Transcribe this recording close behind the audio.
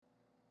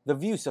The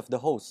views of the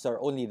hosts are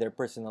only their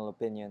personal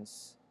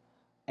opinions.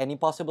 Any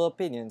possible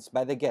opinions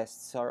by the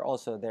guests are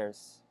also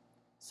theirs.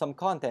 Some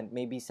content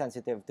may be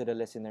sensitive to the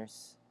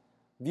listeners.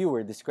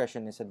 Viewer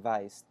discretion is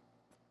advised.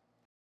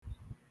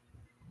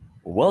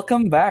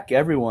 Welcome back,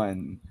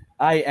 everyone.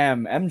 I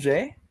am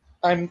MJ,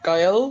 I'm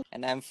Kyle.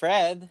 And I'm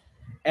Fred.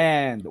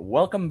 and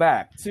welcome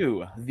back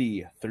to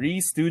the Three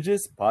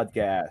Stooges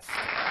podcast.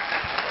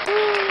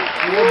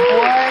 Yeah,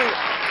 boy!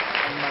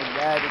 Oh my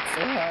god, it's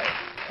so hard.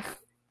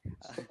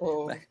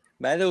 Oh,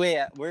 By the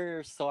way,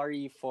 we're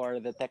sorry for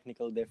the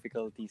technical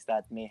difficulties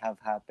that may have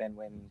happened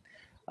when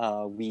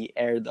we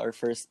aired our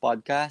first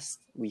podcast.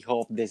 We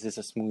hope this is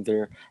a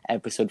smoother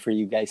episode for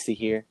you guys to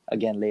hear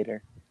again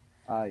later.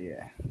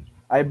 Yeah.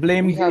 I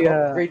blame we have the.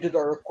 upgraded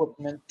our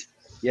equipment.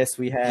 Yes,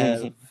 we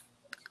have.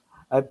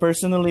 I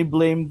personally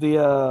blame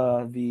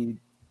the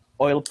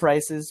oil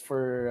prices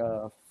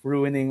for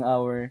ruining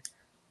our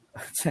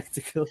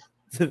technical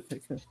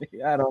difficulty.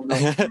 I don't know.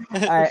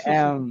 I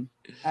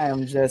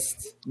am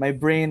just my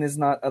brain is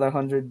not at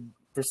 100%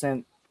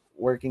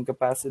 working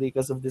capacity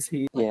because of this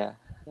heat. Yeah.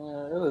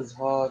 It was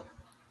hot.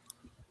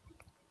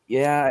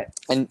 Yeah,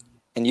 And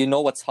you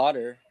know what's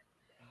hotter?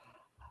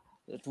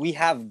 That we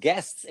have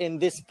guests in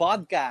this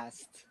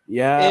podcast.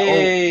 yeah.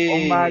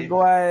 Hey. Oh my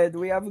god,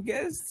 we have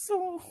guests.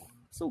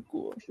 So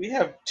cool. We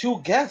have two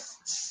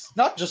guests,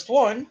 not just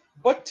one,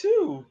 but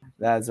two.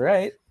 That's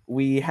right.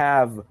 We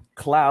have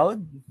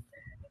Cloud.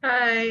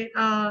 Hi,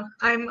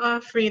 I'm a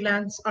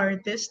freelance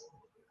artist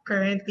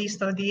currently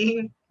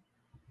studying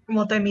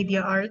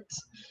multimedia arts.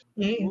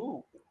 Yeah.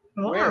 Ooh,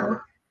 Wow.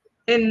 where?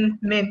 In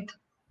Mint,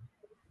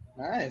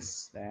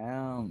 Nice.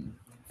 Damn,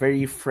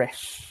 very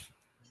fresh.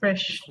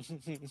 fresh.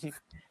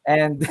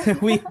 And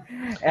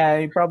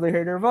you probably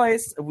heard her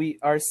voice.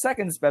 Our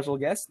second special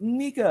guest,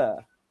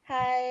 Nica.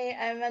 Hi,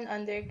 I'm an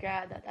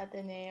undergrad at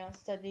Ateneo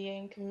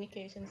studying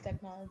communications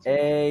technology.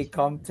 Hey,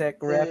 management.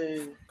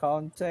 Hey.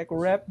 Comtech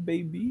rep,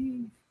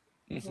 baby.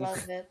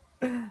 Love it.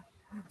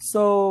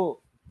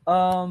 So,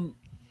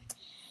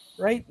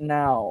 right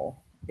now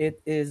it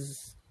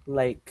is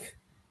like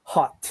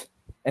hot,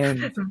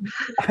 and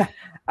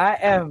I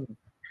am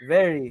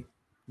very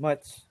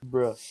much,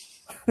 bro.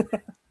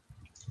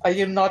 I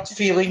am not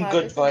feeling Hot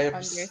good is an vibes.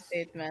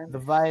 understatement. The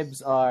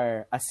vibes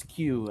are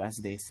askew, as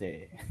they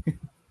say.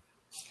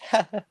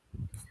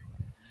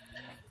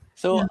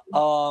 So,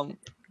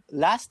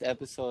 last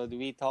episode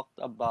we talked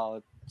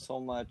about so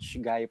much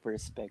guy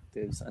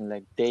perspectives on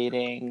like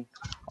dating,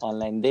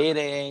 online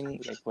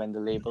dating, like when the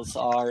labels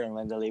are and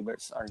when the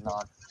labels are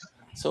not.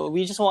 So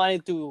we just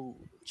wanted to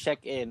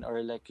check in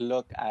or like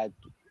look at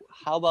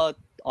how about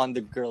on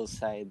the girl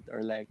side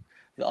or like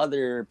the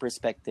other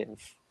perspective.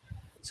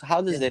 So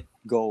how does it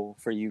go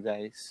for you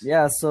guys?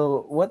 Yeah.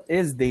 So, what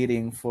is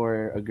dating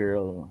for a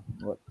girl?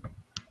 What?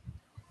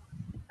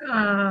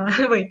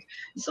 Wait.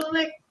 So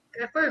like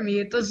for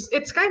me,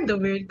 it's kind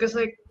of weird because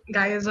like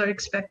guys are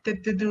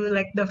expected to do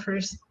like the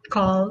first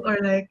call or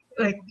like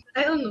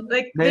I don't know,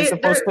 like They're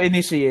supposed to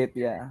initiate.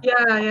 Yeah.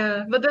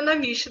 yeah. But then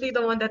I'm usually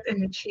the one that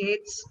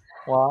initiates.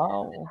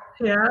 Wow.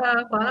 Yeah.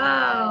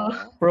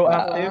 Wow.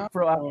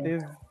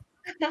 Proactive.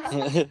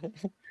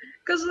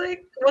 Because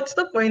like, what's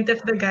the point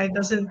if the guy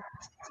doesn't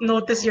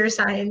notice your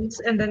signs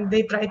and then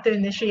they try to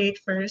initiate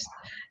first?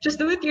 Just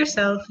do it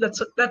yourself.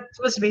 That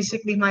was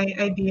basically my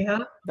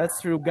idea.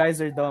 That's true. Guys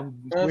are dumb.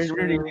 That's We're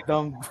really true.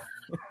 dumb.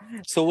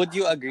 So would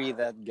you agree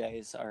that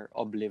guys are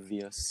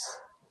oblivious?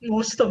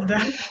 Most of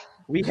them.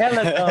 We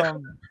hella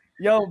dumb.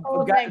 Yo,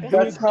 Oh guy, my god.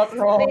 That's not Same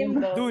wrong.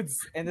 though. dudes,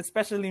 and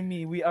especially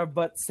me, we are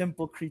but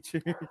simple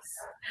creatures.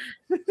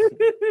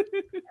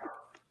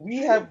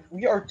 We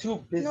are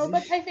too busy. No,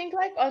 but I think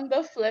like on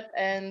the flip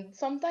end,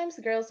 sometimes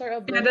girls are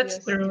Yeah,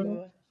 that's oblivious true.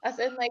 too. As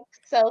in like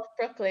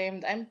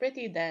self-proclaimed, I'm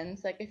pretty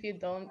dense. Like if you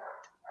don't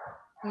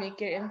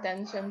make your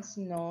intentions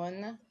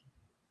known,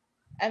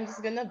 I'm just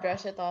gonna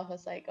brush it off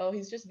as like, oh,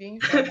 he's just being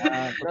friendly.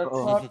 Ah, That's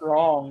totoo. not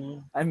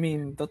wrong. I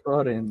mean,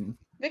 totoo rin.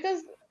 Because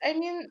I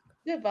mean,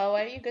 diba,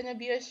 why are you gonna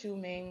be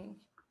assuming?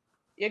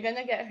 You're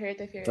gonna get hurt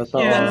if you're Totoo.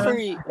 When Yeah. for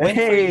you, when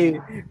Hey,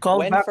 for you, call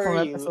when back for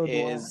from you episode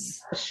 1.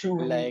 is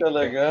Assuming like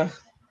talaga.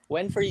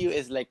 when for you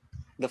is like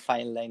the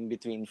fine line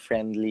between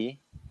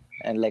friendly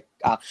and like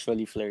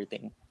actually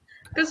flirting.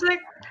 Because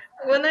like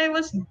when I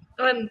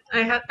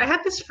had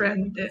this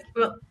friend,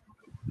 well,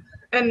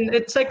 and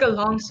it's like a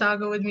long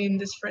saga with me and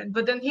this friend.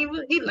 But then he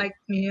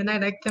liked me and I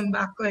liked him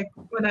back like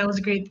when I was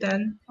grade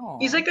 10.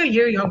 He's like a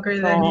year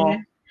younger than me.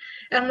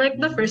 And like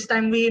the first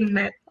time we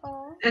met,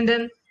 Aw. and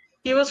then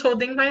he was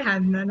holding my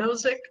hand and I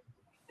was like,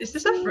 is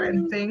this a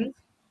friend thing?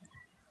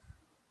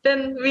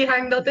 Then we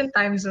hanged out in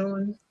time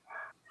zone.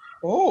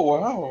 Oh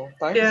wow,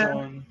 time Yeah.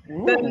 zone.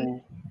 Then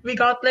Ooh. we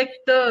got like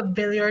the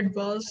billiard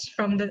balls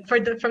from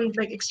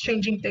like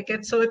exchanging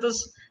tickets. So it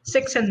was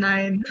 6 and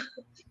 9.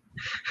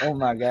 Oh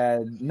my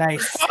god.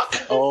 Nice.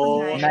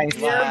 Oh Nice.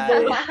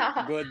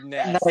 my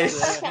goodness.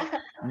 Nice.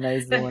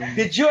 Nice one.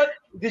 Did you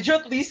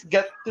at least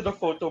get to the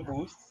photo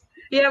booth?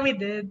 Yeah, we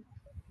did.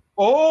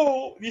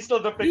 Oh, you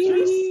still the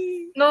pictures?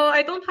 No,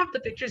 I don't have the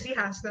pictures. He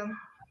has them.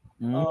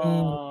 Mm.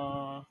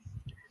 Uh,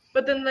 But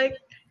But then like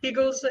he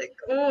goes like,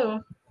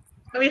 oh,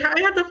 I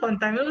had a fun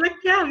time. I'm like,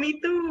 yeah, me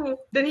too.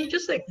 Then he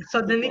just like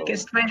suddenly Oh.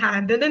 kissed my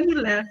hand and then he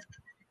left.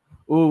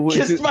 Ooh,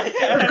 Kissed my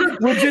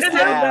hand. would you And say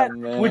then, that?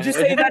 Damn, Would you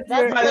man. say that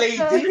That's you're? My that's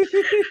so, lady.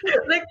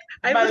 like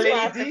I My was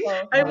that's lady.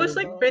 classical. I was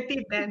like Classical. pretty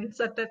tense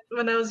at that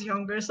when I was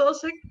younger. So I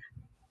was like,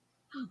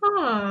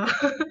 huh.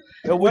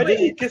 Why Would did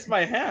he you? kiss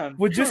my hand?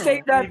 Would you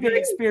say that your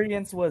Maybe.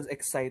 experience was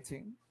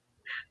exciting?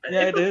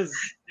 Yeah, it it was is.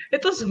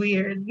 it was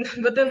weird.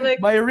 But then like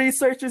My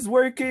research is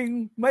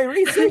working. My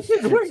research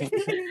is working.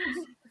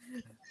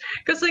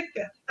 because like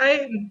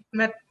I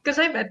met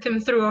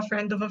him through a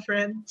friend of a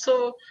friend.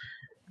 So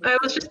I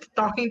was just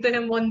talking to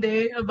him one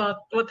day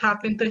about what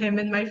happened to him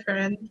and my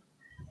friend.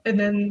 And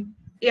then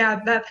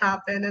yeah, that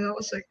happened and I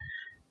was like,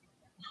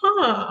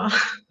 huh,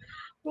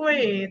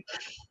 wait.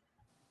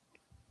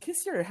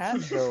 Kiss your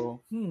hand,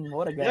 though.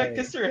 What a Yeah, guy.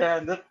 kiss your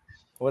hand.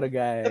 What a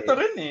guy. Ito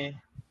rin eh.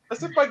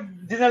 Kasi pag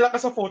dinala ka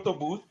sa photo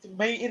booth,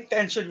 may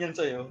intention yan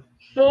sa'yo.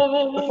 Whoa,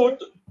 whoa, The whoa.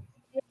 photo...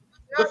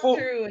 The Not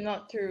true.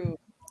 Not true.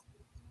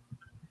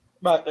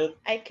 Bakit?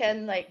 I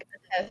can like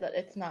attest that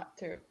it's not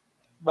true.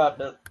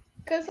 Bakit?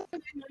 Because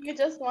you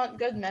just want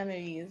good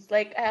memories.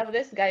 Like I have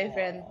this guy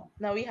friend.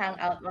 Now we hang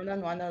out one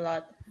on one a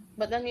lot,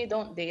 but then we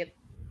don't date.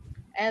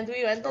 And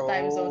we went to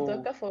Time Zone,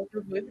 took Oh. a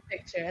photo booth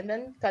picture, and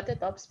then cut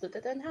it up, split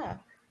it in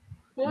half.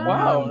 Wow,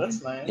 Wow.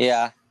 that's nice.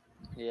 Yeah.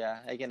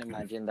 Yeah, I can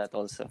imagine that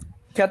also.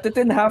 Cut it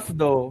in half,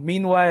 though.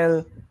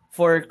 Meanwhile,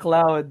 for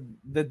Cloud,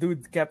 the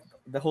dude kept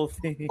the whole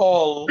thing.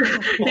 All.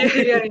 Yeah,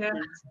 yeah, yeah.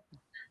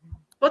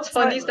 What's So-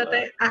 funny is that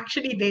I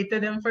actually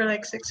dated him for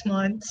like 6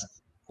 months.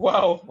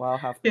 Wow. Wow,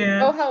 half. To.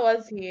 Yeah. Oh, how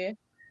was he?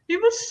 He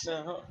was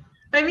Uh,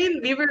 I mean,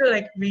 we were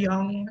like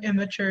young,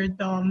 immature,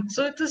 dumb.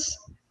 So it was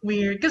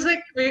weird. Because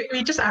like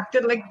we just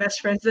acted like best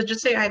friends that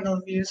just say I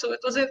love you. So it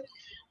wasn't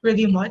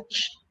really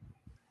much.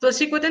 Plus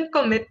he couldn't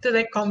commit to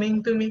like coming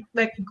to me,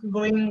 like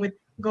going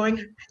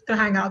to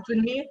hang out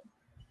with me.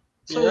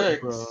 So Yikes.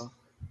 Bro.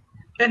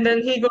 and then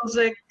he goes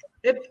like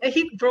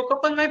he broke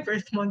up on my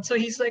birth month. So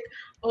he's like,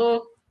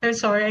 oh, I'm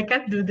sorry, I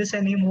can't do this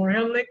anymore.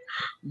 I'm like,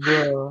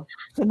 Bro.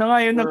 So na nga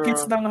yun, Bro.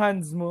 nag-kiss ng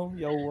hands mo.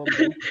 Yawa,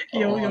 bro.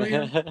 yo.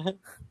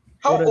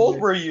 How What a old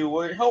day. were you?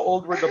 How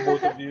old were the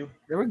both of you?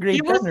 They were grade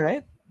He was- 10,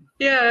 right?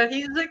 Yeah,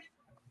 he's like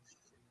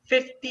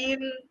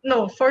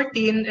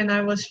 14, and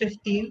I was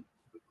 15.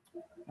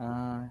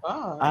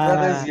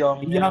 That is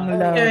young. Young Oh,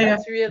 love. yeah, Yeah.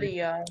 that's really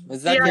young.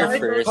 Was that Yeah, your I know.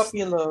 first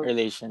Puppy love.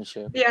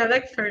 relationship? Yeah,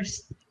 like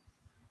first.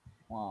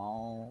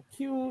 Wow.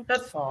 Cute.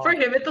 That's Aw. for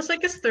him. It was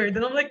like his third,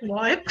 and I'm like,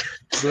 what?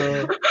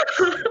 Bro.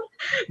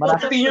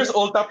 15 years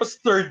old tapos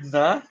third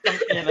na?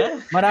 Tangina na.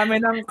 Marami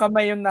ng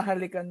kamay yung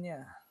nahalikan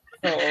niya.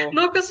 Oo.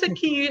 No, because like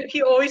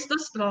he always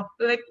does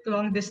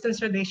long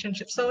distance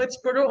relationships, so it's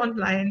puro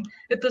online.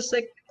 It was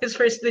like his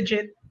first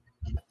legit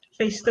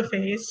face to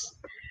face,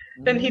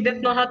 and he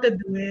didn't know how to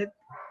do it.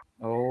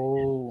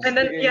 Oh. And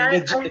then yeah,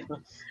 Legit.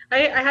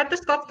 I had to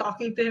stop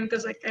talking to him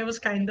because like I was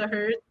kind of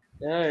hurt.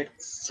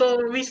 Yikes.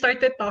 So we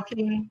started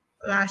talking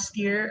last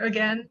year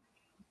again.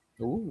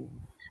 Ooh.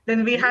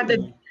 Then we had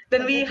Hmm.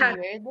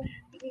 Weird.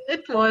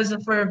 it was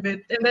for a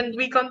bit, and then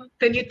we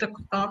continued to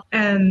talk,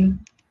 and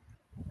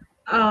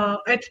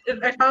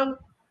I found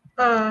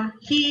I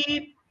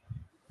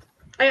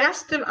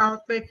asked him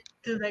out like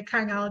to like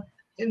hang out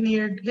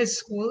near his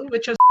school,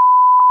 which was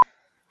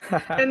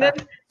and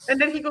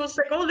then he goes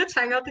like, oh, let's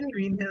hang out in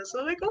Green Hills.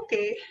 So I'm like,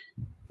 okay.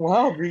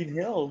 Wow, Green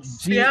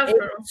Hills. Yeah,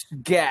 bro.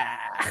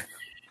 Gah.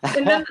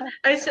 And then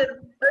I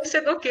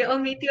said, okay, I'll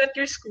meet you at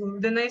your school.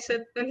 Then he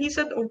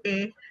said,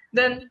 okay.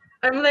 Then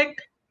I'm like,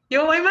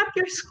 yo, I'm at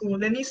your school.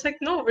 And he's like,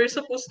 no, we're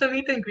supposed to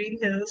meet in Green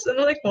Hills. And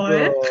I'm like, what?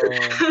 I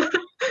was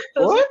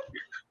What?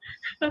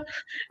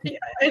 like,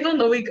 I don't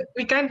know. We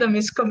kind of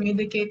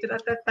miscommunicated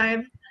at that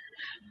time.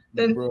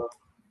 Then Bro.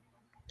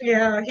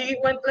 yeah, he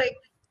went like,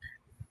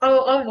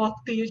 I'll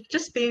walk to you.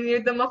 Just stay near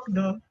the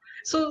McDo.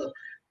 So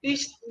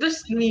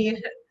just me,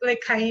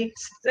 like I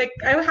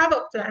have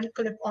a plant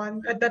clip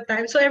on at that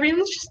time. So everyone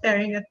was just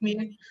staring at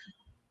me.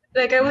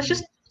 Like I was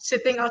just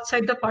sitting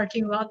outside the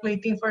parking lot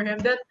waiting for him.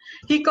 Then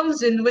he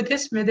comes in with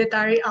his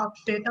military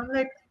outfit. I'm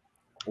like,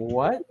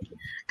 What?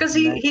 because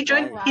he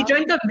joined Wow.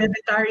 the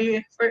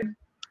military for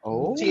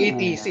Oh.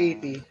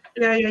 C80.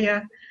 yeah.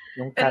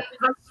 Yung And cat.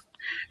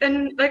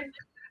 like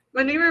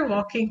when we were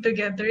walking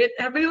together,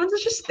 everyone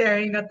was just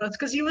staring at us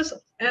because he was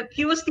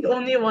the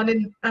only one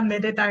in a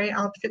military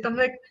outfit. I'm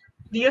like,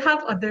 do you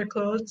have other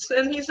clothes?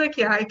 And he's like,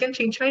 yeah, I can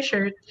change my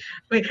shirt.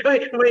 Wait.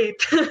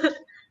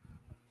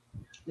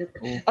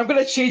 I'm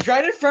gonna change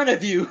right in front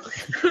of you.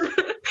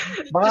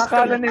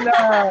 Baka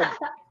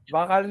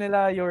akala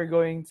nila you were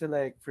going to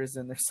like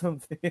prison or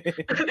something.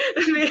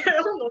 I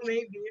don't know,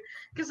 maybe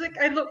because like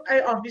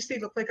I obviously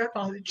look like a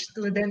college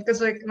student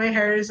because like my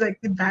hair is like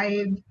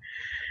dyed,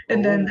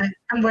 and then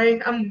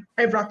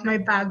I brought my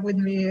bag with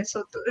me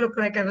so to look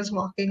like I was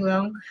walking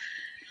long.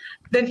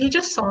 Then he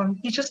just saw me.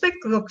 He just like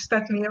looks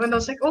at me, and I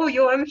was like, "Oh,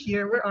 yo, I'm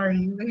here. Where are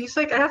you?" And he's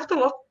like, "I have to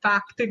walk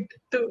back to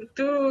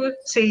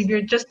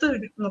Xavier just to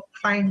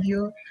find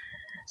you."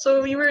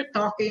 So we were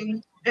talking,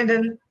 and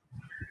then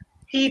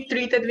he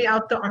treated me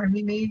out to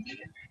Army Navy.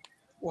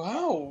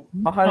 Wow.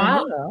 Mahal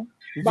Wow. nun, ah.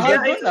 Did you, Mahal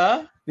Yeah, dun, ah.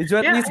 did you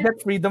at yeah, least get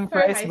freedom For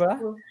prize high ba?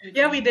 school.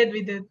 yeah, we did.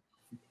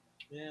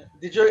 Yeah.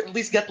 Did you at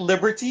least get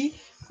liberty?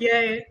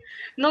 Yeah.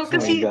 No, Oh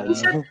because my he god.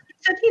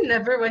 said he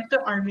never went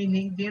to Army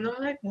Navy, and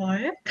I'm like,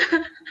 what?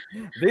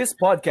 This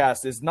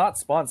podcast is not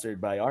sponsored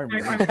by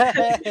Army Like,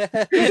 Navy.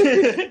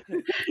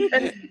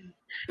 and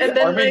and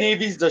then Army like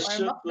Navy's the Or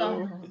shit,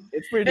 though. McDonald's.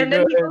 It's pretty and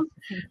then good.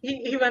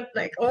 he went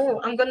like, oh,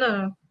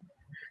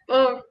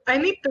 I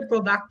need to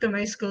go back to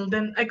my school.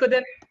 Then I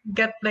couldn't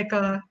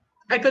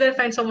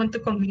find someone to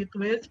commute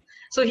with.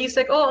 So he's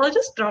like, oh, I'll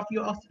just drop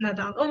you off na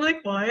lang. I'm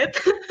like, what?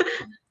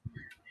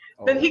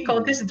 Then he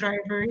called Oh, his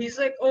driver. He's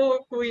like, oh,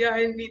 kuya,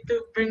 I need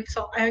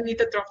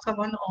to drop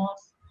someone off.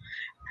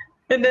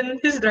 And then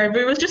Wow. his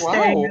driver was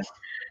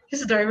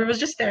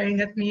just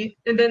staring at me.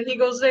 And then he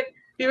goes like,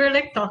 we were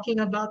like talking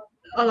about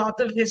a lot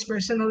of his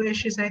personal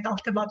issues. I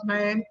talked about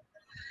mine.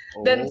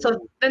 Then so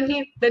oh, then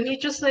he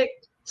just like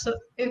so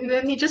and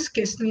then he just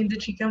kissed me in the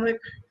cheek. I'm like,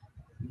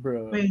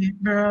 bro. wait,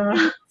 bro.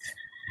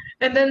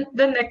 And then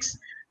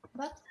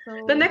That's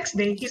the so next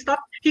day he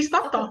stopped that's a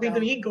talking to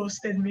me, he downer.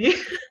 ghosted me.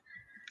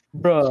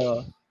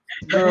 Bro.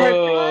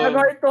 Bro.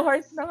 Nag-heart to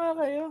heart na nga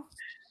kayo.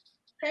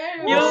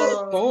 Yo,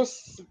 What's Pero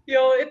those?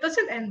 yo, it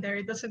doesn't end there.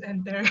 It doesn't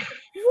end there.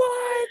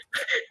 What?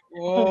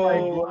 Oh my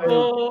Whoa. god.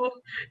 So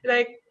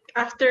like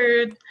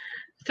after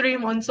 3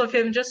 months of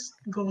him just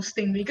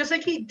ghosting me because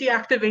like he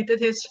deactivated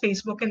his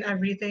Facebook and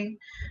everything.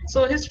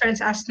 So his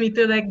friends asked me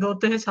to like go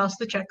to his house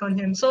to check on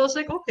him. So I was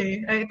like,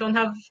 okay, I don't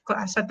have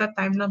class at that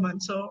time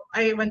naman. So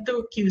I went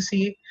to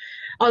QC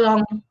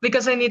along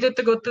because I needed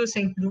to go to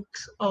St.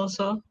 Luke's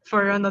also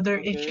for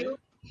another Okay. issue.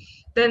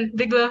 Then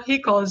bigla he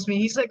calls me.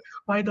 He's like,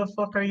 why the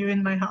fuck are you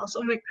in my house?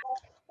 I'm like,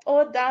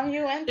 oh damn,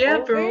 you went yeah,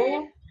 over?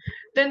 bro.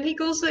 Then he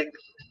goes like,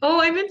 oh,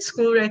 I'm in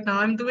school right now.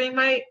 I'm doing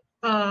my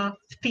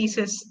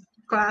thesis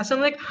class.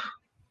 I'm like,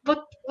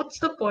 but what's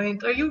the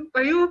point? Are you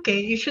okay?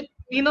 You should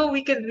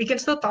we can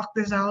still talk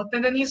this out.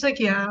 And then he's like,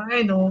 yeah,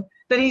 I know.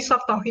 Then he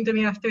stopped talking to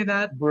me after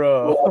that.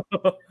 Bro.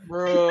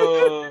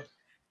 Bro.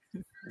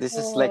 This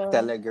is like Oh,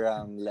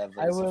 Telegram I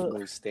levels of will.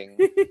 ghosting.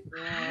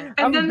 Yeah. And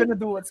I'm then gonna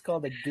do what's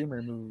called a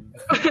gamer move.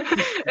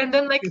 and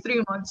then like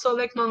 3 months, so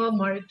like Mama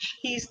March,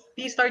 he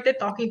started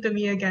talking to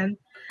me again.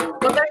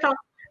 But I found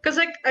because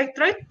like I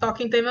tried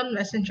talking to him on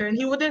Messenger and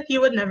he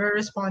would never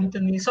respond to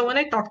me. So when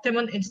I talked to him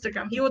on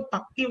Instagram, he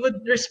would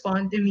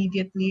respond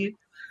immediately.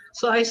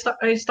 So I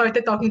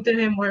started talking to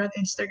him more on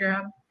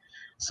Instagram.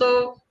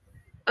 So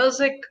I was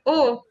like,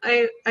 oh,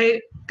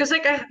 because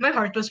like my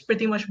heart was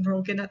pretty much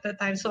broken at that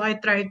time. So I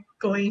tried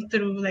going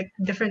through like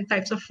different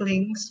types of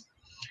flings.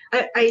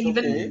 Okay. I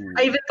Ooh.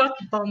 even got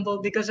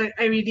Bumble because I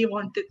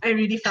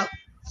really felt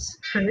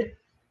hurt.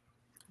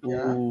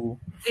 Yeah. Ooh.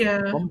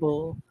 Yeah.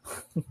 Bumble.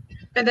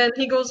 And then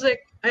he goes like,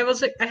 I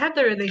was like, I had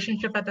a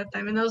relationship at that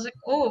time, and I was like,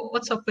 oh,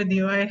 what's up with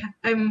you? I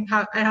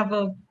have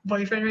a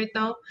boyfriend right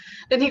now.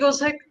 Then he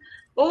goes like,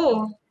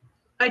 oh,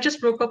 I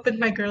just broke up with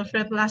my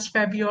girlfriend last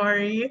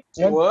February.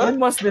 When What?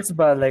 was this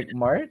ba? Like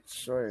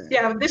March or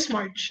Yeah, this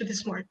March.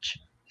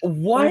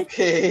 what?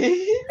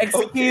 Okay. Okay.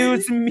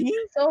 Excuse me,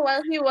 so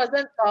while he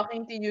wasn't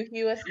talking to you,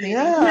 he was dating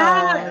Yeah,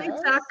 someone Yeah. else?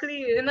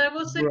 exactly. And I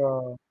was like,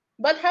 bro.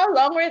 But how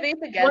long were they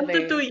 1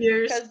 to 2 together?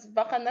 years. Because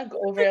baka 2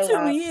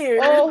 nag-overlap.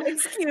 years. Oh,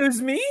 Excuse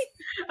me.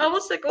 I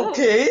was like, oh,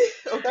 Okay.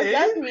 does Okay.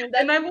 that mean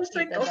that and I he was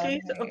like, cheated on okay,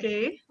 her?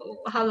 okay.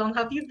 How long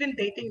have you been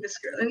dating this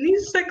girl? And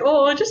he's like,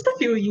 oh, just a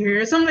few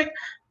years. I'm like,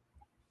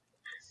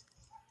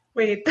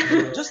 wait,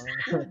 Just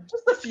Bro. yeah,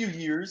 just a few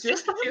years. Yeah.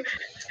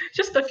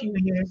 just a few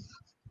years.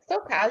 So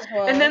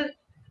And casual.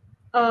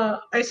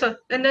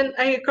 then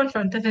I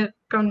confronted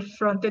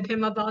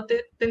him about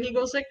it. Then he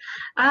goes like,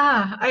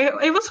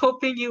 I was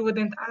hoping you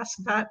wouldn't ask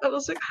that. I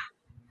was like,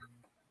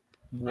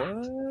 What?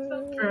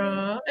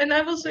 bruh. And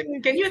I was like,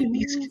 can you at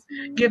least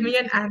Excuse give me, me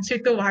an answer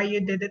to why you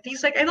did it?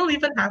 He's like, I don't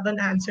even have an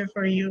answer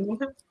for you.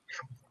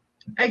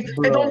 I don't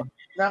bro.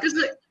 Now, because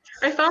like,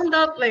 I found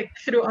out like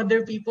through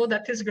other people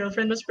that his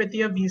girlfriend was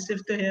pretty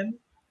abusive to him.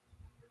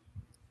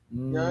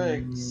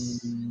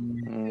 yikes.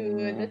 Mm.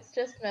 Dude, Mm. it's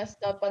just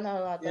messed up on a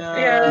lot of Yeah,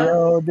 Yeah. levels.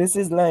 Yo, this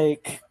is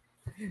like,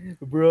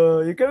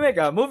 bro. You can make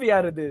a movie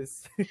out of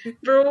this.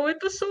 bro, it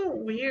was so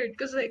weird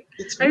because like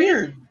It's I mean,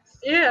 weird.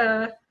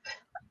 yeah,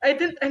 I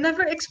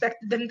never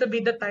expected them to be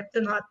the type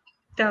to not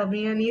tell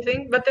me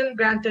anything. But then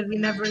granted, we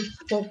never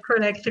spoke for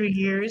like 3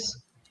 years.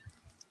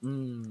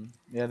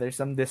 Yeah, there's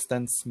some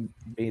distance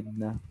made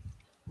na.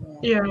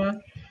 Yeah.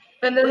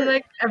 And then Where?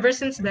 like ever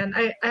since then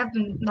I have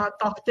not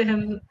talked to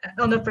him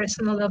on a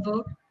personal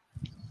level.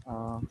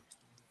 Uh,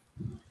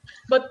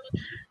 But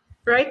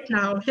right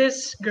now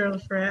his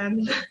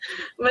girlfriend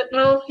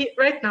well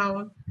right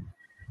now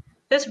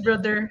his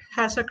brother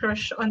has a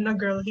crush on a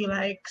girl he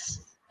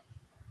likes.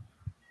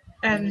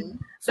 And Mhm.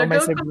 so the my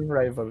girl sibling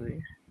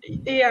rivalry.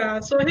 yeah,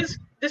 so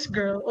this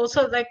girl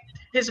also liked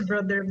his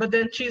brother, but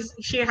then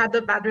she had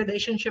a bad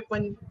relationship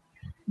when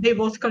they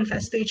both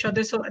confessed to each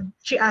other, so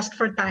she asked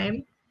for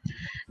time.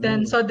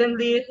 Then Mm.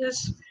 suddenly his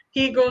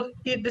he go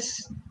he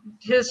this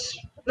his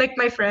like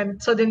my friend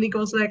suddenly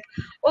goes like,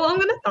 "Oh, I'm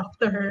gonna talk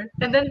to her,"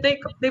 and then they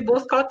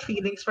both caught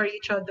feelings for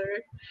each other,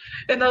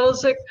 and I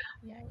was like,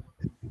 Yeah.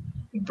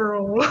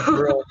 "Bro,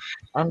 Bro,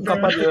 ang bro."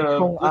 kapatid Yeah,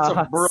 kong that's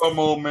a bro ahas.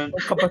 moment.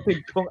 Ang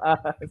kapatid kong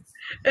ahas.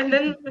 And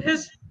then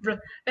his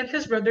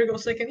brother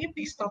goes like, "Can you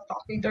please stop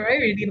talking to her? I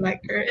really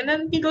like her." And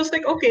then he goes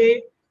like, "Okay,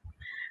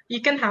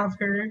 you can have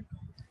her."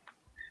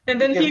 And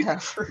You then can he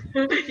have her.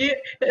 yeah,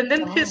 and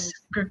then Wow.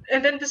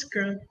 and then this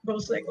girl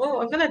goes like, "Oh,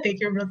 I'm gonna take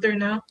your brother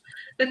now."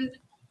 And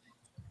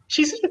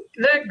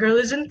the girl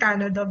is in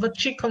Canada, but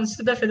she comes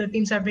to the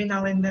Philippines every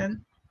now and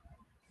then.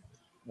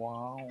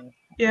 Wow.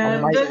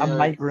 Yeah, A the, Yikes.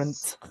 migrant.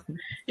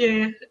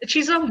 yeah,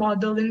 she's a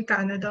model in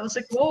Canada. I was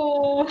like,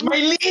 whoa.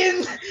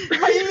 Mylene!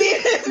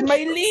 Mylene!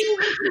 Maylene!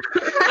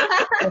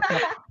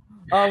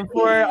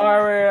 For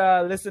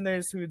our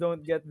listeners who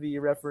don't get the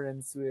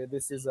reference,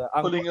 this is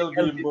ang Huling El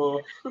El Bimbo.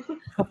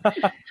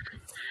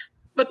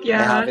 But I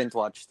yeah, haven't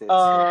watched it,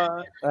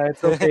 so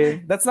It's okay.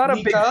 That's not a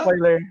big Nika?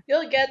 spoiler.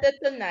 You'll get it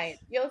tonight.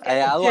 You'll get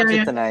it I'll yeah, watch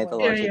it yeah, tonight. Don't tonight. I'll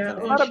yeah, worry. watch it yeah. It's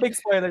tonight. not a big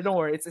spoiler. Don't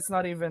worry. It's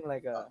not even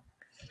like a.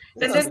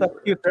 And It's then just a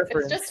cute It's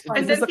reference. just It's and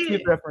funny. just then a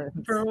cute reference.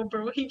 bro,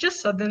 he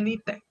just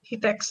suddenly he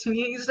texts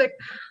me. He's like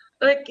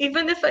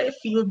even if I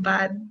feel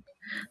bad,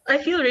 I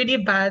feel really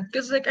bad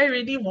because like I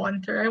really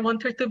want her. I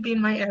want her to be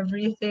my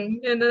everything,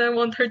 and then I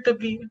want her to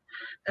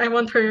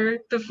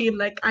feel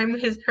like I'm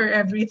her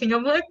everything.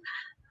 I'm like,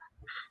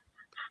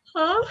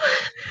 huh?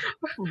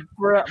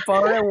 For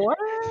what?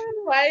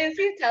 Why is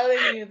he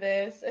telling you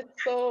this? It's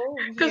so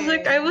Because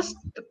like weird.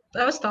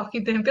 I was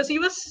talking to him because he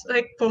was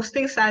like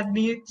posting sad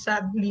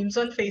memes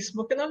on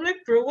Facebook, and I'm like,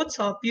 bro, what's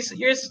up?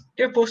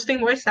 You're posting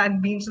more sad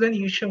memes than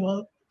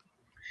usual.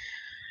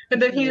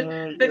 And then he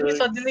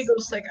suddenly Yikes.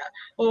 goes like,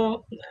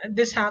 "Oh,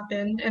 this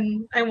happened,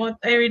 and I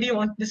really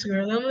want this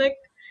girl." I'm like,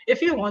 "If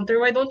you want her,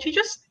 why don't you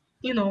just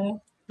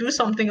do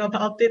something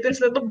about it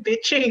instead of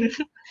bitching?"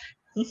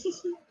 And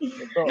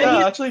Totoo. Yeah,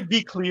 he's actually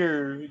be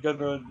clear.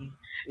 Ganon.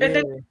 and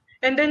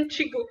then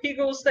Yeah. he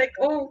goes like,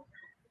 "Oh,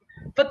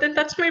 but then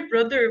that's my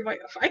brother. Why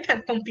I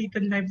can't compete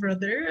with my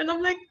brother?" And I'm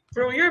like,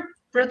 "Bro, your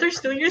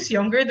brother's 2 years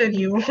younger than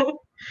you."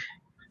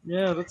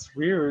 Yeah, that's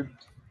weird.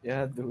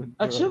 Yeah, dude,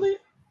 bro. Actually,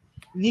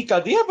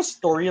 Nika, do you have a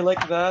story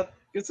like that?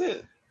 Is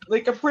it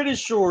like I'm pretty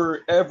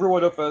sure every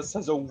one of us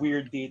has a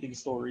weird dating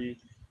story,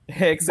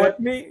 Except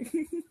but me.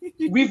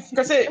 we've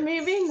kasi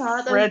Maybe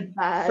not as Fred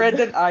bad.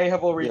 and I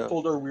have already Yeah.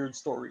 told our weird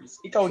stories.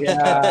 Ikaw,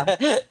 Nika.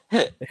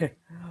 Yeah.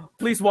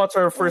 Please watch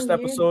our Oh, first weird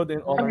episode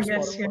on Oh our yes,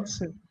 story.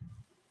 Spotify. yes.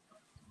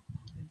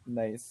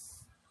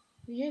 Nice.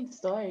 Weird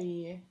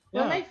story.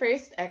 Well, Yeah. my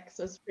first ex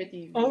was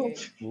pretty Oh, weird.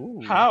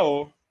 Ooh.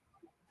 How?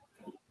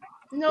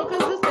 No,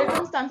 because the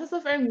circumstances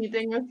of our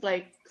meeting was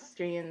like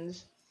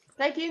strange.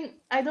 Like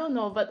I don't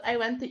know, but I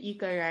went to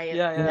Ika, right?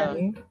 Yeah, yeah.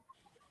 And Mhm.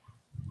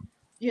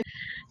 you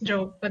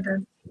joke, but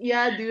then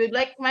yeah, dude,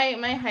 like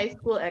my high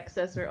school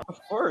exes were Of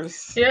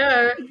course.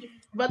 yeah,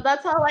 but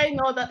that's how I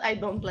know that I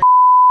don't like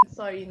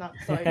sorry, not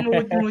sorry.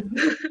 mood.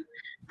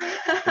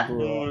 Bro.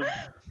 Mood.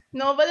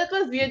 No, but it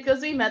was weird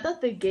because we met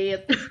at the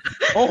gate.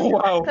 Oh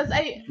wow. Cause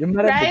You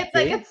met at the right,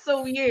 like gate? it's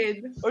so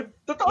weird. Oh,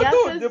 totoo, Yeah,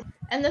 dude. cause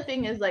and the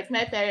thing is, like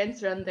my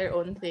parents run their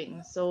own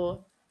thing,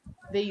 so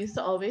they used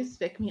to always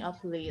pick me up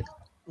late.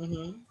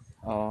 Mm-hmm.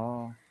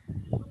 Oh.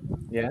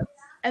 Yeah.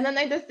 And then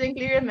I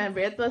distinctly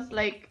remember it was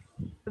like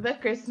the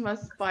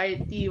Christmas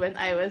party when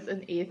I was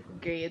in eighth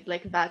grade,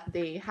 like that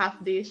day, half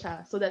day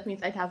siya. So that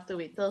means I'd have to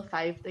wait till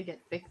 5 to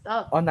get picked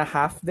up. On a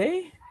half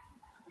day?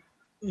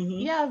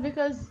 Mm-hmm. Yeah,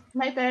 because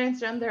my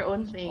parents run their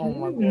own Oh thing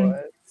my Mm.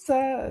 god.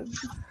 Sad.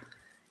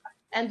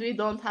 and we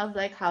don't have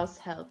like house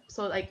help.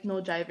 So like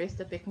no drivers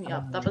to pick me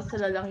up. Tapos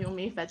sila lang yung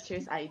may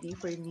fetcher's ID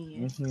for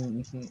me.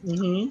 Mm-hmm.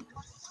 Mm-hmm.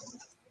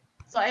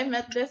 So I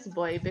met this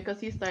boy because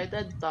he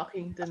started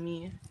talking to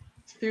me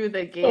through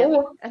the gate.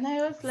 Oh, And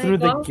I was Through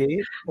like, the wow.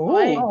 gate?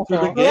 why? Oh, through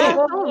the Yeah,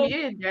 gate. so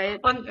weird, right?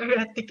 On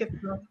etiquette,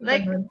 no?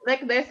 Like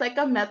there's like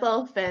a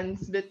metal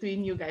fence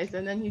between you guys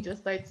and then he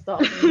just starts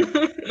talking.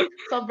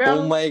 Oh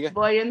Sobrang my god.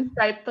 boy in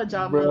striped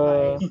pajama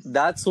Bruh. vibes.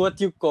 That's what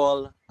you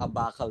call a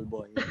bakal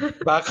boy.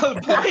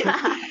 Bakal boy.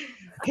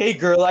 Hey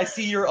girl, I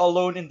see you're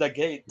alone in the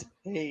gate.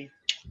 Hey,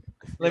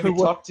 let me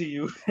What? talk to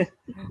you.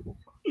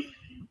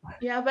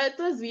 Yeah, but it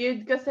was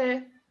weird because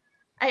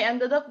I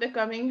ended up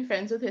becoming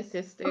friends with his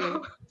sister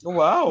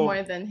Wow.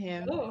 more than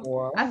him.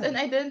 Oh, As in,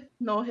 Wow. I didn't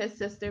know his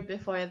sister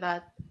before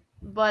that.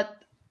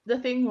 But the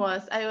thing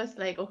was, I was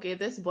like, okay,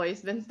 this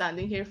boy's been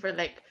standing here for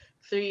like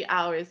 3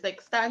 hours,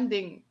 like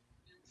standing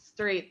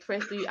straight for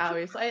 3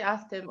 hours. So I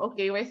asked him,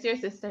 okay, where's your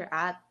sister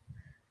at?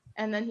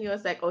 And then he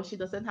was like, oh, she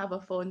doesn't have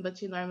a phone, but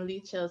she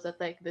normally chills at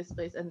like this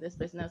place and this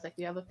place. And I was like,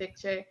 do you have a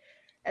picture?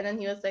 And then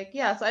he was like,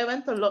 yeah. So I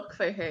went to look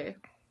for her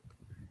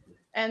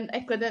and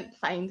I couldn't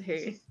find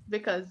her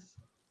because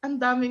ang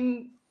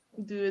daming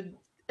dude.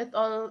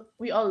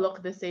 We all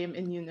look the same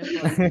in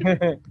uniform.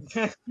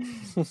 I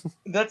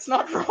That's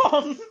not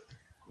wrong.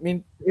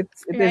 mean, it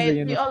is a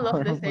Right? We all look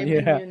the uniform. same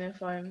in Yeah.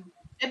 uniform.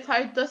 It's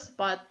hard to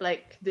spot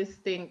like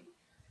distinct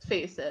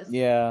faces.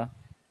 Yeah.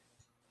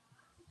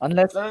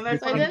 Unless Lalo na you yung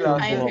So I parang speak didn't through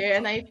find glasses. her book.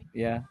 and I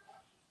Yeah.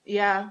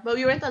 Yeah, but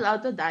we weren't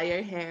allowed to dye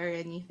our hair or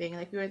anything.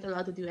 Like we weren't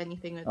allowed to do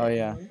anything with Oh it.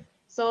 yeah.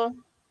 So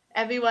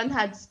everyone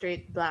had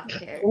straight black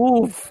hair.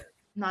 Oof.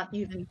 Not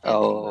even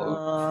kidding.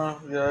 Oh,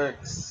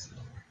 Yikes.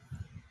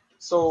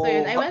 So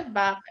yun, So, I went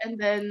back and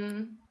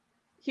then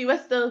he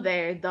was still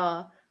there,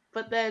 duh.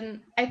 But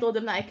then I told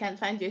him that I can't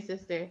find your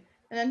sister.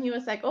 And then he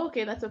was like, oh,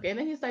 okay, that's okay. And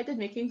then he started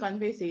making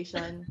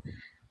conversation.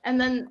 And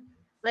then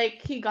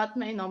like he got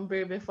my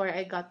number before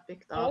I got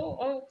picked up. Oh,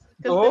 oh,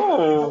 Cause this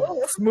oh,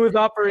 oh. Smooth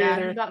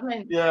yeah, he operator. got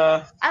my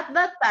yeah, at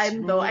that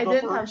time though, I smooth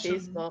didn't have operation.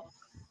 Facebook.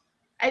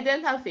 I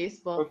didn't have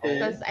Facebook Okay.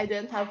 because I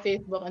didn't have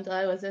Facebook until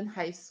I was in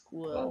high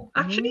school. Oh,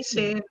 actually,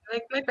 Mm. same.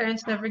 Like my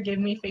parents never gave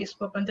me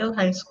Facebook until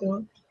high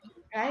school.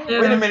 Right?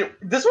 Wait a Yeah. minute.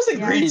 This was in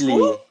Yeah. grade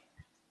school? really?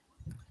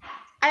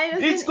 I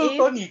was Grade in school,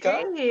 eighth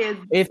Tonika? grade.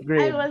 Eighth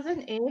I grade. was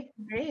in eighth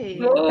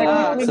grade.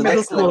 Ah, Technically so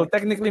middle that's like school.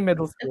 Technically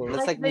middle It's school.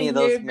 that's like like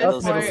middle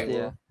That's middle school, school.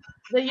 yeah.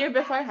 the year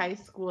before high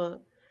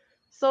school.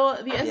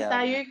 So the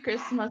Yeah, yeah. entire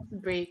Christmas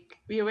break,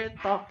 we were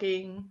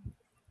talking,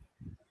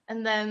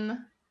 and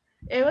then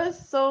it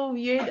was so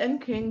weird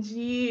and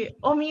cringy.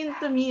 I mean,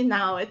 to me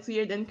now, it's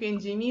weird and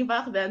cringy. Me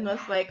back then was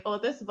like, oh,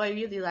 this boy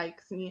really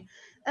likes me.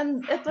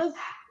 And it was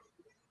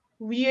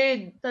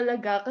weird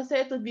talaga kasi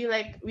it would be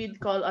like we'd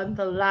call on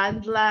the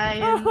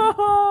landline.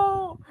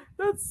 Oh,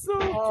 that's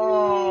so Oh,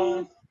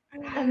 cute.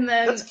 And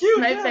that's then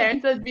cute, my yeah.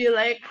 parents would be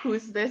like,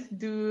 who's this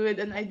dude?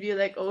 And I'd be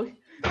like, oh,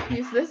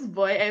 he's this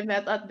boy I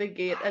met at the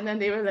gate. And then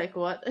they were like,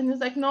 what? And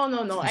it's like, no,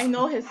 no, no, I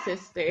know his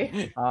sister.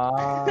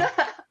 Ah.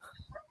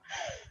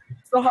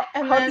 So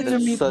And how did you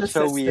That's then meet the such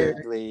a sister?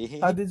 weird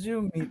How way. did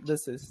you meet the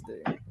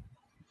sister?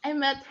 I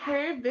met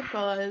her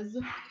because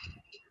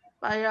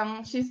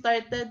parang she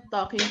started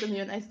talking to me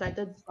and I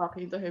started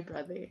talking to her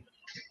brother.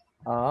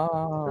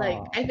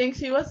 Like, Ah. I think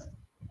she was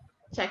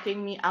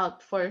checking me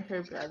out for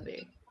her brother.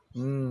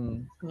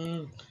 Hmm.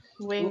 Hmm.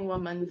 Wing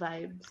woman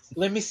vibes.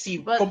 Let me see.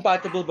 But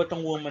Compatible ba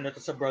tong woman na to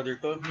sa brother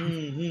ko?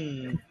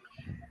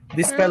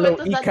 This true, fellow it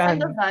was that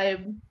kind of Ikan.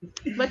 vibe.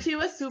 But she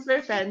was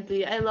super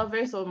friendly. I love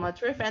her so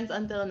much. We're friends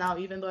until now,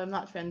 even though I'm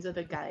not friends with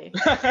the guy.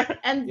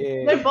 And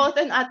they're Yeah. both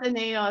in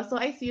Ateneo, so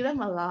I see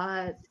them a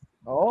lot.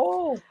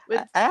 Oh.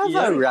 With I have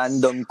a Yikes.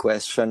 random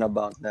question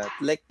about that.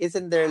 Like,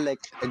 isn't there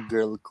like a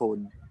girl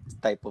code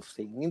type of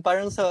thing? Yung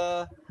parang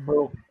sa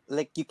Bro.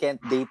 like you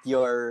can't date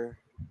your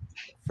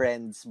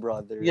friend's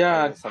brother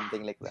or Yeah.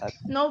 something like that.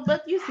 no,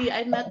 but you see,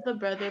 I met the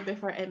brother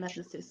before I met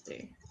the sister.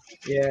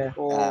 Yeah.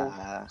 Oh.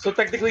 Ah, So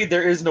technically,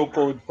 there is no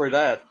code for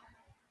that.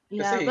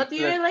 Yeah, Kasi, but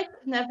we like, were like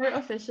never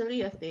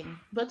officially a thing.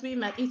 But we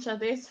met each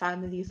other's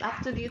families.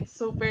 Actually, it's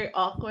super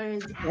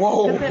awkward.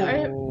 Cause whoa.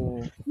 or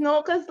Oh.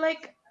 no, cause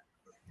like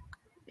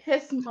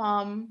his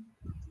mom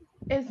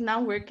is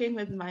now working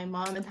with my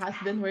mom and has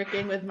been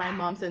working with my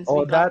mom since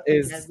we Oh, got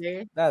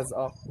together. that's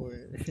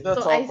awkward. That's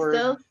So I awkward.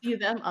 still see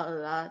them a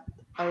lot,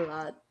 a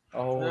lot.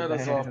 Oh Yeah,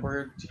 that's man.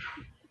 awkward.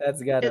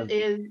 That's gotta It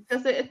be. is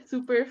because it's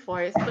super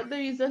forced. But the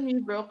reason we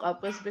broke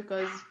up was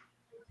because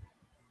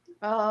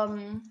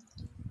um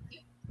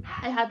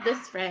I had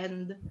this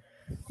friend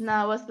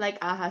na was like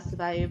ahas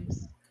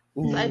vibes.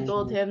 So I Mm.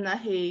 told Ooh. him na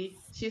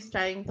hey, she's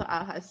trying to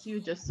ahas you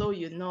just so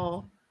you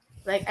know.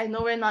 Like I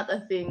know we're not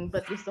a thing,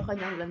 but gusto ka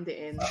niyang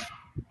landiin.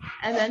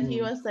 And then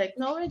he Mm. was like,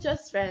 no, we're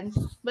just friends.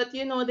 But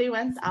you know, they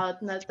went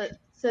out na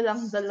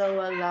silang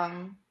dalawa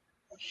lang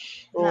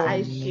na Oh,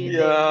 ice Mm. skating.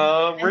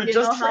 yeah. And We're you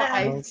know just how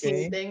ice friends.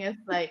 Okay. skating is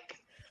like,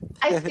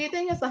 ice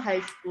skating is a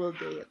high school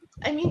date.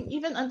 I mean,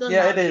 even until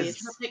Yeah, it nowadays,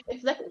 but is. like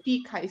it's like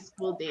peak high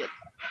school date.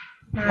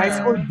 High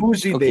school Uh,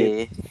 bougie date.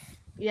 okay.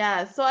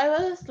 Yeah, so I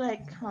was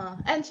like, huh.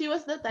 And she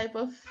was the type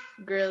of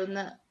girl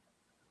na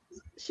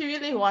she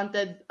really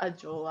wanted a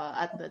jowa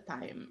at the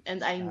time,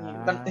 and I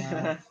knew.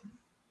 Ah.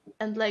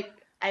 And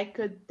like I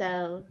could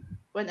tell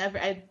whenever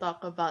I'd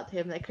talk about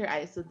him, like her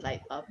eyes would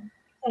light up.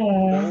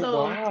 Oh, oh, So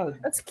God.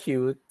 That's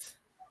cute.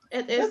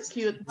 it is That's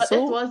cute, but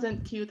it So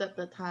wasn't cute at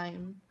the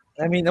time.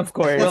 I mean, of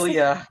Well, course,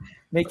 yeah.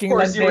 Of making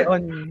course, you lande were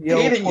on yo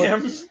hating quote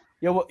him.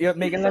 yo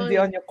making So lande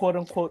on your quote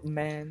unquote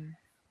man.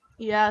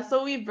 yeah,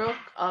 so we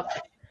broke up,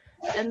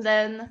 and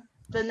then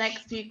the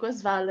next week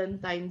was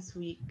Valentine's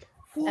week,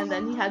 and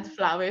then he had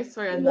flowers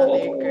for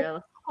another Whoa.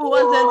 girl who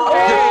wasn't Whoa.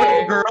 A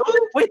different her.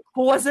 girl? Wait,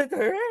 who wasn't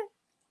her?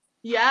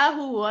 Yeah,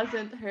 who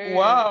wasn't her?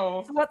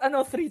 Wow. So what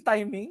ano three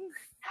timing?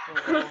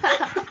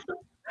 Oh.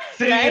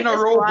 Three Right? in a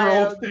It's row,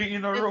 bro. wild. Three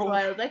in a It's row.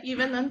 wild. Like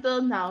even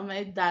until now,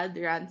 my dad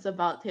rants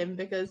about him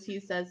because he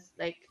says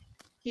like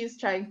he's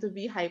trying to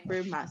be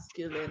hyper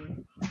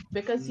masculine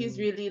because he's Mm.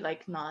 really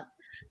like not.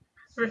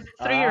 for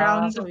three Ah,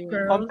 rounds So of yeah,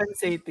 girls.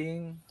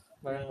 compensating.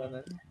 Parang Yeah.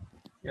 ganun.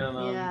 Yeah,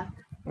 yeah. man.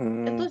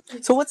 It mm. was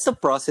So what's the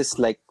process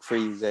like for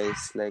you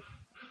guys? Like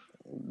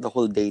the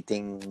whole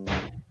dating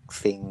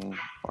thing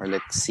or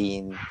like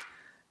scene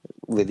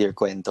with your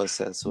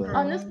cuentos as well. Um,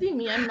 honestly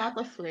me. I'm not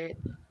a flirt.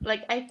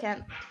 Like I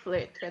can't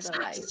flirt for the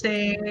life of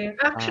me. same.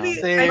 Ah.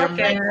 Actually, I But Same.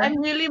 like can. I'm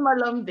really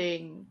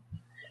malambing,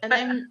 and I,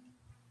 I'm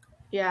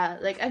yeah,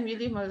 like I'm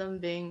really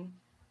malambing.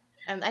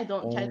 And I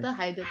don't try Oh. to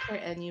hide it for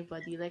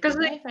anybody. Like Cause with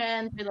like my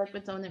friends, or like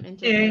with someone I'm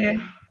yeah, interested yeah.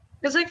 in.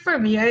 Because like for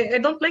me, I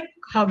don't like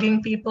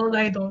hugging people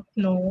I don't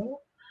know.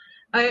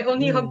 I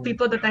only hug Mm.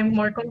 people that I'm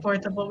more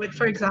comfortable with.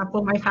 For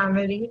example, my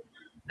family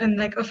and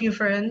like a few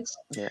friends.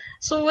 Yeah.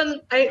 So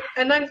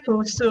I'm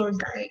close to a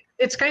guy,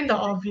 it's kind of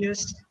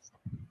obvious.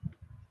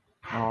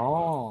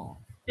 Oh.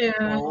 Yeah.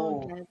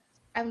 Oh, Oh. God.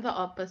 I'm the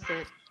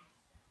opposite.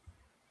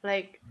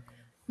 Like,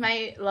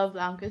 my love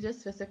language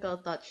is physical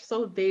touch.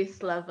 So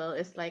base level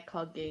is like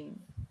hugging.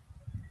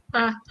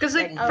 Because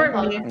like Like I'll Mm-hmm. for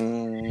hug me,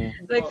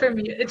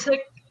 Mm. people. it's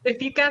like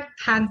if you can't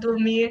handle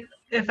me,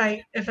 if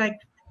I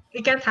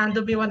you can't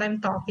handle me when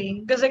I'm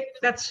talking, because like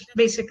that's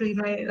basically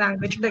my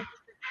language, like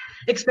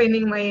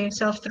explaining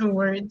myself through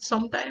words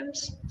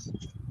sometimes.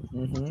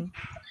 Mm-hmm.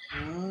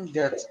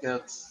 Gets.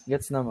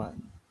 Gets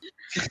naman.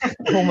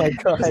 Oh my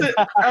god. Kasi,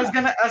 I was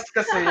gonna ask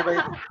kasi,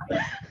 like,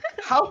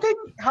 how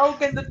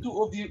can the two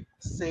of you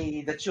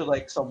say that you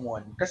like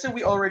someone? Kasi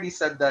we already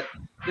said that.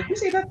 Did we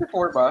say that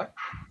before, ba?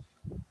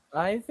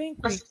 I think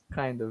we 'Cause,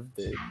 kind of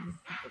did.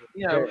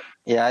 yeah, Very,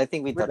 Yeah, I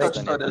think we we touched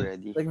like touched on on it it.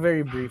 already. like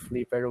very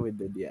briefly, pero we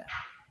did, yeah.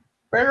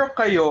 Pero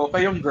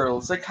kayong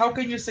girls, like, how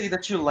can you say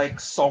that you like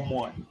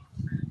someone?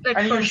 Like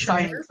Ano for yung sure.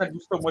 signs na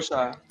gusto mo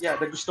siya?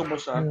 Yeah, na gusto mo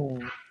siya.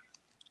 Hmm.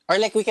 Or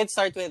like we can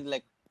start with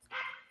like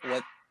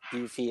what do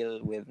you feel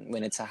with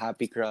when it's a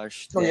happy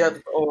crush, So yeah,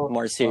 then oh,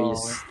 more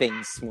serious Oh.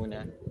 things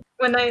muna.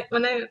 When I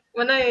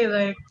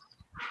like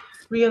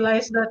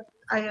realize that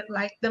I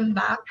like them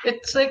back,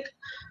 it's like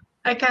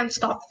I can't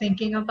stop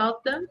thinking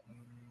about them.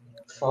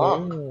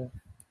 fuck. Oh.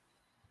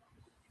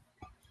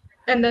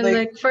 And then Like,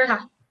 like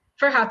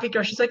for happy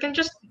crushes, I can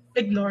just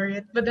ignore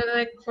it. But then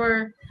like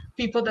for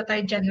people that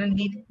I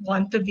genuinely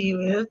want to be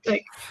with,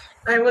 like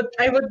I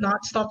would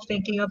not stop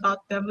thinking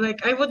about them.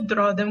 Like I would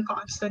draw them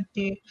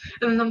constantly,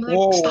 and I'm like,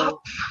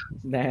 stop.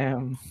 whoa,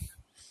 Damn.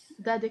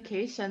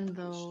 Dedication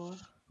though.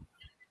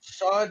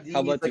 How Shoddy is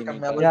about you, like a Nika? Yeah.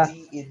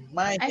 melody in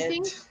my I head.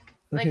 think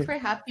like for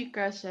happy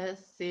crushes,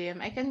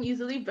 same. I can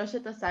easily brush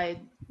it aside,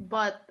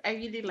 but I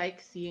really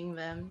like seeing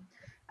them.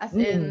 As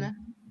Mm. in,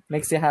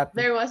 Makes you happy.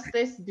 there was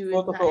this Oh, dude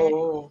na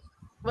totoo.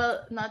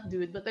 well, not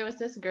dude, but there was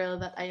this girl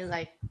that I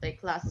liked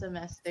like last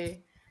semester.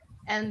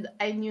 And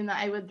I knew na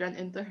I would run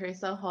into her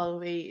sa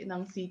hallway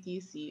ng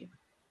CTC.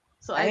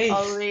 So I'd Ay,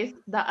 always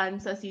daan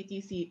sa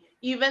CTC.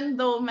 Even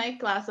though my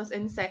class was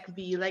in Sec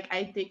B, like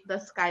I take the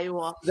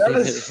skywalk that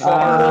is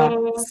Ah, far.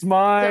 Oh, to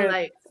smart.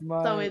 like to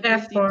Smart.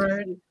 witness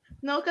effort. CTC.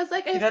 No, because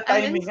like if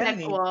I'm in Tinatimingan Sec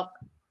eh. walk,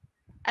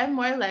 I'm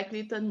more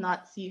likely to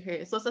not see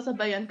her. So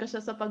sasabayan ko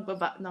siya sa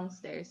pagbaba ng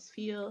stairs.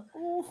 Feel.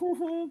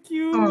 Oh,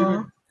 cute.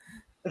 Oh,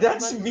 Dude,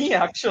 that's But me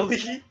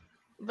actually.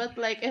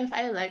 like if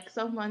I like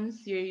someone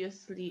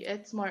seriously,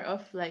 it's more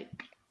of like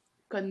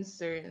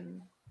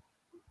concern.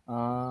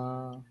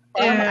 Ah.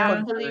 Like I Paano yeah.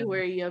 actually concern?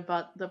 worry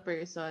about the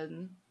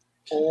person.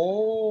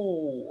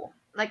 Oh.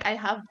 Like I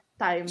have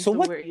time So to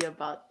what? worry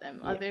about them.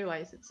 Yeah.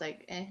 Otherwise, it's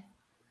like eh.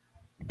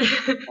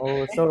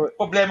 Oh, so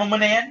Problema mo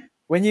na yan?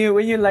 when you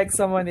like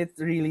someone, it's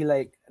really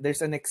like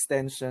there's an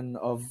extension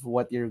of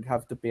what you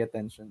have to pay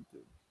attention to.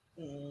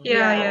 Yeah,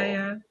 Yeah. yeah, Oh.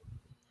 yeah.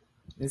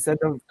 Instead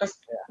of Kasi,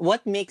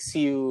 What makes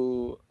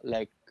you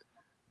like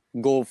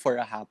go for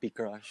a happy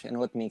crush, and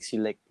what makes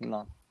you like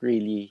not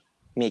really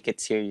make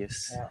it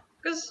serious? yeah.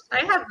 Because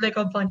I had like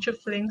a bunch of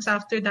flings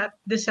after that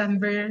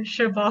December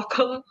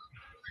shabacle.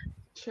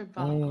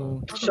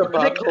 Shabako. What does that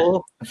Like mean?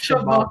 Shabako.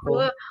 shabako.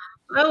 shabacle.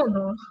 I don't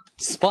know.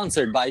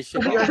 Sponsored by We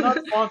are Shabako. not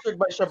sponsored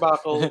by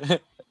Shabako.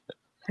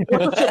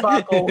 What's a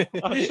Shabako,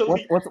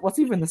 actually? What's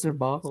even a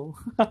shabako?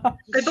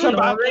 I don't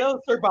know.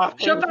 Like Shabako, Shabako.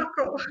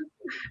 Shabako.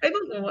 I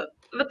don't know what.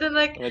 But then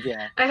like But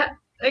yeah.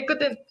 I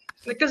couldn't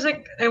because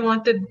like I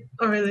wanted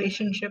a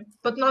relationship,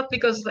 but not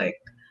because like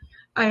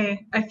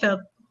I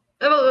felt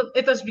well,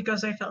 it was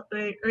because I felt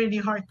like really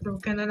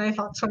heartbroken and I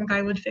thought some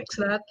guy would fix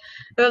that.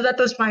 Well, that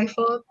was my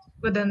fault.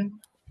 But then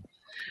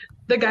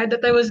the guy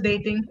that I was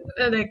dating,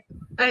 like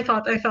I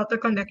thought I felt a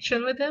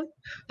connection with him,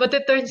 but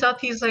it turns out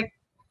he's like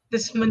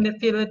this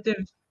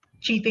manipulative,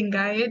 cheating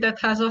guy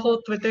that has a whole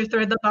Twitter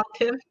thread about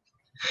him.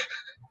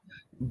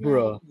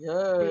 Bruh.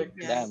 Yikes. Big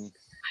Yikes. Damn. yikes.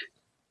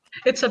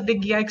 It's a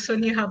big yikes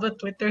when you have a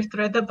Twitter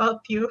thread about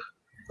you.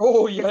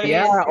 Oh,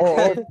 Yeah, yikes.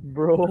 oh,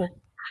 bro.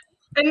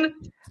 And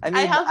I I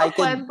mean, have I a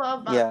could.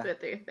 kwento about Yeah.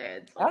 Twitter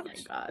threads. Oh my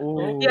god.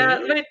 yeah,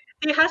 Oh. wait,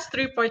 he has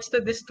three parts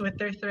to this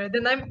Twitter thread,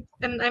 and I'm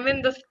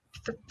in the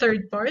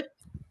third part.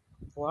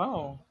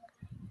 Wow.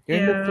 You're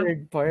in the Yeah,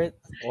 third part?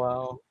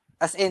 Wow.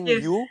 As in yeah.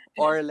 you,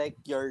 or like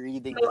you're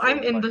reading No, the I'm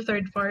third in part. the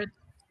third part.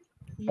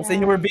 As in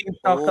you were Yeah. being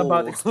talked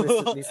about Oh.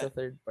 explicitly sa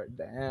third part.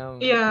 Damn.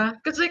 Yeah,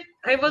 cause like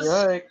I was,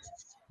 Yikes.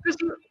 cause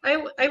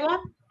I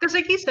want, cause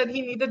like he said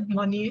he needed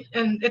money,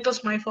 and it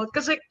was my fault.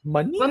 Cause like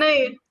Money? when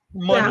I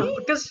yeah, Money?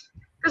 because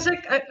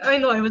like I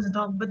know I was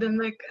dumb, but then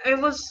like I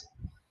was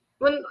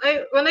when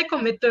I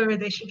commit to a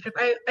relationship,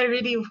 I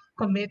really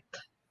commit.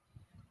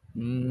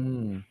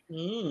 Mm.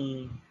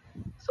 Mm.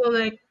 So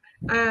like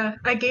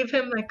I gave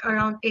him like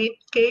around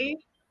 8K.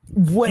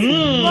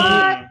 Wait,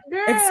 What,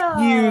 Mm.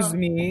 excuse girl?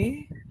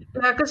 me?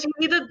 Yeah, because he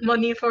needed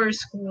money for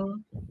school.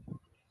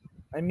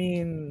 I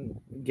mean,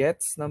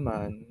 gets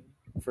naman.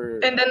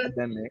 for And then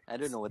academic. I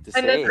don't know what to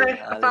and then say,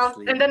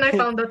 and honestly. then I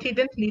found out he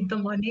didn't need the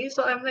money.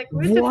 So I'm like,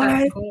 where did that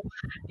What? go?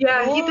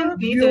 Yeah, he didn't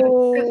What? need it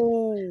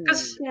Yo.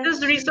 because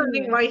his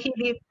reasoning Cashier. why he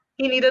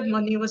needed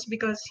money was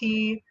because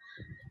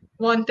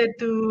wanted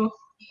to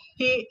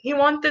he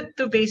wanted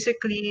to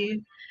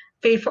basically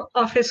pay for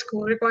off his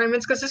school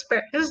requirements because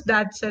his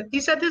dad said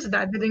his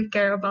dad didn't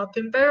care about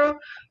him. Pero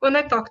when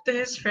I talked to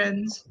his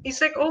friends,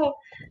 he's like, oh,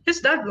 his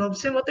dad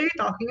loves him. What are you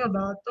talking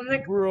about? I'm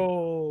like,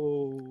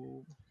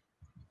 Bro.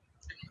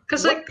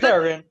 because What like the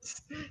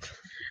parents?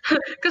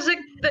 because like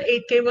the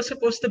 8K was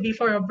supposed to be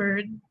for a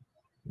bird.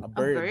 A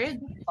A bird. bird?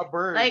 A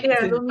bird. Like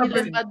As Yeah, in, a as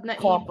bird. in lumilipad na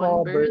Pawpaw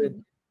ibon bird.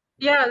 bird.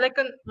 Yeah, like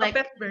a Like,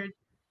 pet bird.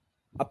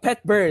 A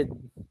pet bird.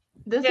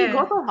 does he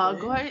go Yeah. to Okay.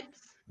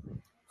 Hogwarts?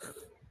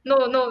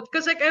 No,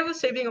 because like I was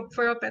saving up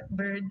for a pet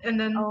bird, and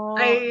then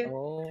Oh,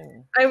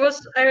 Oh. I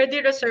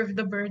already reserved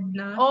the bird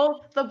na.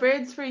 oh, the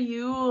bird's for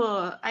you.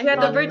 I Yeah,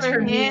 the thought bird's for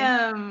for Oh. me.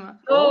 him.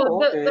 No, Oh,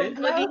 the okay.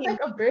 And I buddy was like,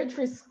 a bird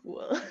for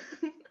school.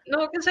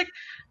 no, because like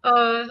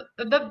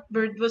the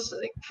bird was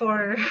like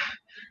for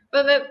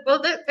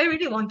I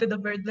really wanted the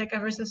bird like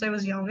ever since I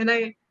was young, and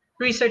I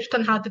researched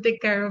on how to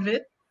take care of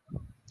it.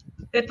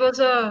 It was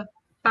a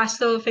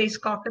pastel face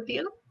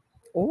cockatiel.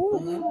 Oh.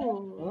 Mm-hmm.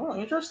 Oh. Oh,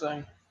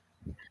 interesting.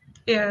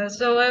 Yeah,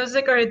 so I was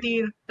like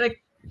already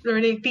like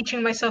learning,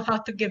 teaching myself how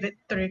to give it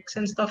tricks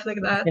and stuff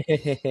like that.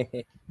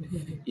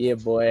 Yeah,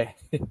 boy.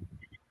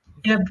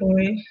 Yeah,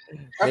 boy.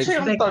 Like, Actually,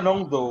 ang Like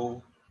tanong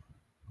though,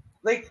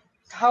 like,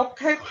 how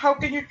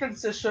can you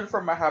transition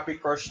from a happy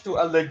crush to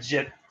a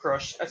legit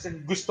crush, as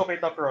in gusto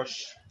kita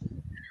crush?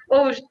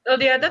 oh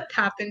yeah, that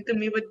happened to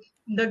me with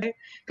the guy.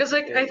 Cause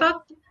like I Okay.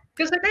 thought,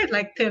 cause like I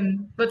liked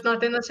him, but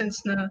not in a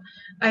sense na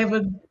I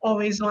would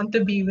always want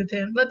to be with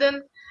him. But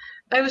then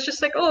I was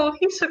just like, oh,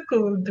 he's a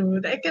cool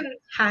dude. I can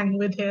hang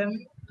with him.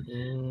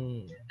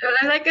 mm,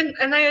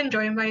 And I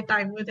enjoy my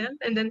time with him.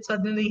 And then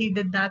suddenly he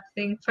did that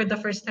thing for the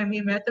first time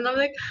we met, and I'm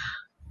like,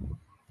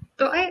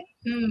 do I?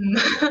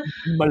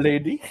 my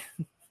lady.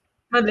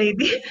 My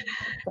lady,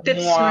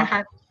 tits my Mwah.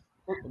 hat.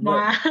 But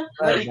Mwah.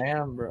 Let god me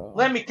damn, bro.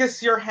 let me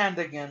kiss your hand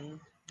again.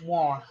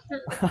 Mwah.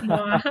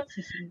 Mwah.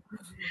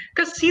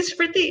 Because he's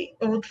pretty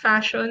old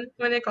fashioned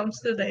when it comes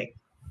to like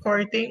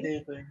courting.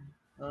 Dating.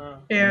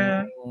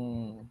 Yeah.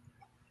 Mm,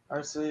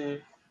 I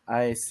see.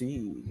 I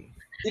see.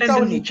 And Ikaw,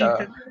 then he Nika.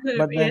 cheated.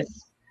 But then,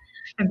 Yes.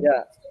 And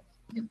yeah.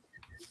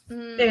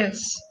 Mm,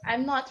 yes.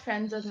 I'm not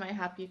friends with my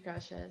happy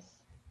crushes.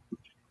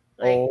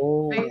 Like,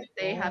 Oh. they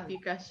stay Oh. happy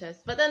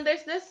crushes. But then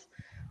there's this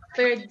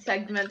third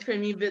segment for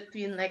me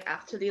between like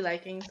actually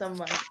liking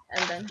someone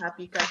and then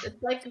happy crush.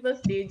 It's like the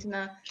stage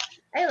na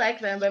I like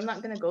them, but I'm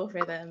not gonna go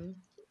for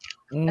them.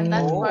 And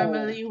that's Mm, Oh.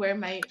 normally where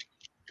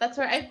that's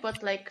where I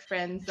put like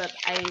friends that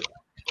I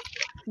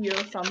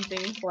feel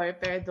something for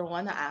but I don't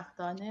wanna act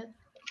on it.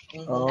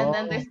 Mm-hmm. And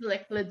then oh. there's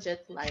like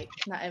legit like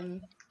na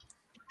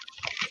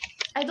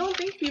I don't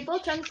think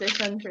people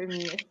transition for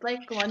me. It's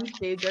like one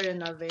stage or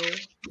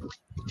another.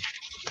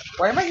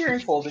 Why am I hearing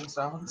folding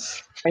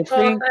sounds? I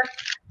Oh, think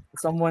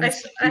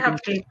someone's I have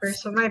eating paper,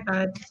 chips. so my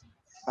bad.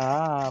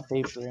 Ah,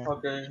 paper.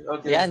 Okay,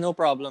 okay. Yeah, no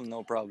problem,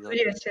 no problem.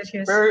 Yes, yes,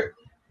 yes. Pero,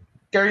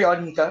 carry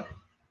on, Nika.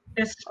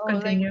 Yes, Oh,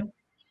 like continue.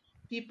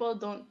 people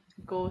don't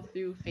go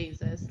through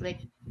phases.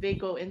 Like they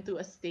go into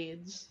a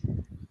stage.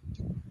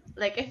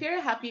 Like if you're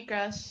a happy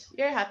crush,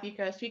 you're a happy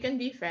crush. We can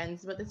be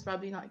friends, but it's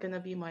probably not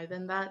gonna be more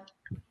than that.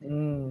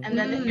 Mm, And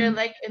then if you're Mm.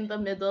 like in the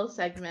middle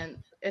segment,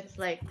 it's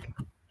like,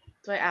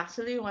 do I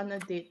actually want to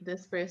date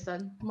this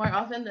person? More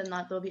often than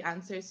not, though, the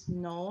answer is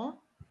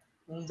no.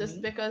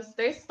 Just Mm-hmm. because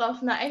there's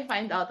stuff that I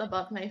find out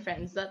about my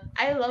friends that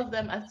I love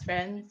them as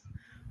friends,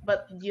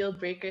 but deal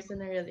breakers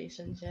in a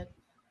relationship.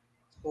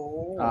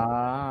 Oh.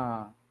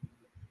 ah.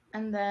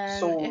 And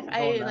then if So,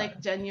 no I na. like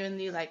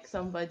genuinely like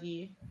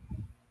somebody,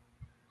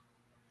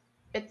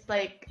 it's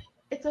like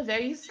it's a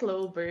very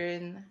slow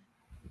burn.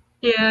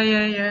 Yeah,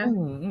 yeah, yeah.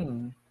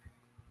 Mm,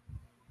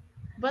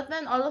 But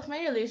then all of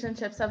my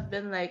relationships have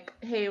been like,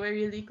 hey, we're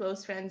really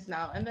close friends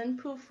now, and then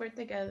poof, we're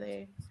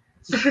together.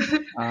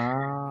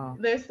 ah.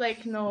 There's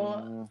like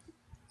no Mm.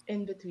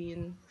 in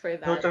between for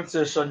No that.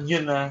 transition,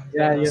 yun na.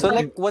 Yeah, Ganun. So, you,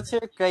 like, what's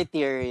your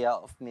criteria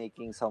of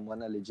making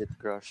someone a legit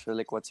crush? Or,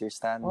 like, what's your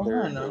Oo nga,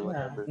 standard no, or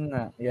nga. whatever?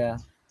 yeah.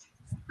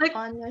 Like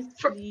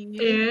for Honestly,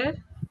 yeah.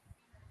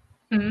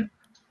 Hmm.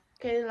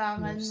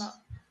 kailangan Yes.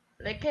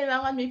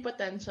 kailangan may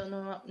potential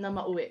na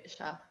mauwi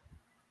siya.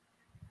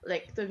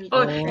 Like to meet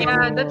Oh the yeah,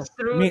 parents. Oh, that's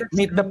true. That's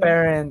meet the true.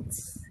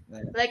 parents.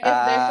 Like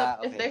Ah,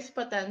 if okay. there's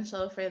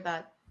potential for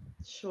that,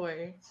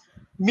 sure.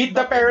 Meet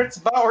the But it, parents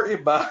ba or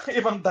iba?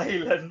 Ibang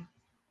dahilan.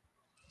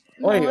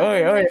 Oi, no, as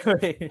oi, in oi, like,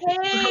 oi.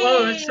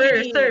 Oh,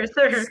 sir, hey, sir,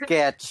 sir,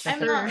 Sketch.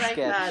 I'm not sir.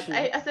 like that. Sketchy.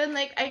 As in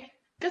like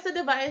kasi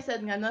diba I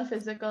said nga no,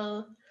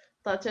 physical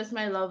touch is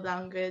my love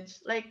language.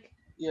 Like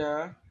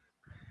Yeah.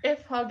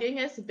 if hugging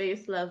is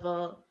base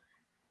level,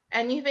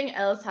 anything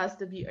else has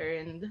to be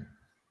earned.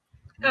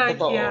 Yeah,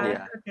 Totoo.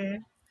 Yeah. okay.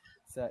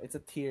 It's a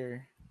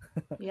tier.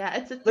 Yeah,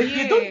 it's a Like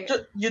tear.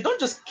 you don't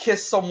just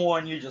kiss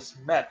someone you just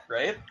met,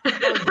 right? Oh,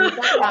 dude,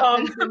 that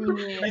Um, happened to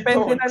I me.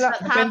 don't. That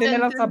happened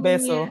to Sa me.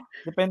 beso.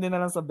 Depende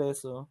na lang sa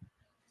beso.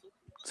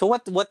 So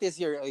what is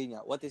your yun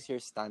nga, what is your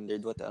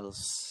standard? What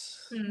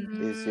else Hmm.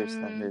 is your Mm,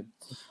 standard?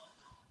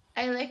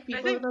 I like I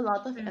people with think, a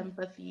lot of yeah.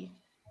 empathy.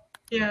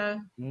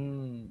 Yeah.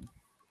 Mm.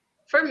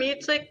 For me,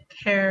 it's like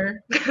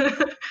hair.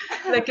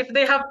 Like if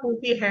they have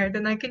poofy hair,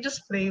 then I can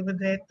just play with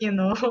it, you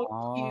know.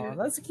 Oh, Cute.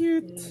 that's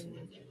cute.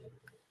 Mm,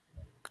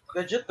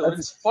 legit though,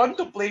 That's it's fun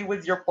to play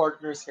with your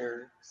partner's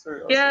hair.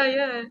 Yeah, Seriously.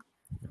 yeah.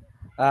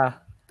 ah.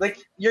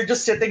 Like you're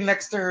just sitting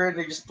next to her and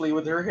you just play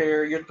with her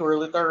hair, you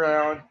twirl it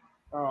around.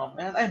 Oh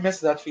man, I miss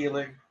that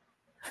feeling.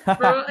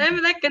 Bro, I'm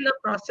like in the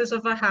process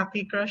of a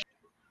happy crush.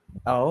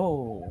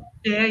 Oh.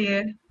 Yeah,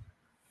 yeah.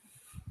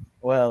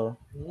 Well,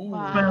 Mm.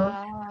 Well,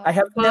 I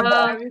have Wow. lived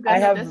well, Are we I gonna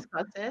have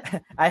discuss it?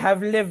 I have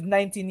lived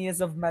 19 years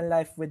of my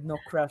life with no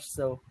crush,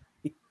 so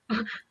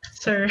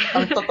sir.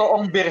 Ang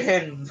totoong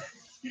birhen.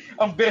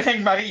 Ang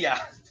birheng Maria.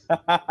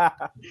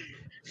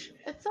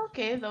 It's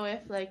okay though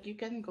if like you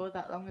can go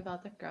that long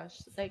without a crush.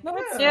 Like no,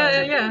 it's it's Yeah,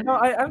 yeah, fine. yeah. No,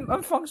 okay.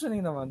 I'm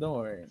functioning naman, don't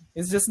worry.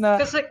 It's just na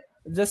Cause like,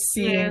 just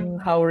yeah, seeing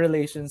how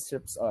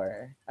relationships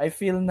are. I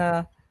feel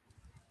na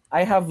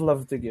I have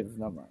love to give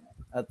naman,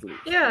 at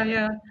least. yeah,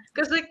 yeah.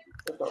 Cause like,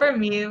 for Totoo.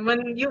 me,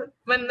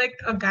 when like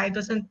a guy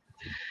doesn't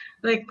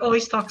like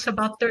always talks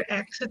about their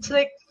ex, it's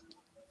like,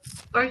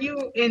 are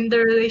you in the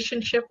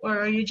relationship or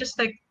are you just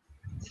like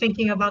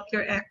thinking about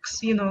your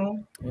ex? You know?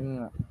 Yun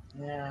nga.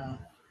 Yeah.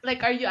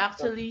 Like, are you But,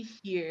 actually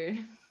here?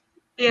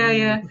 Yeah, Mm.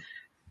 yeah.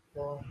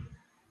 well,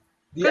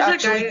 do you Cause a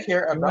actually guy,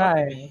 care Yun nga about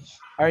eh. me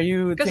Are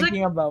you cause like,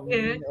 thinking about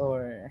yeah. me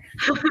or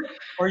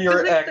or Cause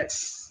your like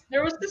ex?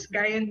 there was this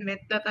guy in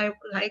Met that I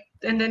liked,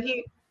 and then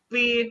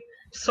we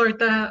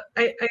sorta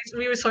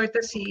we were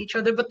sorta see each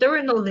other, but there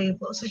were no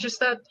labels. It's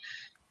just that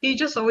he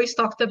just always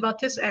talked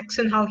about his ex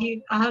and how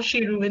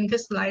she ruined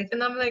his life,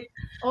 and I'm like,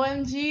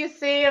 OMG,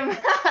 same.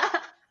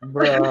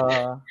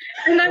 bruh?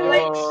 and I'm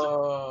like,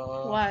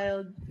 Oh.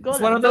 Wild. Go It's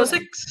one of I lang. was those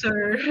like,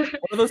 sir,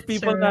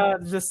 people sir,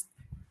 that just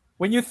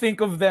when you think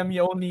of them,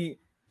 you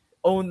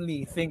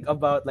only think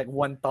about like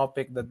one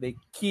topic that they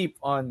keep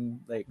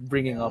on like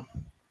bringing Yeah. up.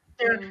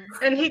 yeah. Mm.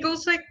 And he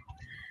goes like,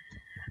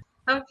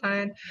 I'm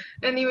fine.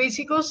 Anyways,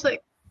 he goes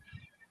like,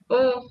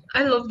 oh,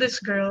 I love this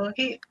girl.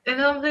 And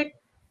I'm like,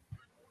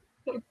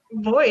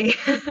 boy,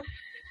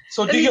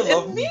 So do and you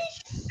love and me?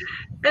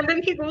 and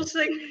then he goes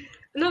like,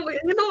 no,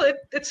 you know,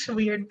 it's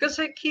weird because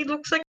like he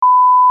looks like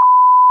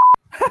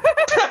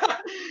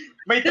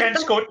May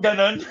trench coat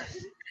ganon.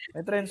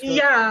 A trench coat.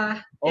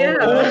 yeah, Oh Oh, my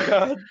yeah.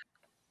 god.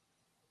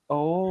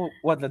 oh,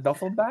 what the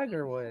duffel bag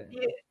or what?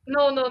 Yeah.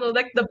 No, no, no,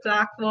 like the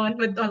black one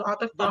with a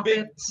lot of The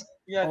big pockets.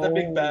 yeah, the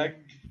big Oh, bag.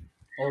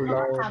 oh Yung mga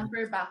Lord.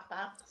 camper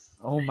backpacks.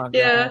 Oh my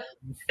Yeah,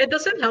 God. it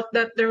doesn't help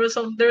that there was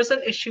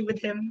an issue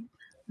with him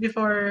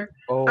before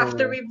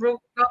after Oh. we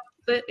broke up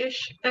the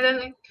ish, and then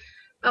like,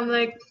 I'm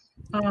like,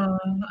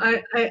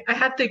 I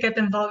had to get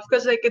involved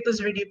because like it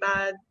was really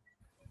bad.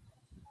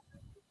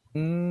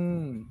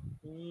 Mm.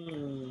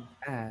 Mm.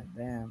 Ah,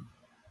 damn.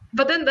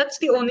 But then that's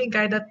the only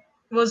guy that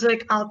was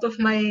like out of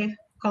my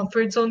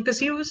comfort zone because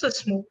he was a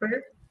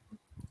smoker.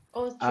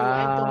 Oh, true.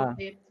 I don't Ah.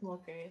 date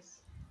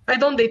smokers. I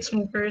don't date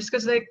smokers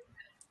because like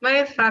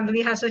my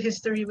family has a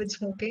history with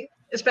smoking,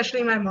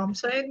 especially my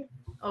mom's side,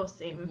 Oh,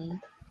 same. Mhm.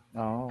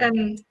 Oh.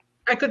 and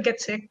I could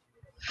get sick.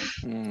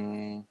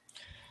 Mm.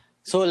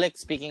 So like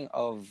speaking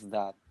of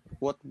that,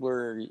 what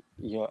are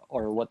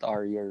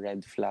your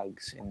red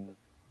flags in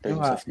Yung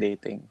terms nga, of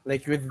dating?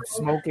 like with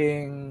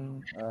smoking.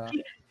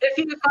 If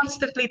you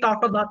constantly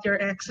talk about your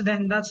ex,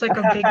 then that's like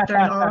a big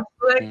turn off.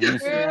 Like, Mm.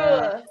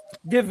 Yeah. True.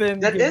 Given,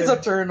 That is a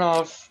given. turn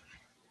off.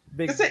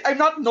 Big. Because I'm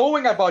not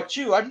knowing about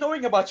you. I'm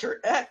knowing about your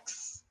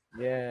ex.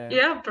 Yeah.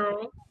 yeah,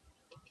 bro.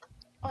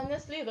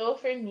 Honestly, though,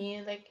 for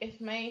me, like, if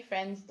my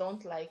friends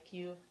don't like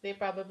you, they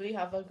probably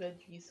have a good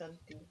reason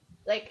to.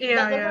 Like, Yeah,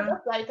 that doesn't yeah.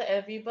 apply to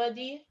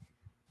everybody,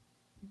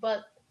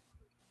 but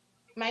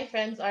my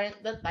friends aren't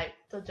the type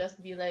to just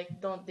be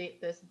like, don't date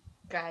this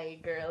guy,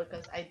 girl,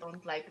 because I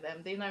don't like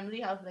them. They normally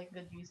have, like,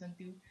 good reason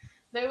to.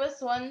 There was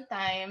one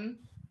time,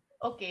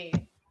 okay,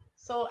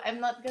 so I'm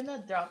not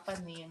gonna drop a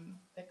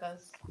name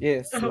because,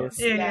 Yes, Oh, yes.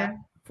 yeah, yeah, yeah.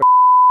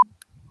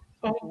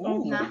 Oh,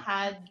 oh. na Ooh.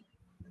 had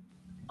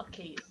a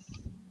case.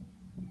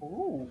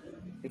 Ooh.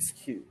 It's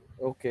cute.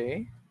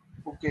 Okay.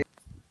 Okay.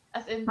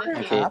 As in the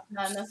case Okay. na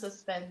Perhaps.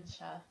 na-suspend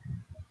siya.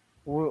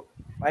 Well,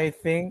 I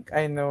think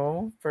I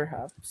know.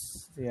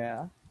 Perhaps.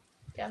 Yeah.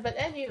 Yeah, but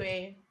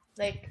anyway,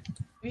 like,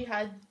 we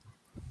had,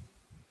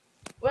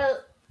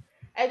 well,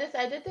 I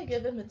decided to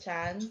give him a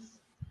chance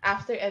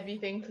after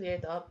everything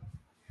cleared up.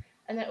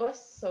 And it was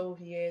so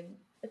weird.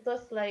 It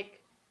was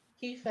like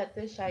he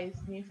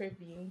fetishized me for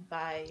being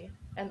bi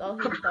and all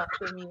he'd talk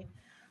to me.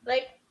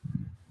 Like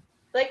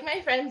like my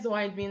friends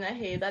warned me that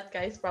hey, that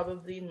guy's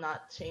probably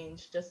not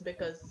changed just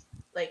because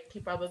like he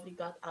probably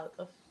got out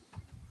of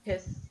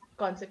his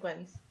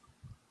consequence.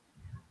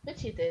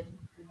 Which he did.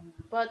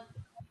 But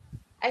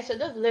I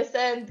should have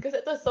listened because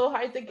it was so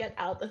hard to get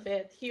out of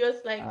it. He was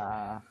like,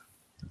 Ah.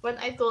 when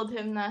I told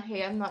him na,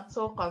 hey, I'm not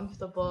so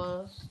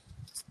comfortable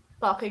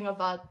talking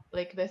about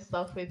like this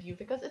stuff with you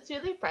because it's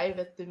really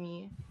private to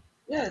me.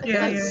 Yeah, it It's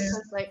Yeah, like yeah, is. yeah.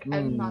 because like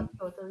I'm Mm. not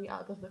totally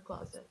out of the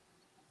closet.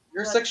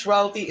 Your But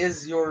sexuality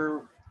is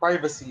your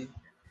privacy.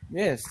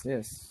 Yes,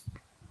 yes.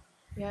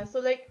 yeah, so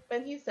like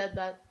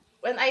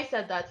when I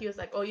said that, he was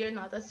like, "Oh, you're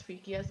not as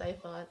freaky as I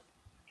thought."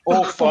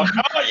 Oh fuck.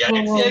 Oh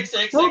Whoa, yikes, whoa. yikes,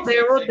 yikes, Whoa yikes,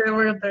 there, yikes, whoa yikes. there,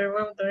 whoa there,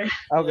 whoa there.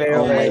 Okay,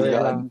 Oh So okay, my I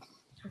wait god. lang.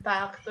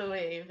 backed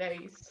away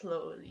very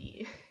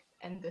slowly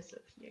and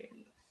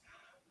disappeared.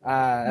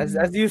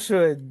 As you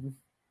should.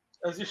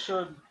 As you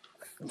should.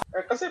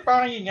 Kasi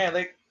parang yun nga,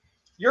 like,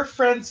 your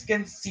friends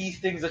can see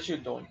things that you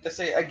don't.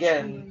 Kasi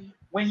again, True.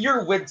 when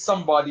you're with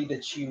somebody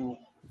that you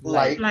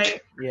Like,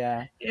 like, Like,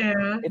 yeah.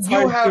 yeah. It's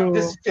you hard have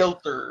this to,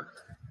 filter.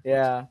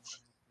 yeah.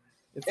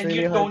 It's And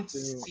really you hard don't to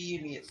see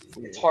immediately.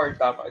 see It's it. hard,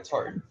 tama. It's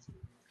hard.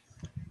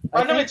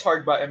 I Paano think it's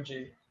hard ba,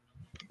 MJ?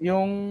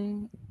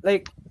 yung,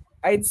 like,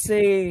 I'd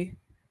say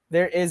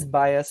there is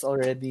bias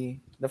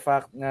already. The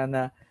fact nga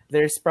na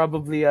there's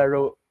probably a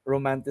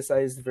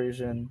romanticized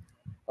version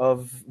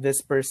of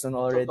this person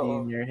already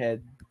in Totoo. your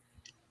head.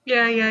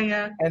 Yeah, yeah,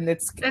 yeah. And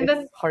And it's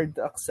then hard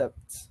to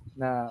accept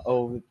na,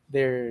 oh,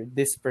 they're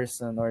this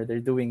person or they're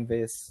doing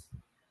this.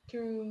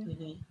 True.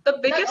 Mm-hmm. the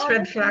But biggest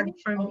red flag honestly,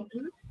 for me, oh,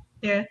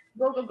 yeah,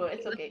 go.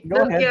 It's okay.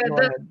 Go ahead, go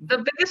ahead. the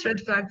biggest red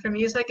flag for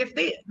me is like if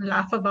they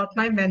laugh about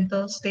my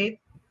mental state.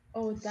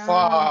 Oh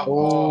Fuck. damn.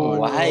 Oh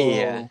Why?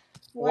 no.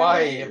 Oh,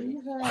 Why Why?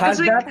 Cause has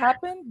even? like, that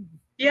happened?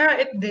 yeah,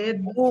 it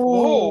did.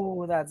 Oh.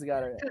 Oh, that's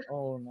gotta.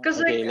 Oh Cause no.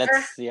 like Okay,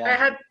 I, let's I yeah.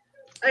 had,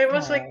 I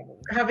was like Oh.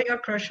 having a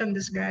crush on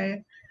this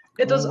guy.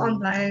 It was Mm.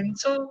 online,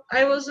 so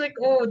I was like,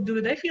 "Oh,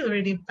 dude, I feel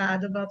really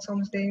bad about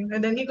something."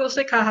 And then he goes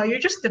like, "Haha, you're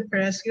just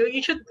depressed.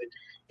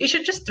 You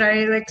should just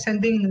try like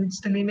sending nudes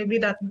to me. Maybe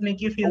that would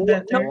make you feel Oh,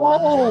 better." no!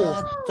 What?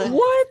 No!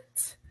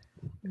 What?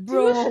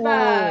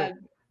 Bro! Douchebag!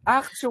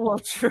 Actual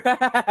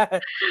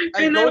trash!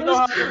 I And I don't know was,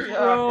 how to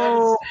react. That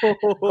Bro! is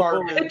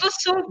it was garbage.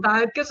 so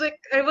bad because like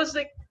I was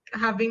like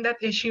having that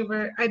issue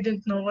where I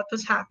didn't know what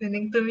was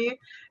happening to me,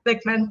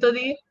 like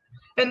mentally.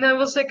 And I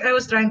was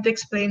trying to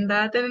explain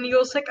that, and then he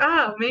goes like,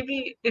 "Ah,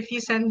 maybe if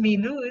you send me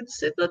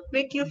nudes, it would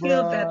make you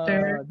feel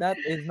better." Bruh, that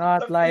is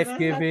not life Tangina.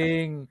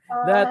 giving.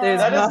 That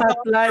is That is Ah, not not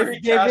life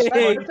very cash that's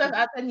giving. money. such an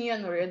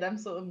Athenian word. I'm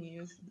so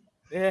amused.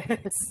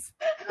 Yes.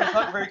 That's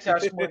not very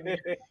cash money.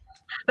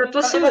 That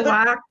was Tangina, so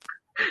whack.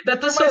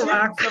 That that was so reminds me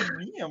of whack. the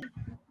meme.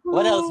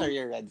 What else are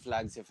your red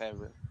flags, if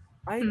ever?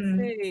 I'd Hmm.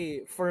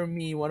 say for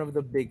me one of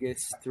the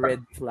biggest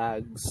red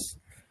flags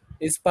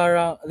is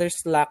para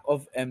there's lack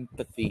of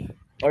empathy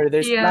or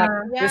Yeah.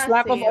 there's Yeah,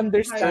 lack of same.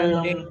 understanding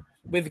Heartbreaking. True.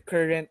 with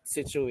current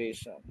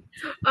situations.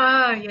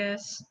 Ah,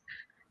 yes.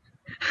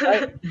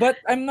 But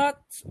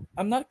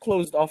I'm not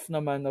closed off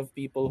naman of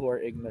people who are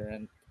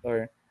ignorant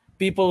or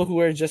people who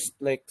are just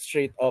like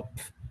straight up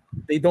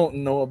they don't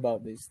know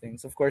about these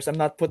things. Of course, I'm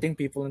not putting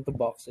people into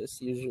boxes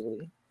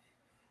usually.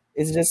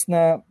 It's just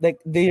na like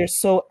they're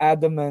so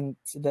adamant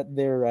that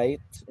they're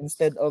right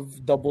instead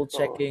of double Totoo.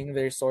 checking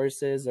their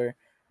sources or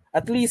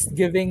at least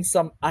giving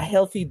some a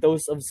healthy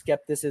dose of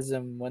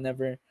skepticism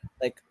whenever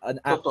like an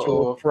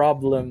actual Totoo.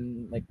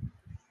 problem like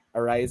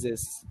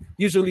arises.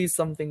 Usually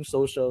something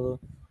social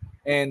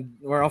and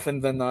more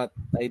often than not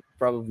I'd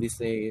probably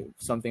say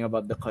something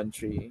about the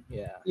country.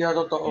 Yeah. Yeah,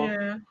 totoo.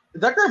 Yeah.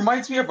 That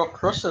reminds me of a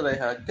crush that I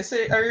had.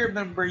 Kasi I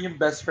remember yung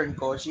best friend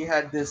ko, she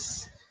had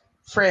this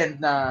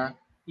friend na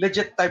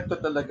legit type ko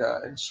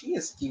talaga, and she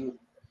is cute.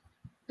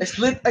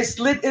 I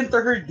slid into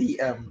her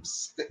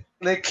DMs.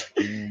 Like,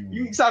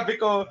 yung Mm. sabi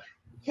ko,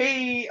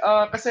 hey,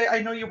 kasi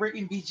I know you work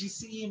in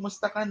BGC,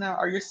 musta ka na?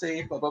 Are you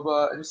safe? Blah, blah,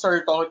 blah. And we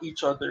started talking to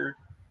each other.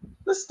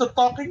 Plus, the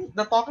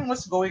talking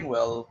was going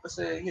well.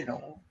 Kasi,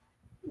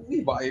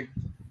 we vibe.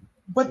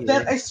 But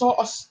then Yeah. I saw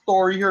a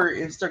story on her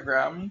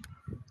Instagram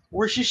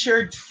where she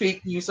shared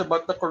fake news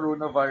about the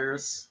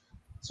coronavirus.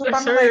 So Yes,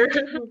 parang sir. like,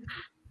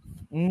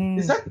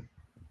 is Mm. that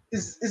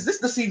is this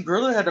the same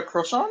girl I had a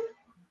crush on?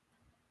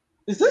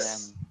 Is Yeah.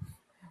 this?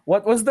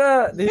 What was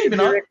the Maybe do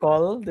you not.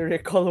 recall? Do you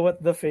recall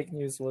what the fake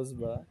news was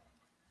ba?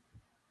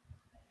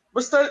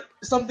 Was that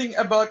something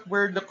about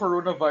where the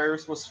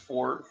coronavirus was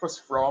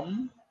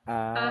from?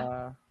 Ah,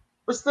 Ah.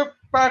 Was the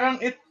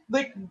parang it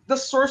like the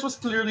source was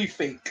clearly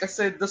fake?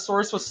 Kasi the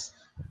source was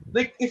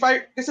like if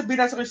I kasi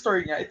binasa ko yung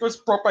story niya, it was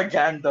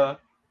propaganda.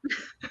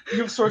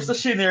 Yung source na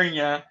shinare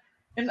niya.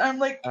 And I'm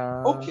like,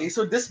 okay, Ah.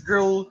 so this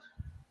girl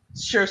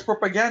shares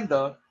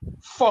propaganda.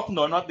 Fuck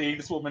no, not dating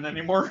this woman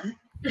anymore.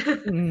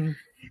 Mm.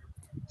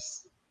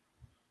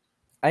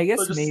 I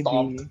So guess just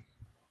stopped. maybe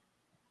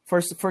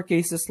for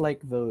cases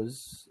like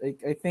those,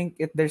 I think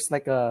there's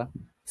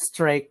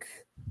strike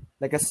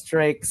like a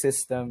strike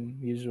system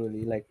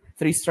usually like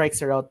three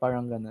strikes are out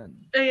parang ganun.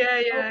 yeah, yeah,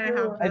 So I have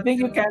true. I that think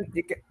too.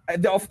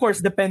 of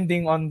course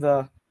depending on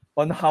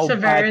how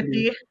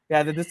badly Severity.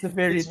 yeah the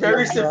It's severity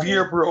very of the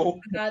severe, bro.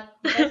 That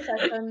the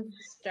second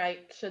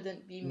strike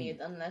shouldn't be mm,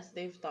 made unless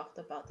they've talked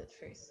about it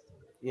first.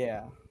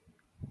 yeah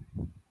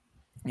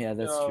yeah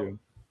that's Yeah. true.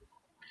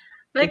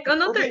 Like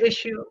another Okay.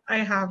 issue I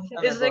have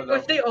Okay, is like go,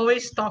 if go. they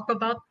always talk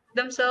about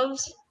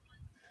themselves.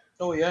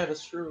 Oh yeah,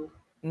 that's true.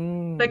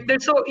 Like Mm.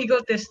 they're so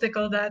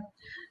egotistical that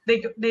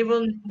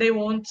they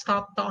won't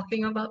stop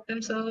talking about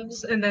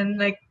themselves, and then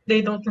like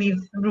they don't leave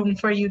room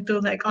for you to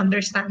like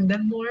understand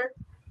them more.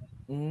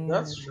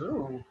 That's Mm.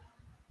 true.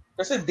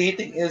 Kasi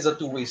dating is a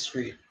two-way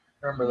street.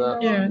 Remember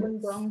that? Ginawang Yeah.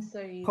 mundo ang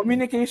sarili.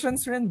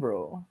 Communications rin,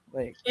 bro.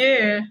 Like,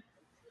 Yeah.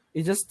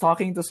 you're just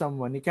talking to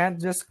someone. You can't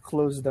just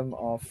close them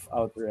off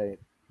outright,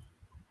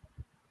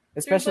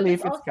 True, but especially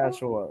it's if it's also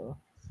casual.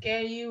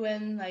 scary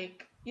when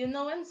like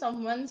when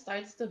someone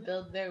starts to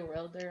build their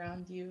world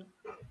around you.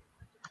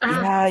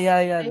 Ah, Yeah, yeah,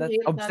 yeah. I That hate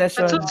that so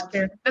that's so obsession. much.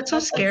 scary. That's so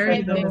That's my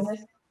scary Obsession though. is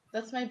biggest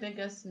that's my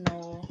biggest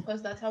no,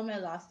 because that's how my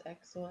last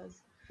ex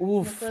was. It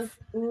oof. was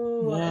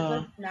it was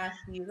Yeah.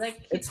 nasty. Like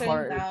he It's turned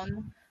hard.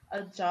 down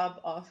a job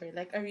offer,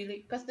 like a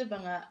really, because diba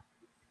nga,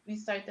 we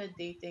started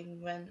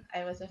dating when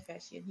I was a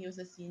freshie and he was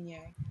a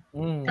senior,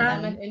 and Ah,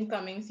 I'm Mm. an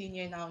incoming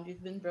senior now, and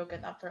we've been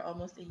broken up for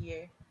almost a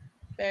year.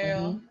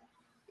 Mm-hmm. Pero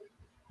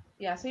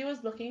yeah, so he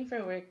was looking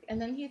for work,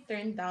 and then he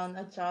turned down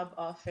a job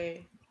offer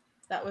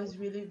that was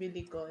really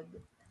really good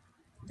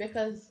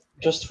because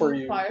Just it's for too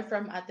you. far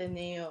from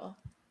Ateneo,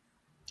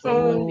 so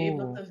he won't oh, be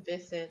able Oh, to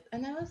visit.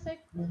 And I was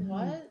like, Mm-hmm.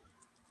 what?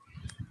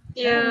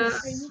 yeah. Are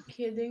that's you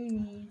kidding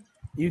me?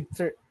 you.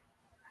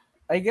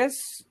 I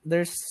guess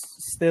there's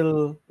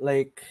still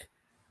like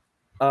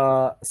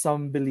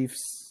some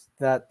beliefs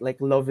that like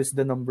love is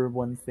the number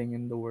one thing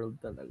in the world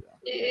talaga.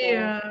 Oh,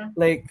 Yeah.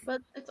 Like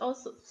but it's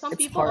also, some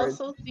it's people hard.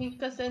 also think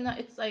kasi na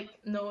it's like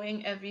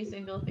knowing every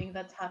single thing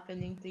that's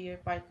happening to your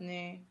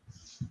partner.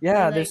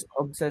 Yeah, And like, there's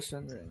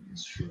obsession, right?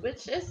 It's true.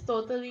 which is Kasi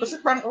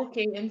totally parang,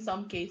 okay in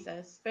some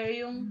cases.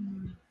 Pero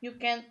you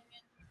can't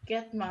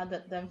get mad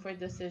at them for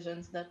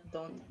decisions that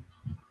don't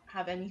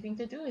have anything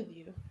to do with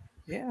you.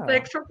 Yeah.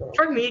 Like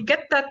for me,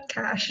 get that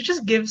cash.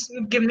 Just give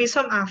me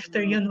some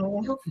after, you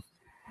know.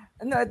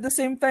 And at the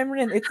same time,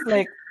 Rin, it's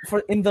like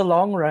for in the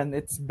long run,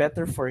 it's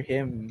better for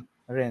him,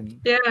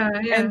 Rin. Yeah,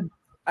 yeah. And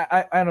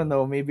I don't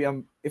know, maybe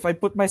if I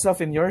put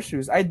myself in your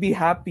shoes, I'd be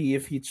happy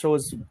if he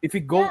chose if he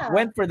go Yeah.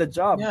 went for the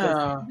job because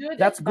yeah. Dude,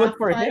 that's it good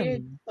for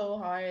backfired him. so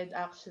hard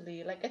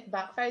actually. Like it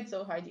backfired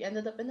so hard. He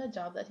ended up in a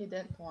job that he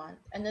didn't want,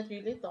 and it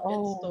really took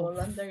its Oh. toll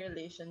on the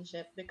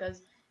relationship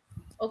because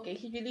okay,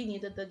 he really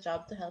needed the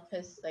job to help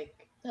to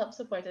help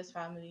support his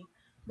family.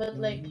 But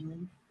like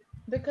Mm.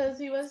 because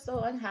he was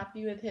so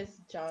unhappy with his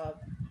job,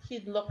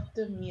 he'd look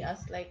to me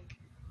as like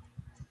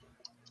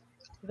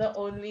the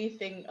only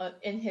thing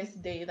in his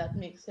day that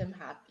makes him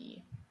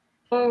happy.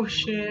 Oh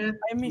shit.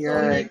 I mean, So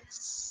like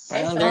Yikes.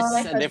 I Parang felt there's uh,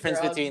 like a a difference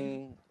drug.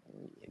 between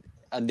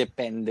a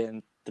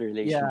dependent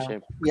yeah,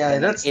 relationship Yeah,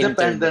 and an that's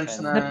dependence it's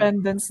interdependent. na.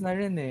 dependence na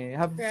rin eh.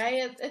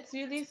 Right? It's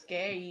really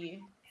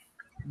scary.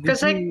 Did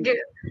Cause like you?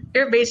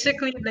 you're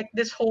basically like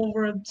this whole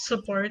world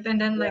support, and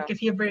then Yeah, like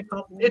if you break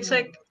up, it's Mm,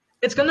 like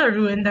it's gonna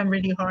ruin them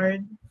really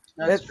hard.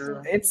 that's it's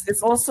true. it's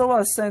it's also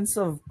a sense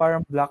of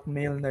parang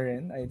blackmail na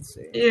rin, I'd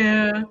say.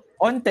 Yeah.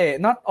 Onte,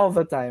 not all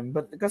the time,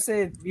 but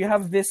kasi you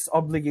have this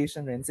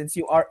obligation rin since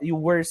you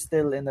were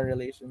still in a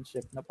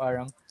relationship na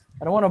parang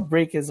I don't want to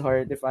break his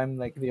heart if I'm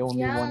like the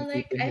only Yeah, one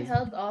like keeping I his.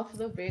 held off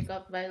the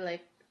breakup by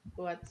like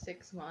what,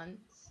 6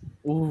 months,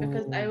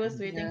 because I Ooh, was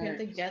waiting for him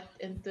to Yikes. get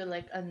into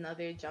like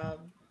another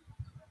job.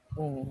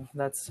 ooh,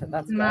 that's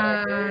gotta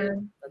hurt.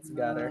 Man. That's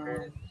gotta Uh,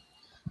 hurt.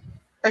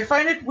 I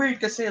find it weird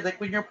kasi like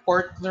when your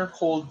partner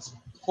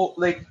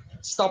like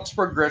stops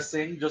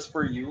progressing just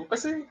for you.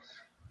 Kasi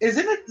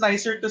isn't it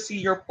nicer to see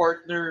your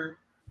partner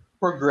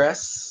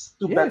progress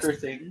to Yes, better yeah,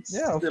 things,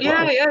 of Yeah, diba?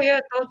 course. yeah, yeah,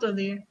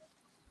 totally.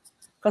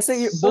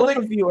 Kasi So both like,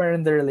 of you are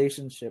in the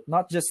relationship,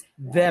 not just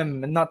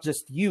them, and not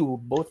just you.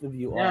 Both of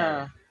you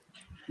are. yeah,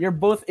 You're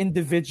both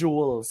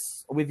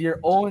individuals with your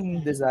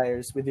own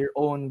desires, with your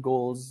own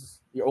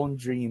goals, your own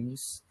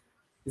dreams.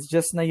 It's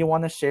just na you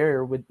want to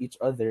share with each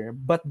other,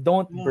 but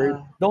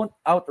yeah, don't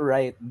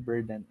outright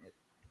burden it.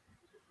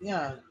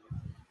 yeah.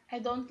 I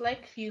don't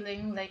like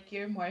feeling like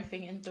you're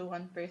morphing into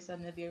one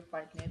person with your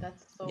partner.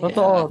 That's so Totoo,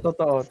 Yeah.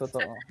 totoo,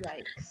 totoo.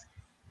 yikes.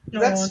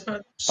 No, That's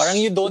not, Parang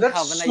you don't that's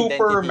have an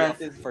super identity of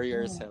romantic. for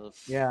yourself.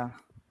 Yeah,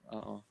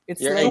 Oo.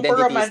 it's Your like Super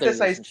identity is the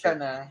romanticized ka relationship.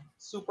 na.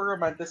 Super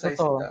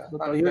romanticized totoo, ka. totoo.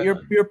 Parang You're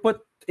ganon. you're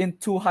put in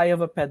too high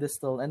of a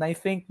pedestal, and I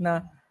think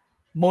na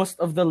most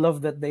of the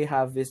love that they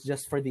have is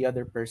just for the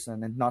other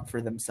person and not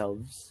for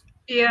themselves.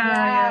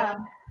 yeah, yeah. Yeah.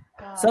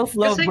 God. Self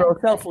Cause love, like, bro.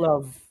 Self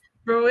love.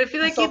 bro, if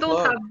you like you don't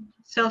have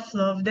Self-love. self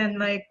love, then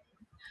like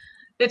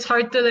it's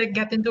hard to like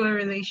get into a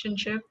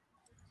relationship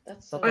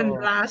That's so and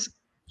Totoo, true. last.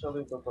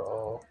 Actually,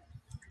 totoo.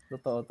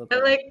 totoo,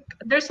 And totoo. like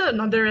there's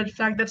another red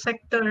flag that's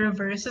like the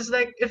reverse. Is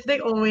like if they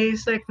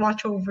always like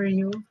watch over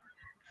you.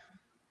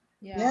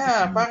 Yeah.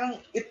 Yeah,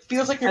 parang it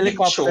feels like you're being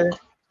Helicopter,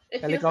 choked.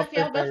 It feels like you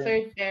helicopter have a parent.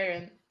 third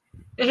parent.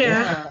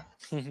 Yeah.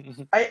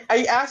 Yeah.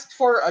 I asked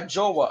for a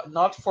jowa,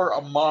 not for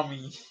a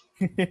mommy.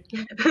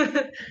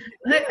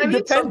 I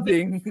mean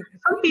Depending.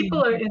 some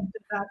people are into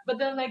that, but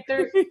then like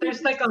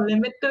there's like a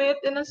limit to it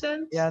in a Yeah,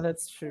 sense.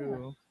 that's Yeah.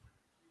 true.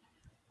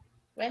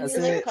 When you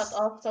Kasi, like cut Because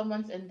off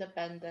someone's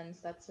independence,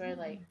 that's where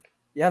like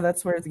yeah,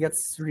 that's where it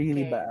gets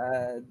really okay.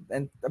 bad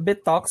and a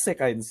bit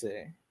toxic, I'd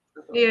say.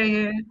 Yeah,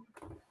 yeah.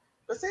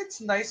 Kasi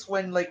it's nice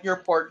when like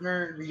your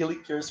partner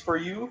really cares for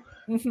you,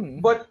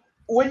 Mhm. but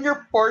when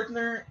your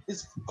partner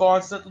is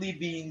constantly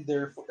being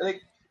there for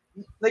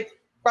like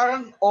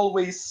parang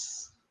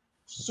always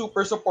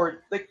super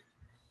support like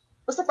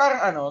basta parang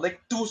ano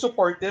like too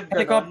supportive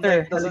ganon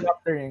like doesn't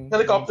Helicoptering.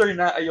 helicopter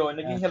na ayon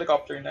Yeah. naging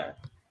helicopter na,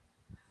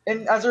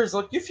 and as a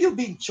result you feel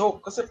being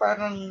choked kasi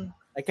parang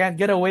I can't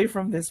get away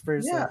from this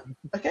person. yeah,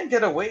 I can't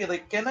get away,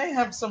 like can I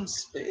have some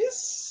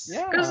space.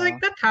 Because Yeah. like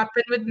that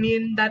happened with me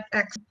in that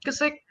ex because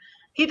like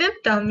he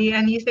didn't tell me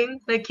anything.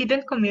 Like he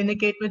didn't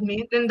communicate with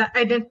me, and that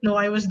I didn't know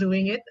I was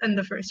doing it in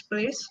the first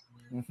place.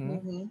 Mm-hmm.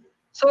 Mm-hmm.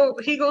 So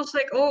he goes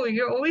like, "Oh,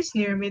 you're always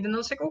near me." Then I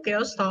was like, "Okay,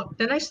 I'll stop."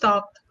 Then I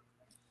stopped.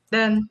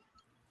 Then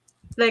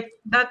like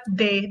that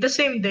day, the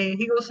same day,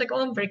 he goes like,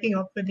 "Oh, I'm breaking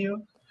up with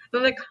you."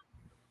 I'm like,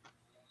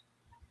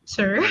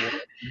 "Sir,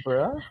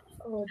 Bruh.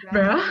 Oh,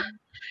 bruh." damn.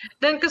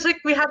 Then because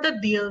like we had the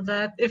deal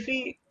that if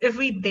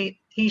we date,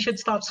 he should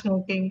stop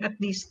smoking at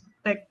least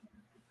like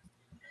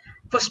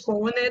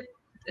postpone it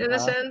in a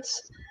Uh,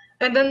 sense.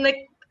 And then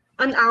like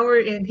an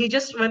hour in, he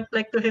just went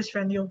like to his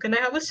friend, "Yo, can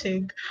I have a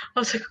cig?"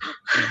 I was like,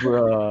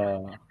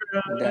 bruh.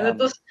 that Damn.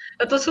 was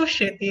that was so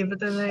shitty. But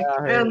then like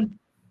That hurt.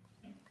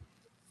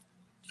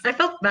 I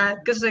felt bad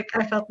because like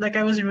I felt like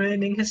I was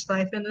ruining his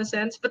life in a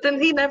sense. But then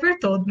he never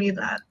told me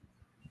that.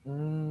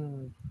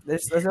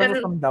 There's also And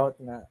some doubt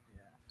na.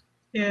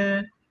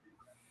 yeah,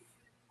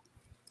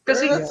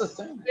 because Sure, he that's Yeah. the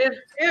thing.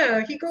 yeah,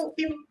 he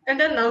and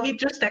then now he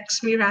just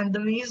texts me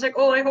randomly. He's like,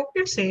 "Oh, I hope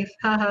you're safe.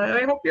 Haha.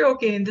 I hope you're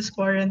okay in this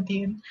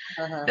quarantine."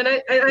 Uh-huh. And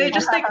I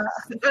just like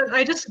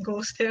I just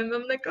ghost him.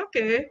 I'm like,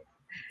 okay,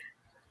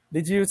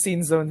 Did you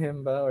scene zone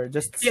him ba? Or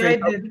just yeah, I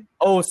straight up? did.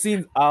 Oh,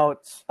 scene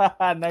ouch.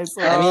 Nice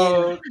I one. mean,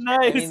 Oh,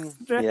 I Nice. mean,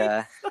 Nice.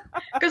 yeah.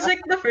 Cause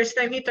like the first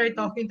time he tried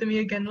talking to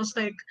me again was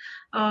like,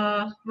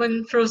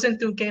 when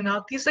Frozen 2 came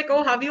out. He's like,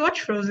 "Oh, have you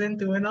watched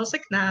Frozen 2?" And I was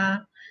like,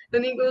 "Nah."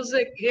 Then he goes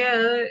like,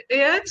 "Yeah,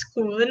 yeah, it's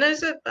cool." And I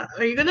said,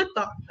 "Are you gonna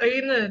talk? Are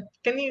you gonna?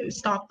 Can you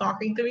stop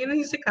talking to me?" And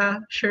he's like,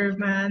 "Ah, sure,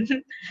 man."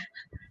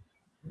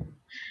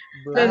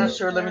 Bruh. Then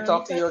sure, let me Damn,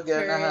 talk to you that's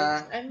again. courage.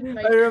 Uh-huh. I'm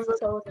I like remember.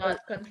 so not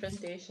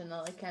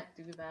confrontational. I can't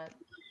do that.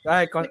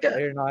 like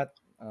You're not.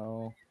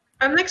 Oh.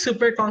 I'm like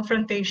super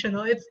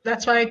confrontational. It's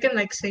that's why I can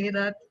like say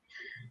that.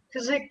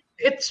 Cause like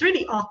it's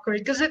really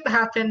awkward. Cause it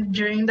happened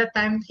during the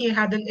time he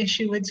had an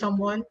issue with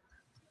someone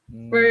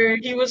Mm, where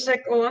he was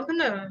like, "Oh, I'm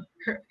gonna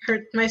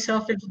hurt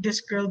myself if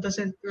this girl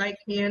doesn't like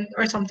me," and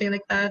or something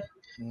like that.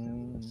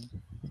 mm.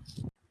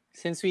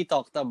 Since we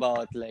talked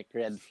about like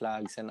red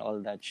flags and all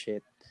that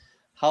shit,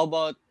 how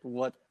about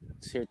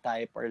what's your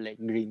type or like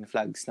green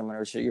flags naman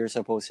or your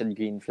supposed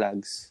green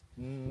flags?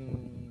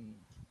 Mm.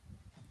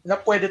 Na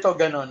pwede to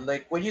ganon.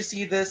 Like, when you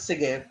see this,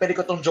 sige, pwede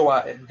ko tong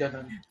jowain.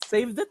 Ganon.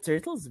 Save the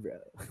turtles, bro.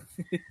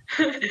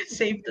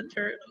 Save the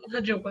turtle,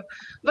 joke.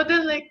 But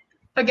then like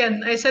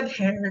again, I said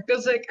hair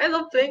because like I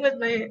love playing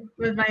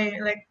with my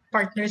like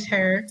partner's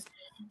hair.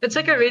 It's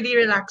like a really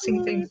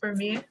relaxing thing for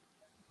me.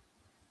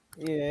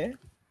 Yeah.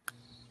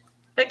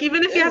 Like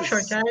even if It you have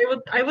short is. hair,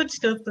 I would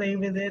still play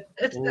with it.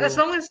 It's, as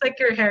Oh. long as like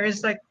your hair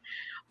is like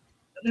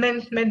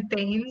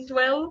maintained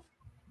well.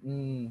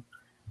 Mm.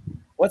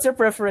 What's your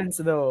preference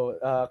though?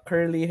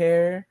 Curly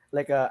hair,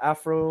 like a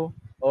afro,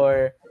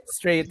 or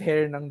straight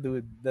hair ng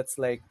dude? That's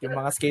like yung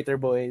mga skater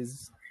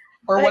boys.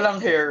 Or Like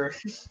walang hair.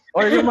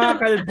 Or yung mga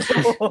kalbo.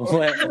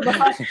 Well,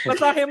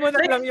 Basahin mo na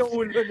like lang yung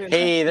ulo nila.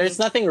 hey, there's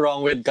nothing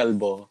wrong with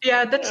kalbo.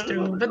 yeah, that's There's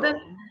true. nothing But then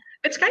wrong.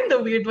 it's kind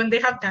of weird when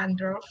they have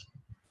dandruff.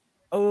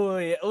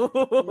 Oh, yeah. Oh.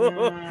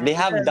 They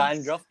Mm, have Yes.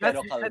 dandruff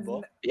pero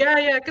kalbo.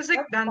 Yeah, because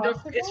like That's dandruff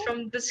is possible. from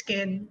the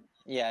skin.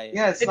 Yeah, yeah,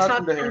 yeah, it's It's not not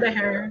from the from the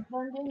hair. hair.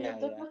 Then they yeah,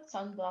 need to yeah. put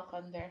sunblock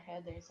on their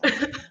head or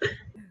something.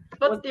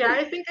 But What's yeah,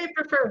 I think I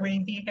prefer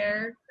wavy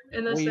hair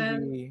in a sense.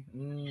 wavy?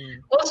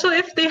 Mm. Also,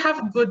 if they have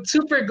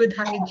super good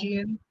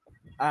hygiene,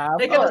 Of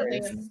like Oh,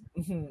 it's course.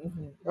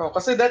 same. Oh,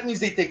 kasi that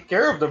means they take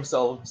care of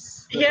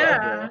themselves. Diba?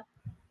 yeah,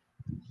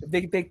 If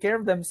they take care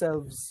of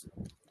themselves,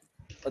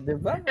 o,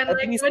 diba? and At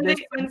like least when there's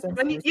they when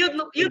consensus.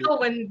 you know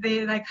when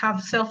they like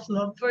have self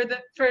love for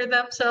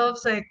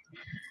themselves, like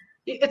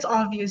it's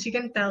obvious. You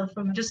can tell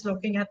from just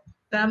looking at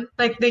them.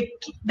 Like they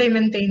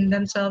maintain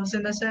themselves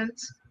in a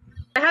sense.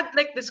 I had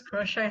like this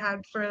crush I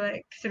had for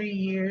like 3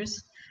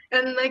 years,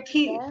 and like Damn.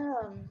 he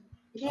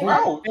Oh,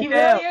 Wow, he Bro,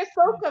 damn. you're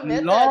so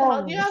committed.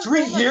 How do you Long. have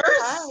three so much years?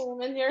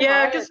 time in your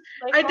yeah, heart? because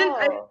Like I didn't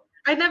how?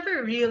 I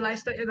never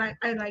realized that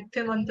I liked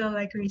him until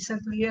like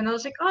recently, and I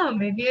was like, oh,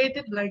 maybe I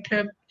did like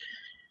him.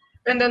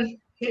 And then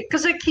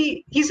because like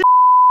he's a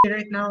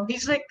right now.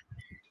 He's like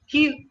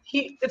he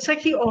it's like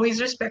he always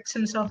respects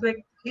himself.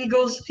 Like he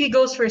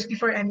goes first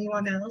before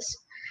anyone else.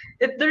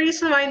 The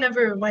reason why I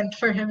never went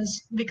for him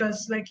is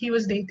because like he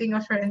was dating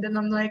a friend, and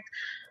I'm like,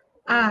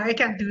 I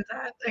can't do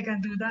that. I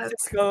can't do that.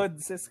 Sis code,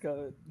 sis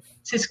code.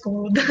 It's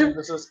cold.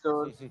 This is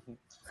good. You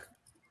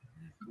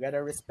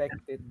gotta respect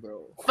it,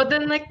 bro. But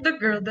then like the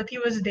girl that he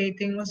was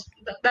dating was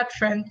that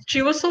friend.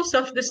 She was so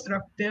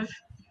self-destructive.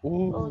 Oh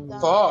Ooh.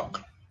 Fuck.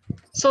 damn.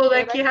 So They're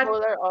like he like had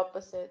polar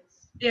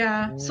opposites.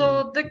 yeah. Mm.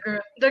 So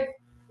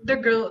the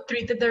girl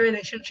treated the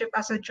relationship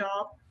as a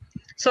job.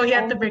 so he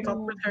had to break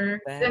up Oh, with her,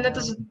 and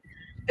damn.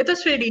 it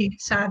was really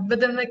sad. But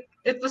then like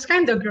it was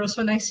kind of gross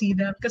when I see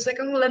that because like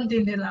ang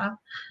landi nila.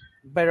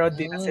 Pero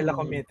di na sila Mm.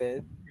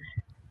 committed.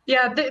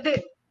 Yeah,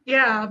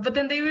 yeah, but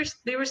then they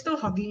were still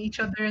hugging each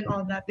other and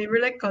all that. They were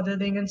like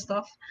cuddling and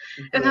stuff,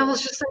 and I Good.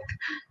 was just like,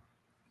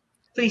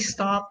 please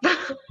stop.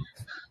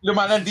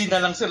 Lumalandi na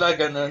lang sila,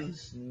 ganun.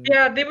 Mm.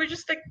 Yeah, they were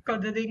just like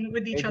cuddling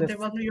with They each other just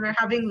while we were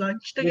having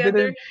lunch they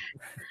together, didn't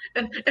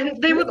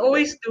and they would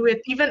always do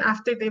it even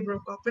after they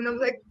broke up, and I'm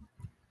like,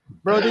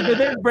 bro, they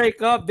didn't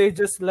break up, they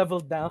just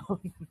leveled down.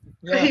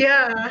 Yeah.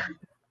 yeah,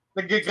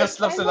 Nagigas It's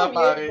lang kind sila, of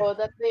weird pare. though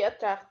that they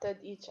attracted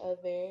each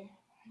other.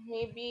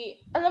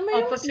 Maybe, alam mo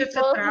yung opposites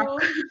people attract. who,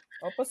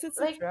 Opposites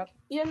like, attract.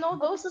 you know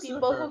those Opposites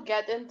people attract. who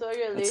get into a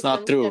That's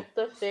not true. relationship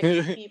to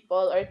fix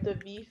people or to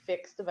be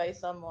fixed by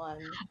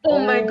someone. Oh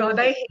my god,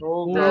 Oh, I hate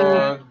Oh, oh,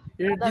 that. God.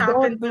 you That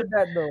don't Happened do to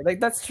that though. Like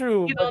that's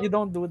true, you but know you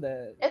don't do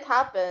that. it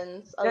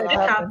happens a Yeah,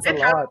 it lot. happens a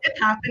lot. it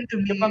happened to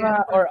Yung me.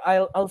 mga, or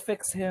I'll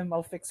fix him,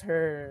 I'll fix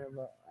her.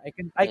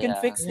 I can Yeah.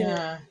 fix him.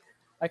 Yeah.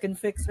 I can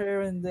fix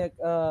her and like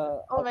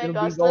Oh my it'll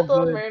be gosh, all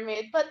Little good.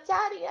 Mermaid. But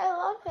Daddy, I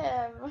love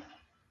him.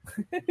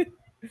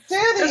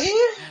 Daddy! Because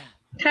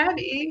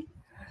Daddy,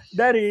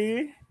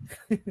 Daddy.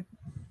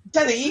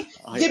 Daddy,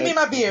 Okay, give me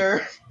my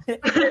beer.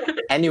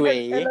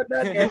 anyway. Hello,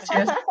 Daddy. yes,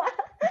 yes,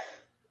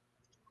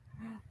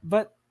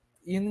 But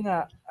yun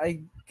nga,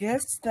 I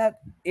guess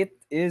that it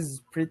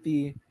is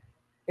pretty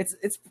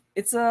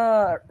it's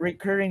a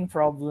recurring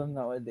problem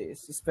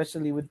nowadays,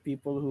 especially with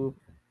people who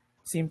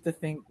seem to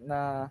think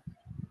na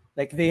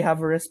like they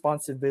have a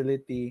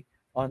responsibility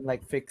on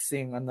like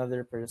fixing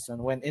another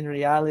person when in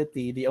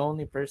reality the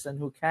only person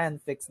who can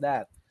fix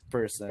that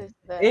person Is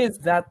them. is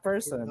that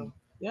person.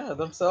 Yeah,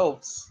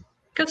 themselves.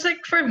 because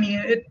like for me,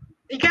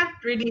 you can't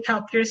really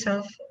help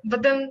yourself,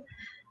 but then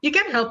you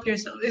can help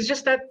yourself. It's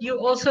just that you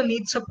also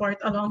need support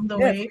along the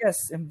Yes, way.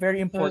 yes, and very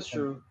That's important.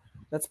 true.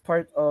 That's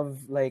part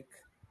of like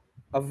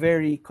a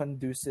very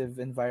conducive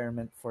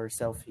environment for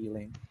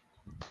self-healing.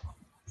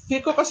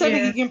 Feel ko kasi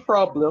Yeah, nagiging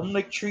problem,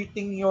 like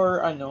treating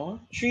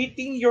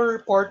your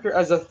partner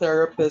as a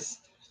therapist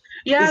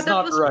yeah, is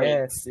not right.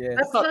 Yes, yes.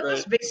 Not that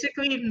was right.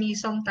 basically me.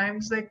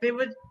 Sometimes like they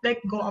would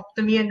like go up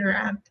to me and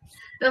rant,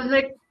 and I'm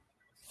like,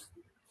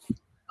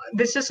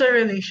 this is a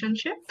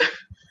relationship.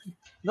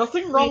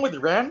 Nothing We, wrong with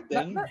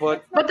ranting,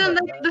 but but then Not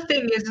like that. the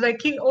thing is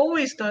like he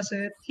always does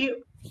it.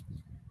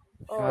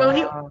 Well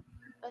he Oh, Uh,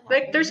 that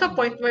like happens there's a to me.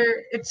 point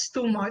where it's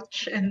too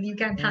much and you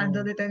can't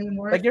handle mm. it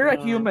anymore. Like you're a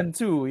uh, human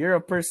too. You're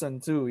a person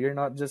too. You're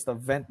not just a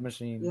vent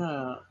machine.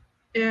 yeah.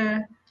 Yeah,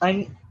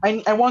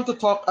 I want to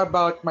talk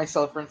about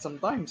myself friend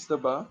sometimes,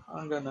 diba?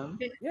 Ang ganun.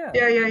 Yeah.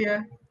 yeah, yeah,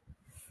 yeah.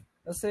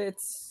 Kasi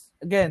it's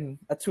again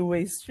a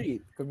two-way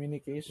street,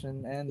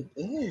 communication, It and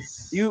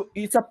is.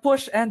 it's a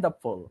push and a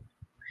pull.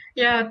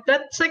 Yeah,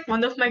 that's like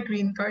one of my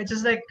green cards.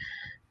 Is like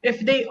if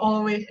they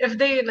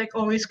like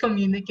always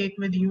communicate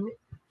with you.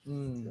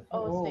 Mm.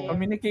 Oh, Oh. same.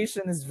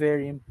 Communication is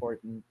very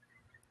important,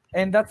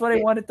 and that's what I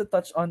Yeah, wanted to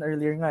touch on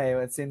earlier.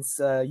 Nga, since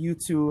you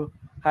two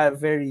have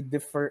very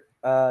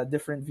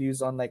different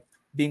views on like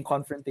being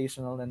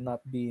confrontational and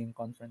not being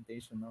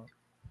confrontational,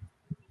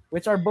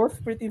 which are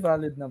both pretty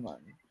valid naman.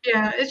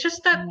 yeah, it's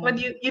just that Yeah. when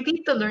you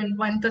need to learn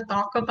when to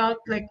talk about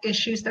like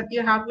issues that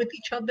you have with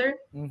each other.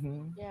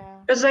 Mm-hmm.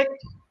 Yeah. Because like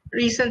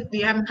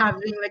recently I'm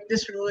having like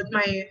this rule with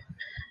my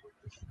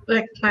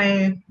like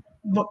my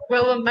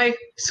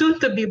soon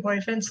to be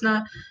boyfriends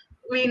na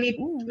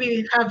Ooh.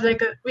 we have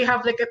like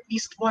at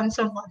least once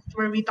a month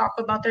where we talk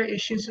about our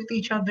issues with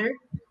each other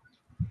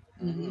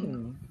Mm-hmm.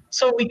 Mm.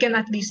 so we can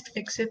at least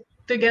fix it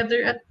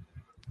together at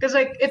because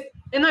like it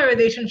in a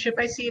relationship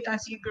I see it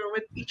as you grow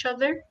with each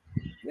other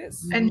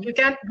Yes. and Mm-hmm. you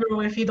can't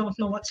grow if you don't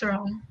know what's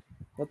wrong.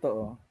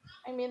 Totoo.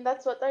 I mean,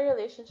 that's what a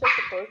relationship's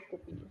supposed to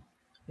be.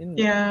 Yun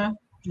nga. Yeah,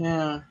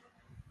 Yeah.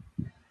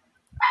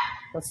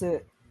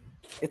 Kasi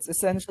it's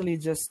essentially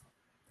just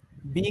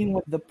being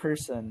with the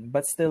person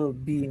but still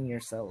being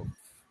yourself.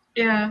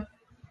 yeah,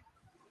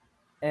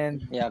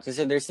 And Yeah, because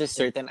there's this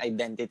certain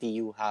identity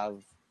you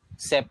have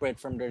separate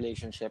from the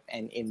relationship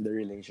and in the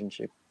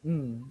relationship.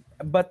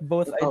 but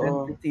both Totoo.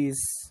 identities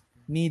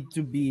need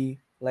to be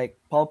like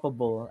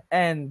palpable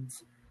and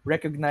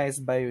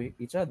recognized by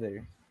each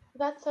other.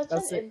 That's such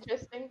an That's it.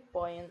 interesting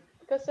point.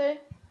 Because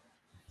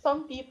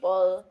some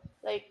people,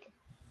 like,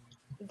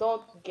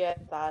 don't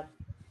get that.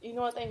 You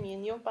know what I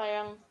mean? Yung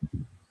parang,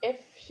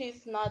 if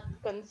she's not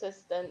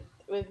consistent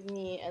with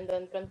me and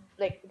then,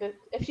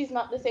 if she's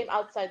not the same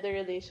outside the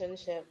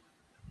relationship,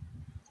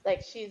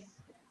 like, she's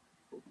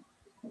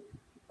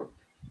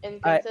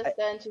I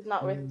inconsistent, she's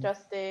not worth mm,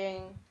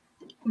 trusting.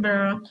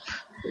 bro.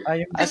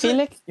 you I mean Because feel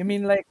like you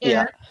mean like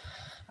yeah, yeah,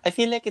 I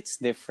feel like it's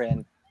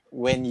different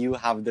when you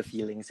have the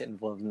feelings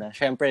involved na.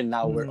 Syempre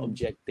now we're mm,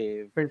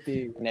 objective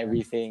pretty and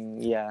everything,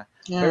 yeah.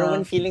 Pero Yeah.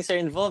 when feelings are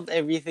involved,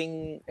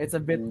 everything, it's a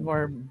bit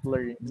more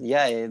blurry.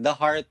 yeah, the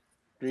heart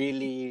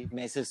really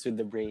messes with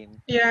the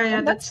brain. yeah,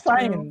 yeah, And that's that's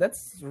true. fine.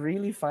 That's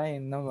really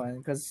fine naman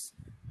because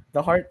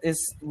the heart is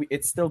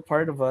it's still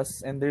part of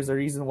us and there's a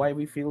reason why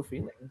we feel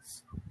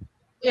feelings.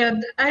 Yeah,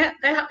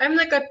 I'm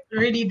like a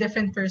really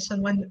different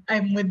person when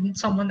I'm with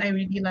someone I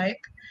really like,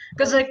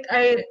 because Oh, like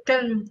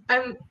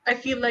I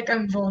feel like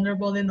I'm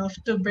vulnerable enough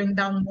to bring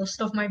down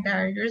most of my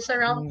barriers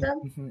around them.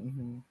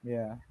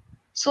 Yeah.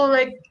 So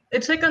like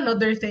it's like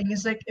another thing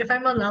is like if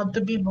I'm allowed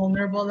to be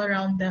vulnerable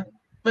around them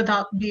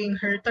without being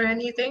hurt or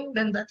anything,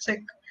 then that's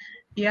like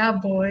yeah,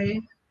 boy.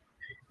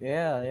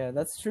 Yeah, yeah,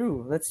 that's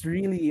true. That's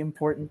really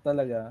important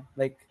talaga.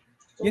 Like,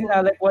 you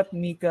know, Totoo. like what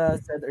Nika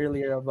said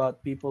earlier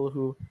about people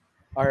who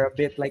are a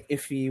bit like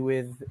iffy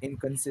with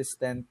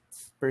inconsistent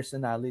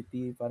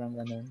personality, parang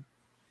ganun.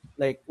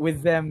 Like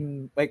with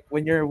them, like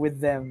when you're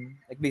with them,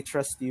 like they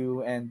trust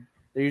you and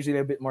they're usually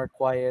a bit more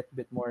quiet, a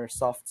bit more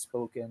soft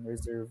spoken,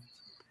 reserved.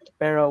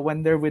 Pero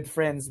when they're with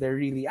friends, they're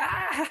really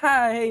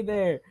hey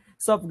there,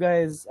 sup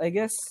guys. I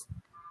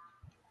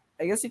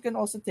guess you can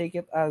also take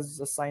it as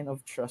a sign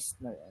of trust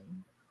na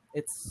rin.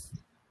 It's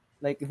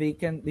like they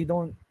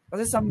don't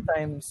kasi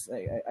sometimes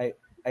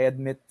I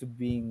admit to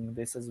being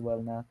this as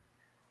well na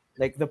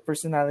like the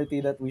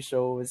personality that we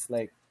show is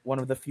like one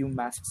of the few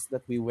masks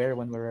that we wear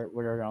when we're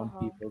around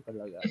uh-huh. people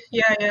talaga.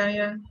 Yeah, yeah,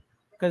 yeah.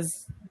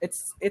 Because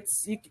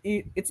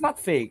it's not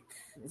fake.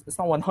 It's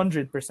not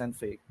 100%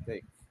 fake.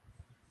 Like,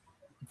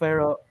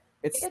 pero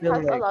it's It still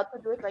has a like lot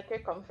to do with like your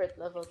comfort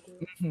level too.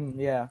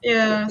 yeah, It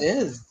Yeah.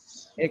 is.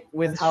 like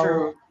with That's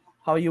true.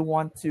 how you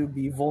want to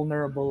be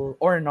vulnerable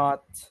or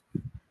not.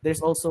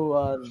 There's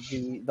also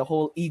the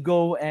whole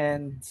ego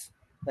and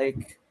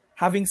like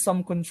having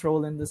some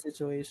control in the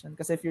situation.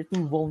 Because if you're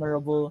too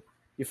vulnerable,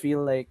 you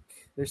feel like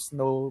there's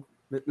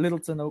little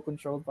to no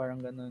control.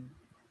 Parang ganun.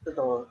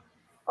 Totoo.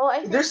 Oh,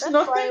 I think There's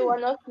that's why nothing.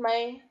 one of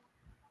my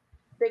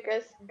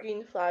biggest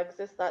green flags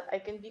is that I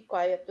can be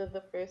quiet with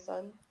the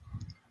person.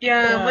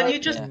 Yeah, Cause when Yeah.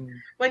 like Yeah.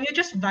 when you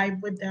just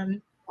vibe with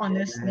them,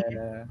 honestly.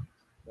 Yeah,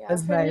 yeah,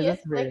 that's for nice. me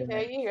That's it's very like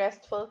nice. very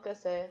restful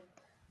kasi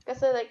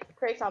like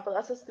for example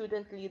as a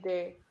student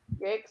leader,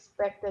 you're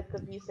expected to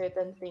be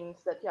certain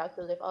things that you have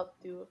to live up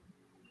to.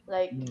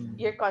 Like Mm.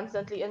 you're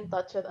constantly in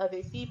touch with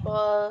other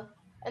people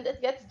and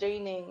it gets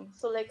draining.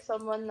 So like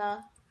someone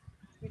na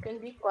you can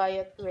be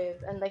quiet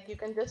with and like you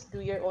can just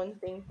do your own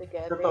thing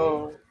together.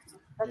 Totoo.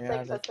 That's Yeah,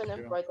 like that's such an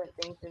true. important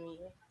thing to me.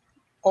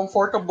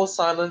 Comfortable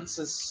silence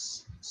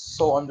is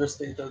so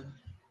understated.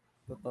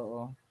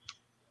 Totoo.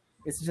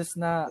 It's just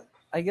not.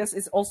 I guess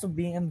it's also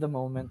being in the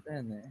moment,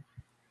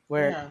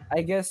 where Yeah.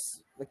 I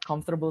guess the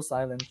comfortable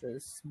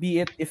silences, be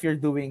it if you're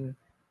doing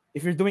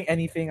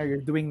anything or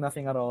you're doing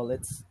nothing at all,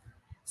 it's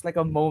like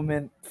a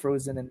moment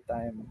frozen in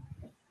time.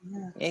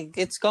 Yeah.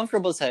 It's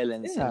comfortable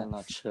silence in Yeah, a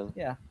nutshell.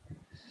 yeah.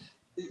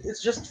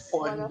 It's just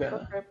One fun, of the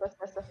gana.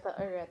 purposes of the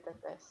Areta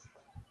test.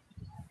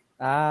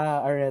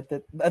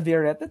 Arete, the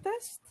Arete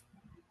test.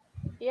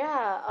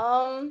 Yeah,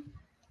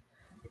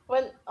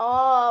 when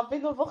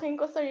binubuking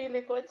ko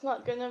sarili ko, it's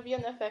not gonna be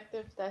an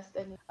effective test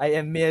I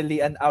am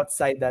merely an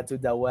outsider to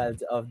the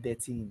world of the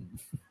team.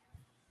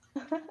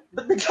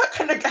 Ba't bigla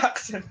ka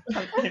nag-accent?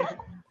 Ang ina.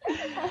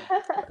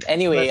 But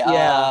Anyway,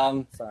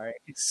 yeah, sorry.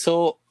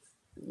 so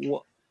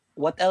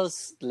what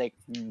else like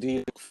do you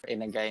look for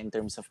in a guy in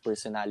terms of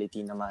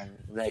personality naman?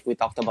 Like we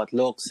talked about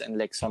looks and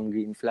like some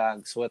green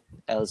flags. What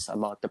else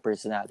about the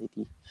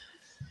personality?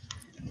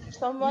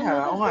 Someone who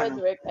Yeah, oo has nga good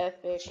no. work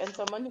ethic and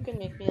someone who can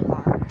make me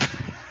laugh.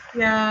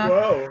 Yeah.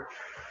 Wow.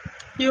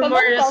 Humor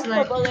Someone is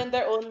like comfortable in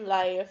their own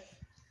life.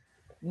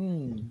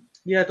 Mm,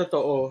 Yeah,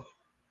 totoo.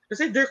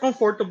 Kasi they're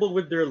comfortable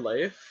with their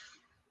life.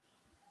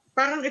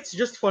 Parang it's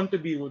just fun to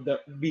be with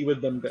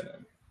them,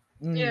 ganun.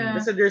 mm. yeah.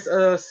 Kasi there's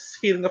a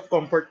feeling of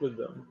comfort with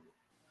them.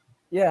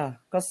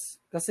 Yeah,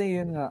 kasi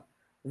yun nga,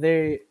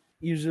 they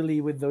usually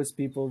with those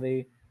people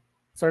they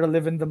sort of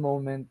live in the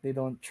moment. They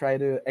don't try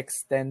to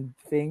extend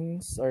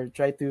things or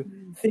try to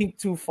think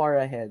too far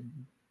ahead.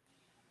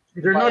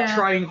 They're Parang, not Yeah.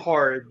 trying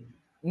hard.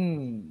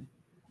 mm,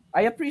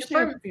 I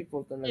appreciate For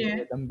people talaga yeah.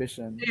 with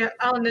ambition, Yeah,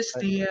 but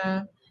honestly,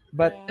 yeah.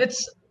 but Yeah.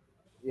 It's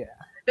yeah,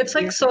 it's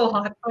like if so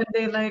hot when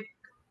they like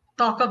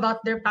talk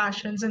about their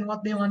passions and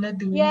what they want to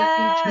do in the Yes.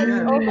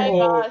 Yeah, Oh future. my totoo.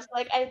 gosh.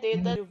 Like I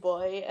mm, dated a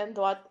boy and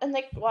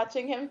like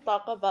watching him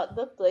talk about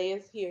the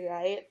plays he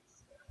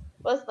writes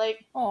was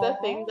like the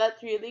thing aw,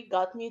 that really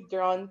got me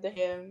drawn to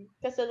him.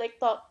 Cause like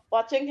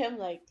watching him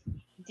like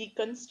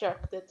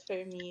deconstruct it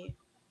for me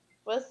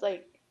was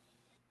like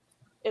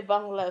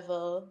ibang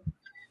level.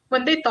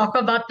 When they talk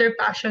about their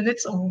passion,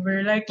 it's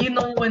over. Like you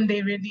know when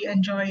they really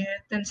enjoy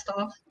it and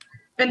stuff.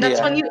 And Yeah. yeah,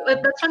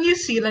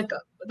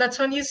 that's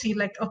when you see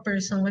like a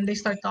person when they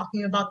start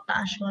talking about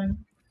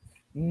passion.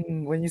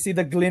 when you see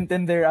the glint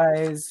in their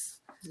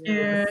eyes, the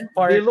Yeah. Yeah.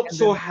 They spark, look and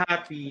so then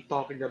happy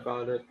talking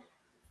about it.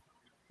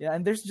 yeah,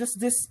 and there's just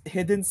this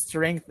hidden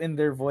strength in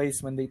their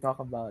voice when they talk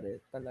about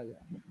it, talaga.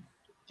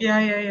 Yeah,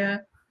 yeah, yeah.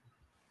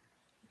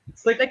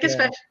 It's like Like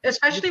Yeah.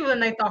 especially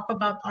when I talk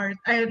about art,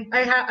 I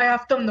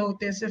have to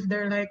notice if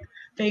they're like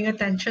paying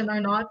attention or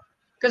not,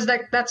 because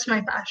like that's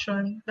my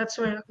passion. That's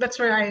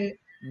where I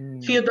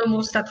Mm. feel the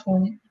most at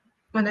home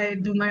when I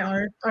do my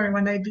art or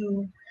when I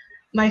do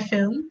my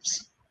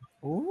films.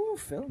 Oh,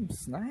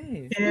 films,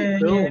 nice. ooh, Yeah,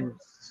 yeah,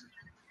 films.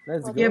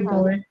 Let's What's a yeah,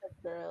 go. boy. talented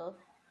girl?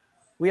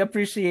 We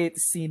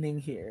appreciate scening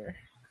here.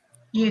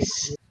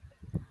 Yes.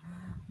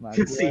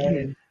 Magway.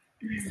 Scene.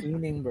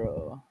 Scening,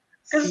 bro.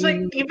 Because like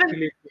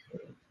Scene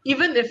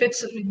even if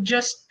it's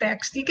just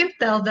text, you can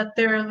tell that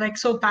they're like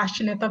so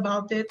passionate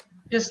about it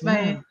just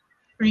by Yeah.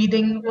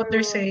 reading what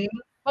they're True. saying.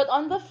 But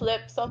on the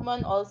flip,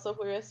 someone also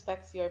who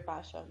respects your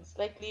passions,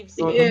 like leaves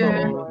you Oh, with Yeah. no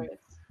totoo.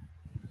 remorse.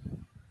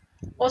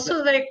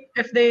 Also, like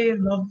if they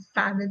love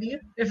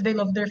family, if they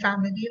love their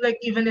family, like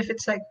even if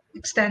it's like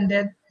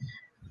extended,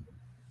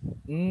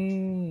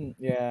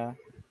 Yeah.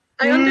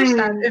 I True.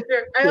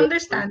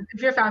 understand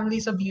if your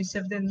family's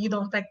abusive, then you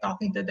don't like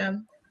talking to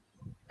them.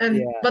 And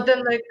Yeah. but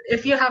then like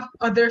if you have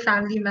other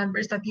family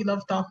members that you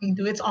love talking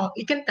to, it's all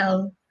you can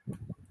tell.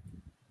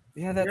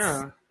 Yeah, that's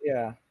Yeah.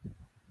 yeah.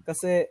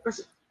 Kasi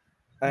Kasi,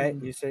 I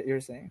mm,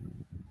 you're saying.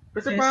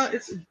 kasi Yes. parang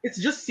it's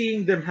just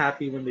seeing them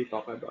happy when they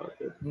talk about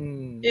it.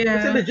 Kasi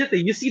Yeah. legit,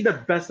 you see the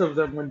best of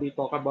them when they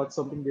talk about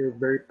something they're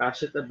very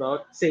passionate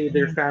about, say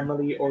their Mm.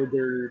 family or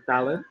their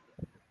talent.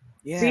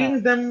 Yeah. Seeing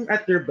them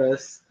at their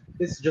best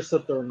is just a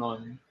turn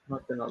on,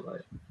 not gonna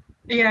lie.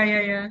 Yeah,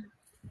 yeah, yeah.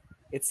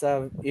 It's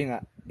a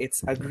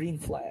it's a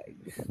green flag.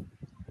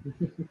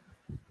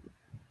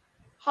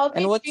 How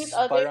And they treat what's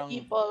other parang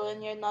people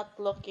when you're not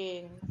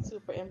looking,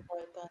 super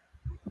important.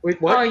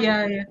 Wait, Oh what?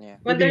 yeah, yeah. yeah,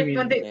 What do you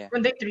mean? yeah.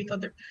 When they treat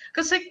other,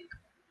 cause like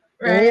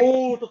right,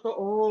 Oh, totoo.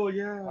 Oh,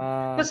 yeah.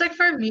 Uh cause like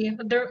for me,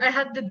 I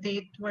had the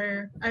date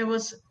where I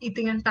was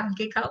eating in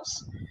Pancake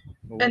House,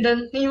 and oh.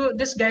 then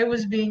this guy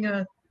was being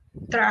a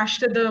trash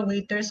to the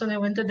waiters when I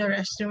went to the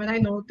restroom, and I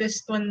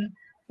noticed when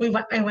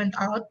I went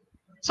out,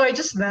 so I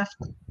just left.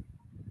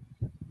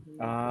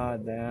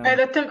 Damn. I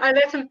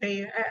let him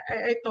pay.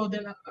 I told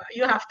him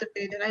you have to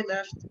pay. Then I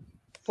left.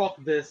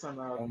 Fuck this, I'm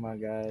out. Oh my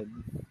god.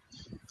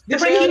 Di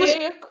Cause ba like he Girl, was,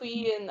 yung... you're a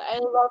queen. I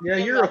love Yeah,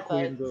 your you're a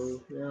queen though.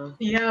 methods. Yeah.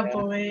 yeah, Yeah.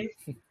 boy.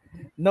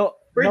 No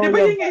Pero no di ba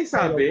love yun nga yung no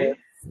love sabi? lost.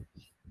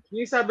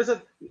 Yung sabi sa...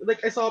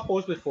 Like, I saw a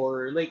post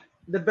before. Like,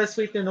 the best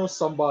way to know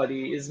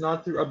somebody is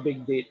not through a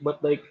big date,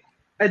 but like,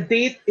 a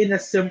date in a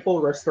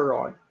simple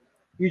restaurant.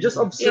 You just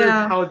Mm. observe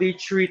Yeah, how they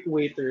treat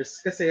waiters.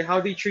 Kasi how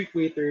they treat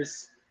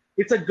waiters,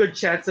 it's a good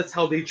chance that's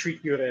how they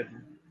treat you rin.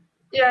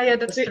 yeah, yeah.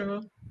 That's Kasi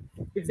true.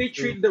 if they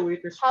True. treat the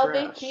waiters How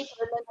they treat trash,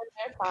 women and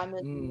their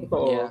family. Mm. Yeah.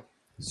 totoo.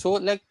 So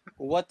like,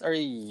 what are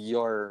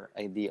your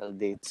ideal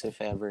dates, if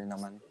ever,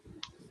 naman?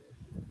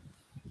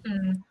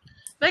 Mm.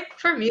 Like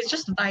for me, it's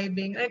just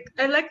vibing. Like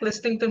I like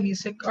listening to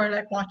music or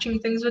like watching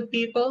things with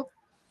people,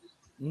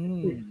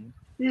 Mm.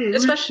 Yeah,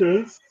 makes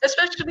especially sense.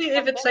 especially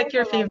if it's Something like like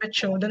your a love favorite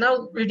show. story. Then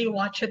I'll really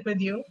watch it with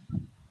you.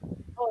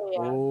 Oh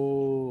yeah.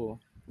 Oh.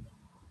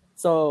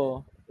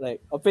 So,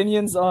 like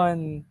opinions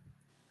on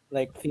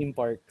like theme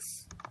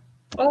parks.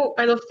 Oh,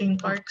 I love theme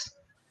parks,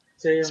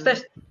 Same.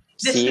 especially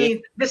See,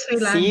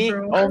 Disneyland, see,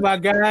 bro. Oh my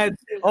god.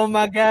 Oh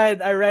my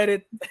god. I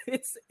read it.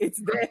 It's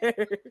there.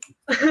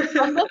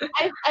 On the,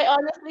 I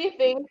honestly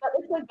think that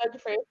it's a good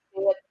first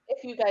date if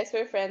you guys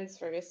were friends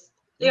first.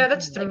 Yeah,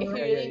 that's Mhm. Like if true. you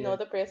Yeah, yeah, really yeah. know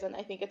the person,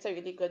 I think it's a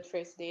really good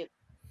first date.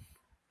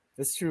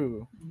 That's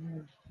true.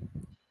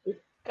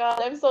 God,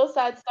 I'm so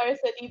sad Star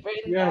City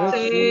burned Yeah, that's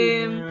down. true,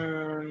 Same.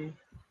 man.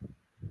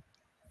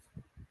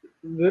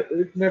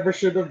 It never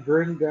should have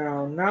burned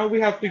down. Now we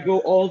have to go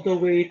all the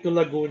way to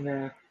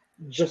Laguna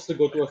just to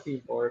go to a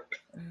theme park.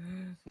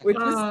 Which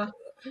is Uh,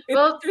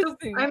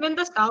 interesting. I'm in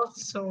the south,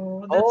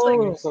 so that's like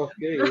Yung Oh, South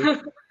Gay.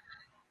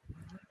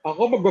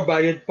 Ako,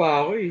 magbabayad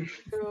pa ako eh.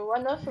 True.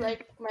 One of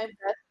like my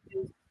best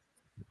dates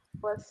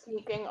was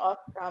sneaking off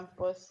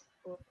campus.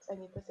 Oops, I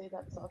need to say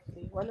that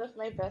softly. One of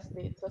my best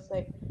dates was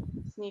like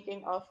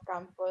sneaking off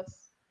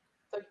campus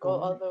to go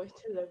all Oh, the way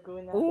to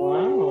Laguna to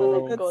oh,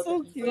 like wow. go that's to so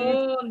eat cute. there.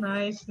 oh,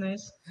 nice,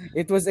 nice.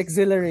 It was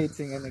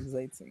exhilarating and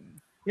exciting.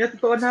 Yeah,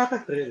 totoo,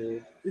 nakaka-thrill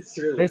eh. It's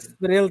thrilling. There's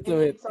thrill I to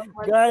need it,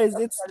 someone to guys.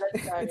 It's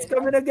Karen.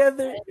 coming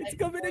together. I It's like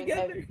coming going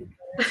together.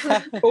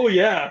 everywhere. Oh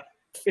yeah,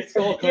 it's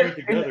all Yeah, coming In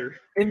together.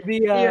 in the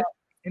yeah,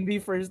 in the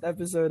first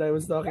episode, I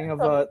was talking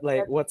Coming about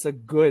like together. what's a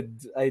good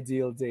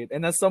ideal date,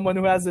 and as someone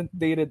who hasn't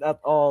dated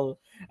at all,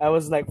 I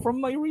was like,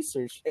 from my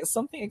research,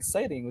 something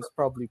exciting was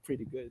probably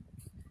pretty good.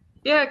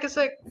 yeah. Cause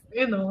like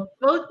well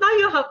now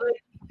you have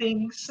like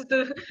things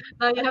to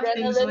now you have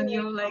things Adrenaline when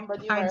you makes like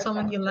somebody more find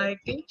someone you attractive. like,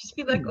 and you just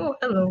be like, Hmm. oh,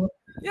 hello.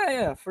 Yeah,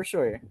 yeah, for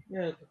sure.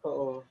 Yeah,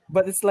 totoo.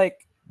 But it's like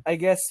I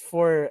guess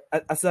for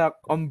as a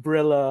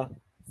umbrella,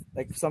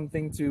 like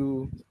something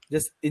to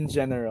just in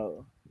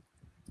general.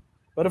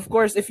 But of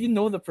course, if you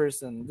know the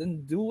person,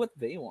 then do what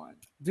they want.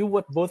 Do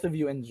what both of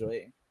you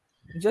enjoy.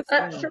 Just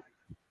Yeah. For,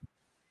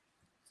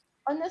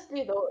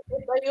 Honestly though,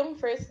 iba yung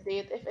first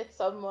date if it's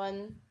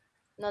someone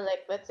na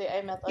like let's say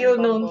I met on you've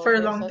known Bumble for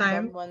a long versus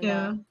time. someone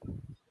Yeah. na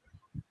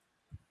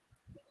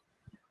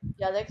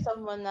yeah like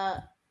someone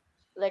na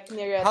like how's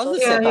nireto the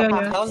siya Yeah, to yeah, setup? yeah.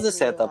 happen How's in the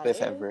real setup, if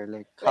life. ever?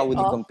 Like, how Like would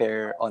you off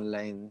compare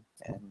online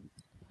and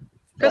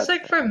Cause that?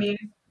 like for me,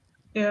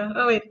 yeah.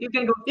 Oh wait, you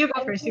can go. You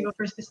go I first. You mean go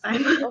first this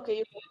time.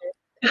 okay, you go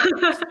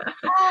first.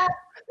 Ah!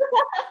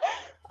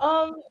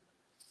 um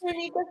for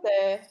me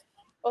kasi,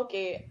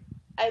 okay,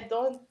 I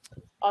don't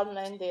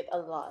online date a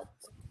lot.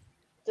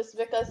 Just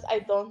because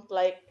I don't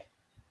like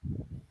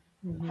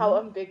how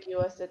Mm-hmm.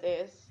 ambiguous it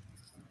is.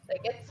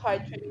 Like it's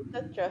hard for me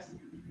to trust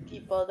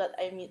people that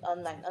I meet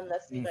online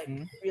unless we like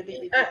Mm-hmm. really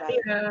really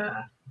vibe.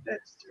 Yeah,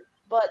 that's true.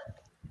 But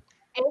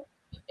if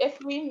if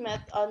we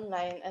met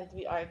online and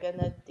we are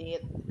gonna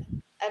date,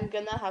 I'm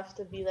gonna have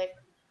to be like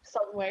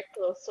somewhere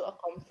close to a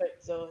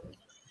comfort zone,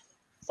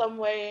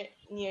 somewhere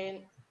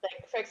near, like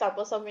for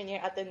example, somewhere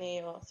near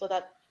Ateneo, so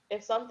that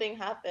if something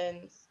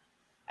happens,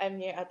 I'm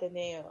near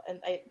Ateneo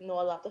and I know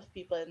a lot of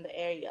people in the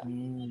area.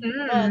 Mm.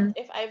 But Mm.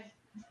 if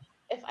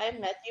I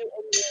met you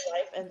in real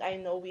life and I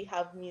know we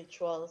have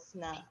mutuals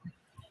na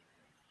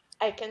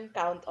I can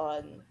count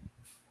on,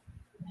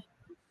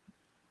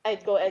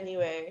 I'd go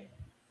anywhere.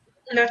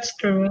 That's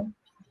true.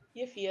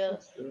 You feel?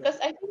 That's true. Because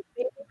I think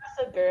dating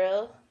as a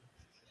girl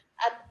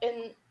at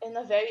in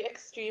a very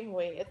extreme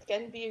way, it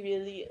can be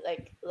really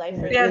like life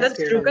Yeah, or it Yeah, is death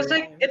that's true. Cause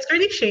scary. like sometimes. it's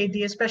really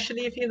shady,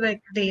 especially if you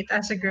like date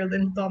as a girl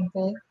in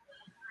Bumble.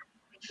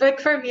 Like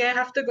for me, I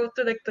have to go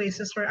to like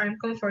places where I'm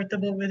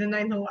comfortable with and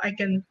I know I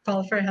can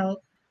call for help.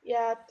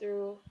 Yeah,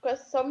 true.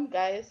 Because some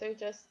guys are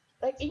just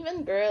like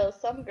even girls,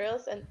 some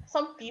girls and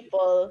some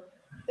people,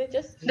 they're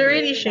just They're Mm-hmm.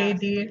 really really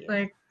shady. nasty.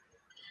 Like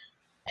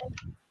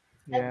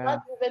And not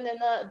Yeah. even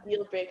in a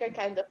deal breaker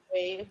kind of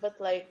way, but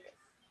like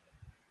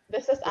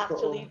this is Totoo.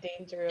 actually yeah,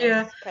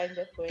 dangerous kind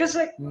of cause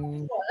way. like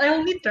Mm. I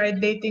only tried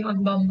dating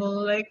on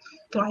Bumble like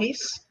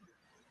twice,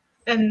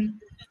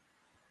 and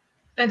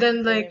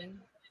then like Same.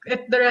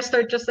 the rest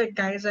are just like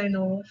guys I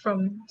know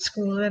from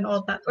school and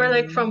all that, or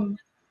like Mm-hmm. from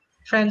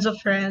friends of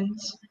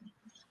friends.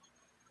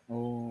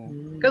 Oh.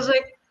 Cause Mm-hmm.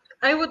 like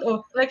I would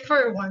like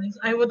for once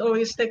I would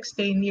always like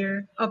stay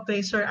near a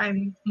place where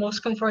I'm most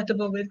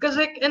comfortable with. Cause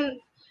like in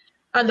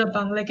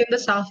Alabang, like in the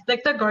south,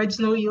 like the guards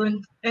know you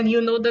and you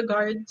know the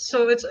guards,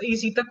 so it's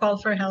easy to call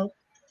for help.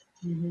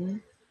 Mm-hmm.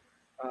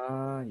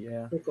 Ah,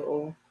 yeah.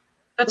 Totoo.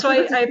 That's Kasi why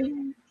that's the I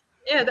thing.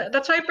 yeah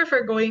that's why I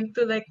prefer going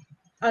to like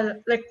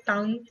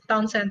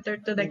town center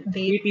to like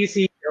date.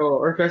 ETC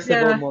or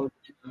Festival Yeah, Mall.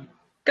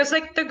 cause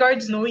like the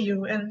guards know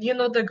you and you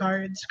know the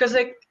guards. Cause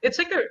like it's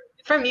like a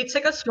for me it's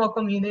like a small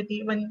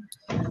community when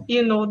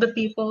you know the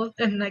people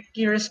and like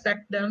you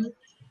respect them.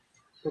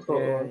 Yeah,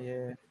 Totoo.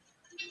 yeah.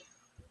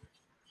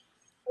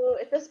 So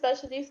it's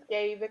especially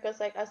scary because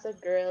like as a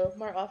girl,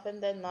 more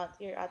often than not,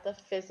 you're at a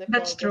That's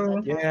physical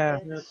true. Yeah.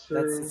 That's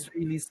disadvantage. true.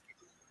 Really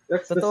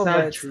That's the totoo ba?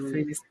 sad It's truth.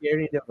 really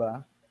scary,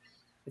 diba?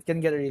 It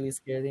can get really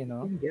scary,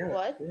 no? You get,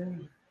 What? yeah.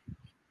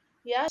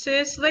 Yeah,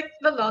 Sis, like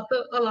a lot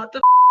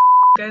of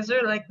guys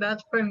are like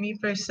that for me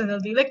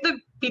personally. Like the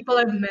people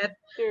I've met,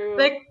 true.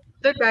 like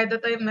the guy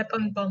that I met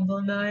on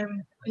Bumble na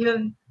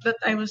that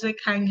I was like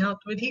hanging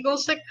out with. He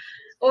goes like,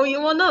 "Oh, you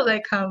wanna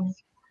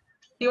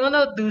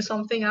do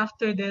something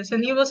after this?"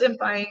 And he was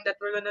implying that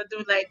we're gonna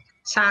do like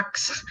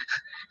sacks,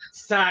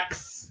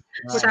 Sacks.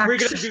 But Wow. sacks. we're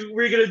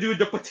gonna do Wow.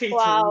 the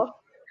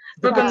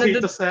We're gonna Sad.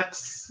 do potato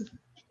sacks.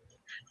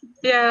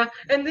 yeah.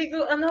 And they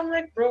go, and I'm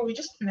like, bro, we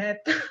just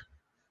met.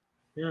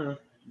 Yeah,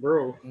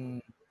 bro.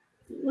 Mm.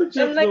 And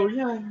Legit like, though,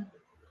 yeah.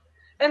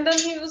 and then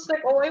he was like,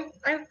 "Oh,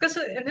 because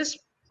in his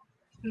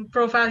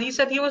profile he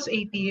said he was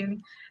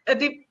 18, and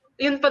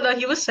yun pala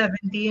he was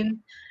 17."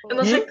 And I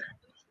was Hmm? like, Oh.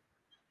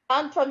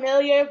 Sound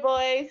familiar,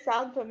 boys?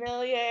 Sound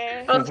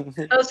familiar? I was,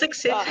 I was like,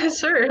 God.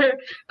 sir,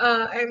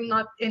 I'm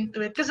not into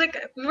it. Because, like,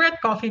 we were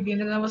at Coffee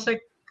Bean and I was, like,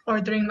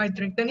 ordering my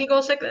drink. Then he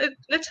goes, like,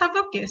 let's have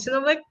a kiss. And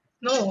I'm like,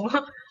 no,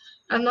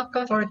 I'm not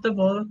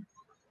comfortable.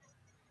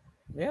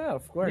 Yeah,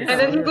 of course. And Yeah.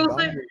 Set then he your goes,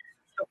 like, boundaries.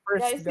 It's the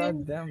first Guys, you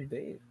goddamn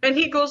date.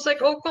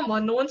 oh, come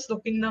on, no one's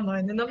looking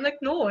naman. And I'm like,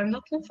 no, I'm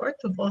not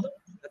comfortable.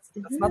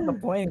 That's not the Yeah.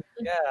 point.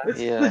 Yeah.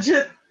 It's Yeah.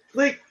 legit.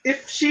 Like,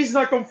 if she's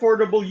not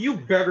comfortable, you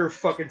better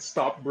fucking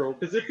stop, bro.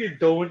 Because if you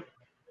don't,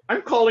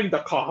 I'm calling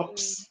the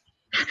cops.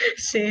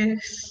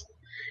 Sis. It's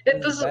It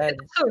bad. was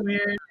so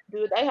weird.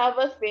 dude, I have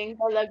a thing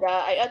talaga.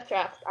 I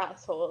attract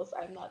assholes.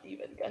 I'm not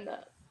even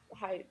gonna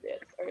hide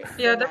it or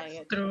Yeah, deny that's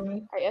it.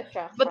 true. I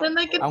attract But then,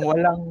 like, assholes. Ang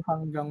walang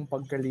hanggang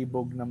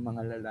pagkalibog ng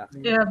mga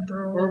lalaki. yeah,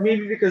 Or bro.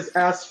 maybe because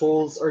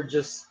assholes are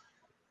just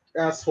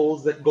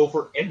assholes that go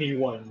for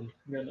anyone.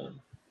 You know?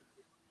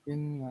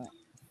 Yun nga.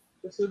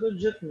 It's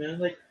legit, man.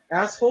 Like,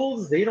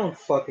 assholes, they don't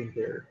fucking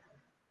care.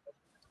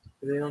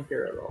 They don't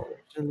care at all.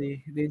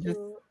 Actually, they just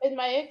True. In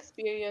my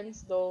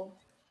experience though,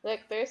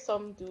 like there's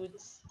some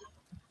dudes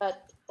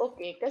that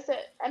okay, kasi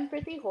I'm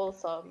pretty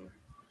wholesome.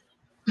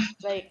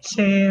 Like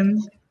Same.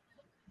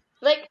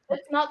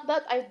 it's not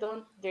that I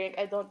don't drink,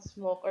 I don't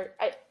smoke, or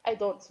I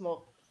don't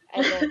smoke.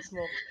 I don't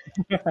smoke.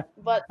 But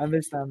but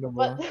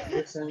understandable.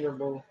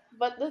 Understandable.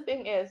 but the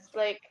thing is,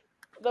 like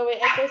the way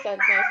I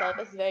present myself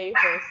is very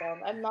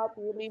wholesome. I'm not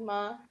really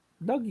ma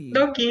Doggy.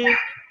 Doggy.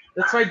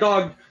 That's my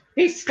dog.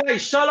 Hey, Sky,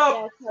 shut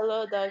up! yes,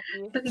 hello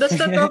doggy. That's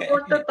the dog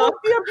want to talk.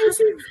 Don't be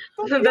abusive.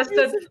 Don't be That's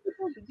the abusive.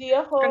 Di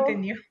ako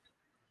continue.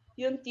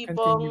 yung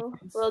Continue, tipong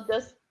please. will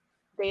just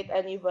date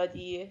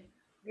anybody.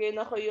 Ngayon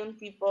ako yung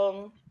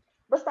tipong,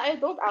 basta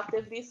I don't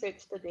actively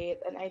search to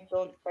date and I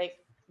don't like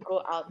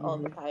go out all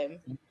the Mm-hmm. time.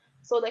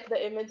 So like the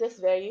image is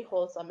very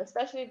wholesome,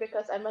 especially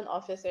because I'm an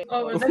officer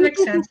Oh, well, before. that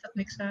makes sense. That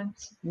makes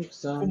sense. Makes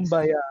sense.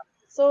 Kumbaya.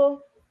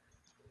 So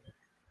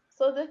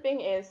So the thing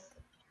is,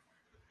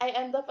 I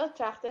end up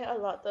attracting a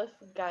lot of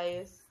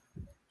guys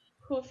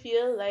who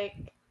feel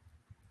like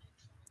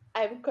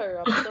I'm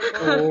corruptible.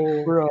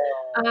 Oh, Bro.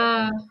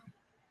 uh,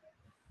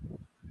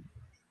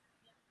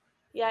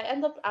 Yeah, I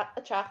end up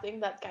attracting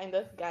that kind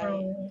of guy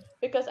oh,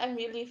 because I'm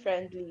really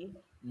friendly.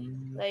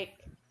 Mm,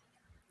 Like,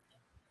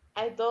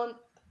 I don't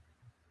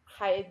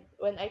hide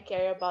when I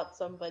care about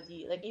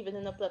somebody, like even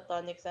in a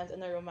platonic sense,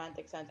 in a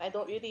romantic sense. I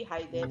don't really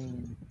hide it.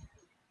 mm.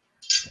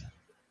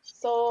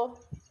 So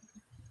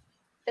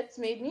it's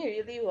made me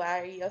really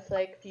wary of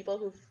like people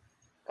who've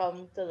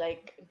come to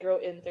like grow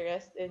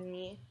interest in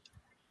me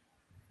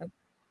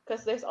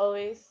because there's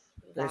always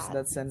There's that.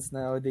 that sense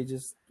now they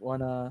just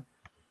wanna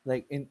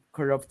like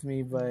corrupt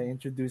me by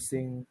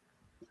introducing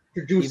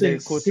producing either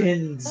quote or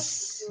That's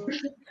sins. true.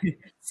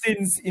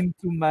 sins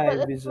into my But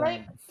it's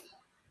like vision.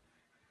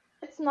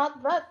 it's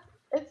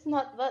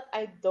not that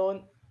I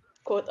don't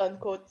quote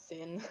unquote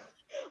sin.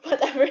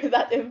 Whatever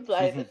that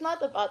implies. It's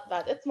not about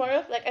that. It's more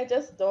of like I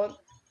just don't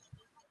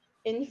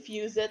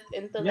infuse it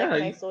into like Yeah,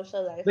 my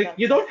social life like that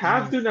you don't much.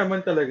 have Mm. to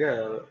naman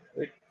talaga.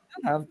 Like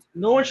You don't have to.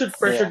 no one should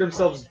pressure Yeah,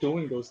 themselves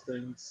doing those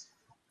things.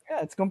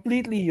 Yeah, it's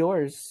completely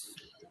yours.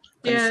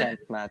 yeah. consent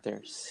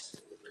matters.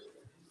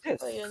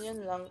 So yun Yes. yun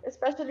lang.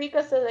 Especially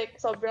kasi like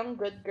sobrang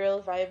good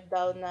girl vibe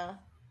daw na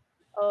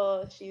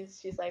oh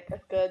she's like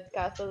a good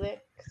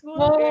Catholic school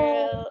Whoa.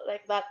 girl,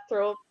 like that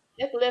trope.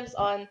 It lives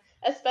on,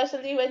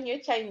 especially when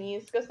you're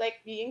Chinese, because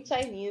like being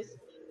Chinese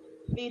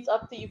leads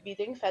up to you Oh,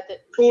 being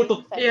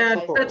Yeah,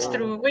 fetishized a that's lot. totoo.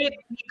 true. Wait,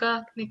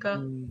 Nika,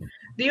 Mm.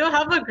 do you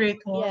have a Great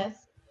Wall?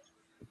 Yes,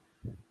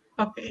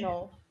 Okay.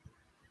 no.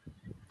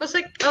 Because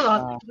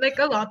Ah, like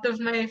a lot of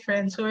my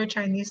friends who are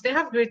Chinese, they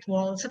have Great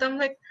Walls, and I'm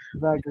like,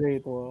 the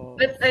Great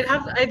but Wall.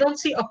 I don't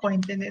see a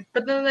point in it.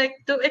 But then like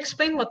to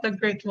explain what the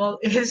Great Wall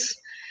is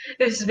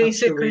Actually,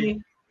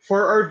 basically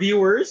for our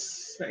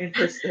viewers na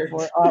interested,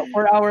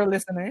 For our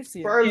listeners,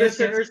 for our yes,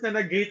 yes, listeners na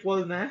nag-Great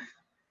Wall na,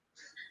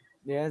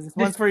 yes, this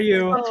this one's for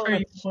this you. one's for Oh,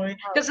 you, boy.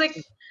 ouch. Because like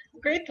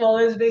Great Wall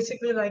is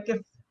basically like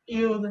if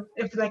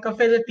like a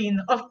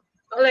Filipino of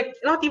like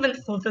not even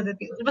full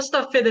Filipino, just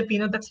a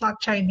Filipino that's not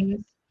Chinese.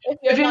 If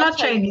If you're you're not not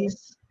Chinese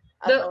Chinese,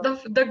 at all.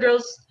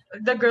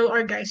 the girl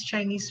or guy's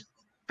Chinese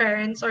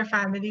parents or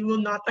family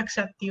will not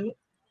accept you.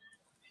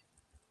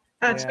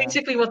 That's Yeah,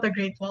 basically what the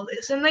Great Wall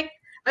is. And like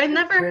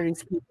very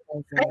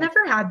I scrutinizing.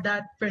 never had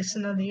that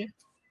personally.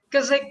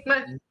 Cause like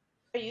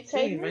Are you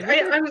same. I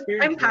Chinese? never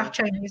I'm experienced half that.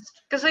 Chinese.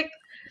 Cause like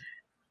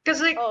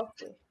Oh,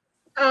 okay.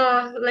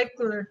 like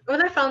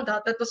when I found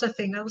out that was a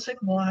thing, I was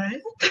like,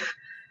 what?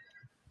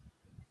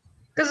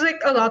 Cause like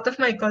a lot of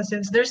my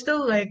cousins, they're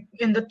still like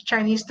in the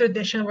Chinese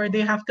tradition where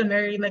they have to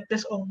marry like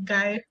this old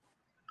guy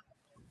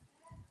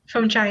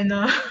from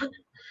China.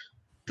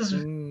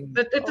 Mm,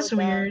 It Oh, is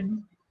weird.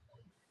 damn.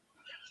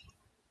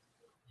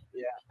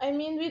 yeah, I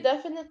mean, we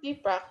definitely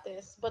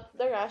practice, but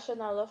the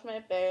rationale of my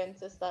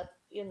parents is that,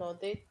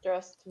 they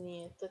trust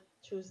me to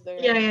choose the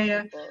Yeah, right yeah,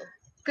 yeah. people.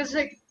 Cause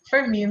like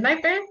for me,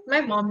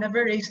 my mom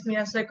never raised me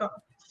as like a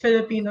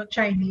Filipino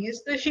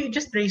Chinese. She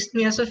just raised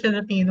me as a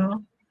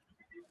Filipino,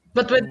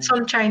 but with mm.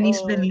 some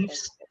Chinese Oh, okay.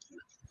 beliefs.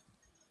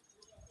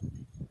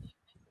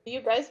 Do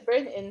you guys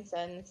burn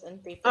incense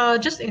and pray to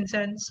Just Jesus?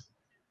 incense.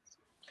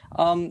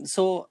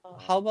 So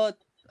Uh, how about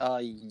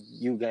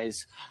you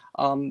guys?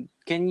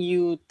 Can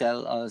you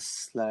tell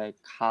us like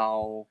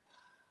how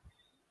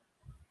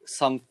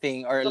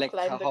something or to like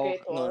climb the how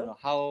Great no Wall? no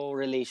how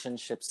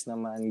relationships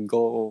naman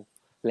go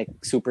like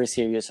super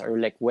serious or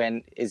like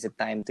when is it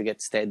time to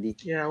get steady?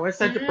 Yeah, when it's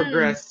time to Mm.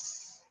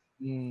 progress.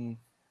 Mm.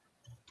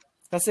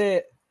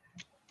 Kasi,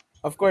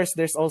 of course,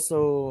 there's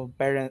also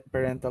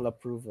parental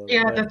approval,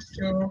 Yeah, but that's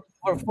true.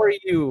 for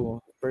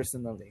you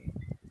personally,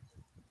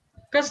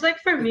 Cause like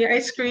for me, I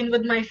screen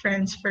with my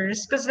friends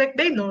first. Cause like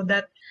they know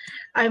that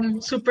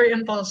I'm super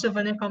impulsive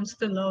when it comes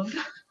to love.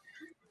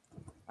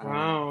 uh,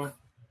 Wow.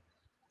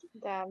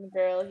 Damn,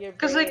 girl, you're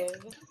Cause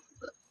brave.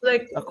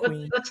 like a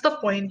queen. what's the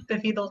point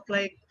if you don't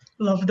like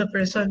love the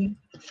person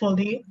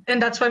fully?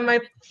 And that's why my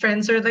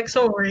friends are like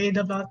so worried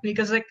about me.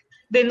 Cause like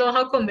they know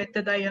how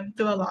committed I am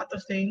to a lot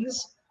of things,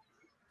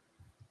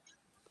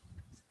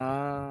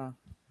 Ah,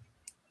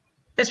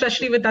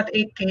 especially with that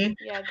 8K.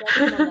 Yeah,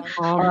 gets naman.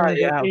 That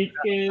yeah, that eight.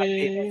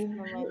 8K. Gets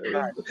naman.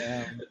 God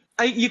damn.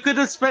 You could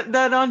have spent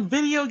that on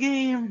video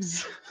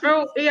games.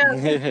 Bro,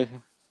 yeah,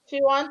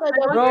 She wanted I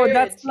a want, Bro,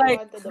 that's bird. She like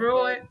wanted a bro,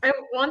 bird. I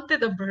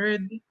wanted a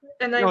bird,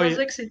 and I No, was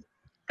like,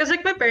 because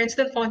like my parents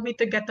didn't want me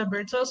to get a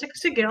bird, so I was like,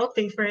 sige, I'll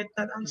pay for it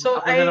na lang. So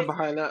ako na lang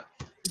bahala.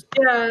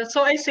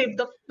 I saved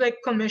up like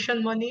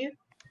commission money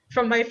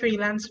from my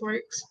freelance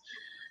works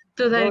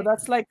to bro, like,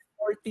 that's like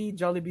 40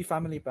 Jollibee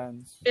family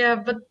pans. yeah,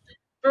 but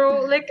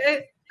bro, like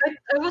I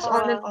was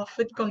on and Uh, off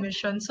with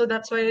commission, so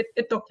that's why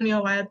it took me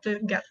a while to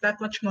get that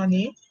much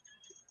money.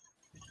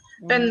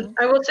 And Mhm.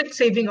 I was like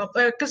saving up,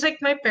 cause like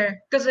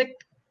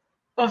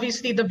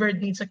obviously the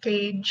bird needs a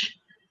cage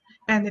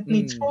and it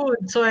needs Mm,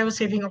 food, so I was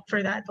saving up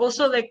for that.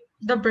 Also, like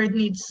the bird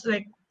needs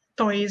like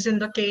toys in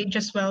the cage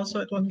as well, so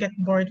it won't get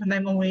bored when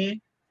I'm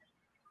away.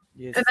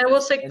 And yes, I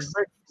was like, and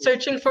birds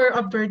searching for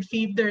a bird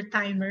feeder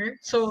timer.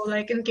 So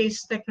like in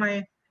case like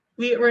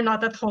we're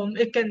not at home,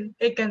 it can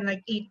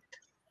like eat.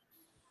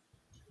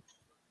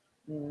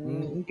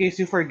 Mm. In case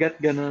you forget,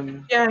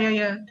 ganun. Yeah, yeah,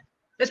 yeah.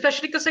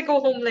 Especially because I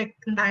go home like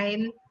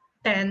 9,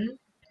 10.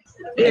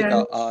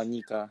 Yeah. Ikaw,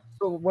 Nika.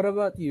 So what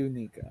about you,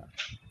 Nika?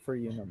 For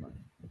you naman.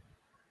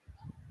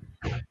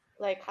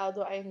 Like, how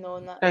do I know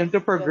na Time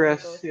to it's gonna go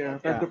progress. Yeah, time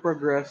south? Yeah. to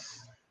progress.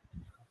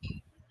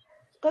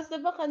 Because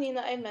diba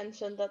kanina I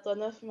mentioned that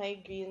one of my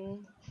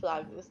green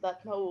flags is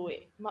that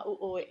mauuwi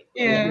ko.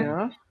 Yeah.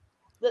 Yeah.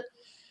 That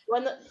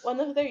one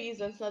of the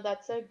reasons na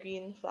that's a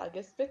green flag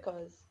is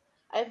because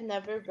I've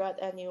never brought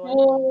anyone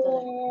home to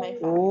like my Oh.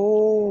 family.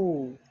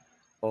 Oh.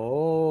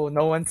 Oh,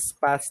 no one's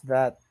past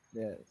that.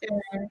 Yeah.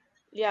 Yeah.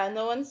 Yeah,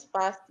 no one's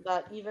passed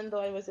that even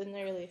though I was in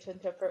a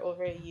relationship for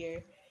over a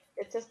year.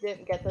 It just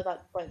didn't get to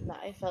that point na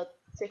I felt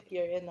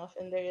secure enough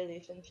in the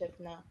relationship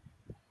na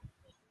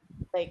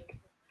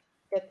like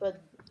it would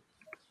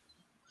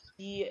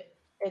be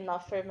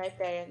enough for my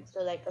parents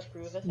to like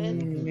approve of it.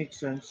 Mm-hmm. Makes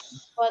sense.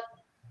 But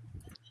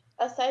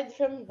aside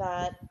from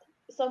that,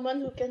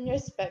 someone who can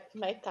respect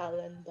my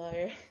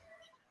calendar.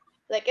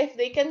 Like if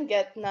they can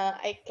get na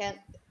I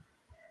can't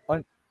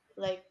On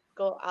like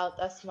go out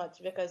as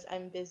much because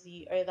I'm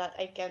busy or that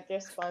I can't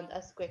respond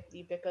as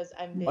quickly because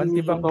I'm on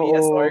busy. tibang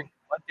BS org.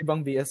 Totoo. On tibang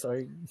BS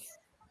org.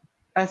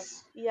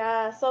 As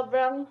Yeah,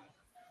 sobrang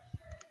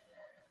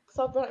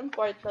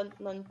important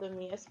nun to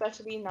me,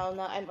 especially now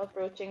na I'm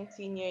approaching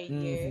senior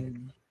year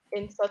Mm-hmm.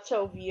 in such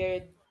a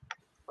weird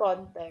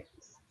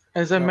context.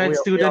 as a No, med we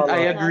student, all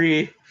I are. Na,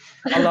 agree.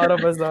 A lot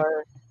of us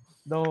are.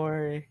 Don't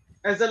worry.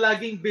 As a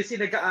laging busy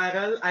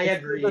nag-aaral, I It still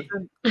agree.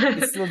 doesn't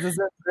it still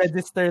doesn't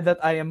register that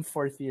I am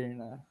fourth year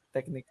na,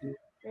 technically.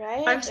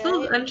 right,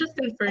 right. I'm just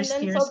in And first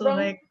then year, so sobrang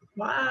like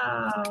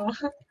wow.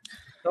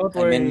 Don't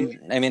I'm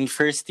worry. in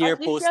first year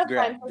at least you post have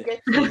time to grad.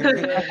 get used to it.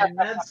 Med You have time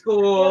to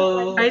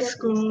school. High get used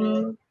to it. school.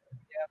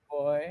 Yeah,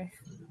 boy.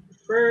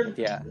 For But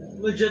yeah,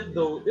 legit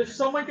though, if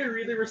someone can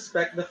really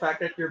respect the fact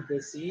that you're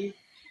busy,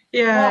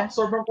 Yeah.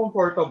 sobrang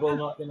comfortable,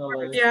 not gonna Of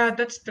lie. course. Yeah,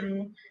 that's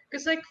true.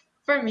 Because like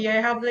for me, I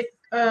have like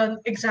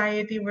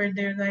anxiety where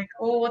they're like,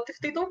 oh, what if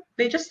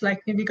they just like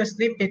me because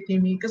they pity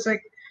me? Because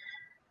like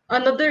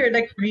another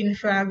like green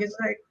flag is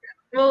like,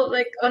 well,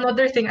 like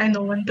another thing I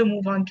know when to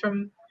move on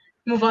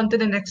to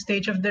the next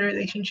stage of the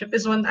relationship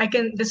is when I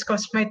can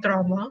discuss my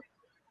trauma.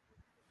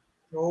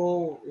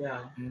 Oh,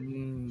 yeah.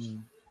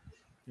 Mm,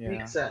 Makes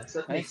yeah. sense.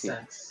 That I makes see.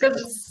 sense.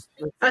 Because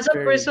That's as a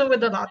very person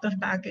with a lot of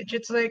baggage,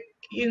 it's like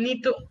you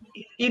need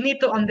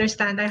to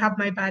understand I have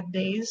my bad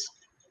days.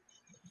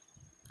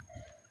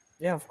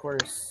 yeah, of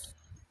course.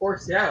 Of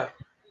course, yeah.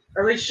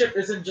 A relationship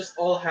isn't just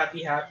all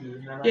happy, happy.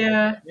 Naman.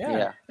 Yeah. Yeah.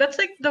 Yeah. That's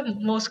like the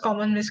most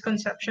common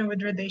misconception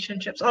with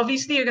relationships.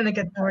 Obviously, you're gonna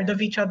get bored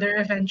of each other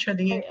I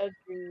eventually.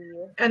 agree.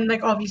 And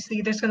like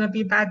obviously there's gonna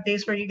be bad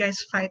days where you guys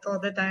fight all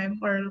the time,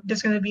 or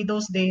there's gonna be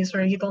those days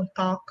where you don't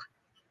talk.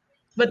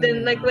 But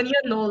then like Mm, when you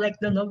know like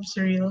the love's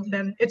real,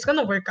 then it's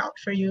gonna work out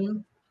for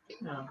you.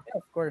 Yeah. yeah,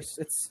 of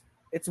course.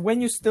 It's when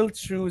you still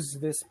choose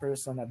this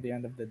person at the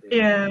end of the day.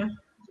 Yeah.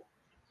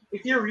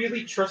 If you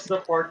really trust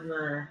the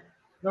partner,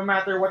 no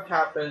matter what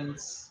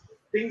happens,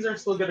 things are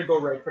still gonna go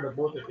right for the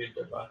both of you,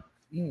 diba?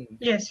 Mm,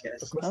 Yes,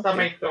 yes. Basta Okay.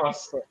 may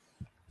trust.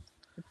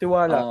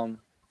 tiwala.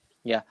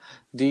 Yeah.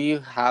 Do you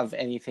have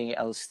anything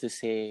else to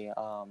say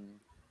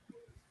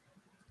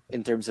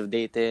in terms of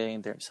dating,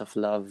 in terms of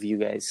love, you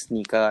guys,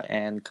 Nika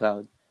and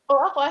Cloud? Oh,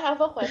 ako, I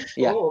have a Yeah.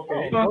 question. Oh, Oh,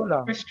 okay. go Well,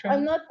 lang.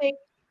 question.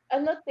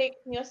 Ano take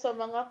nyo sa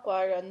mga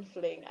quarant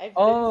fling? I've been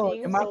Oh,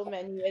 seeing yung so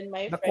many in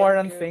my the friend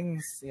quarant group.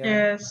 things. Yeah.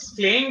 Yes.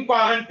 Fling,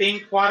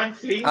 quarantine,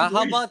 quarantine, How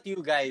uy. about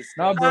you guys,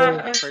 No,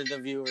 guys, bro. for the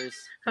viewers?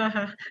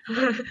 Haha.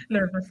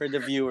 Nervous. For the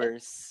It's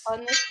viewers.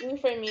 honestly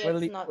for me,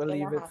 it's not We'll gonna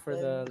leave it for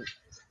happen. the.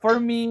 For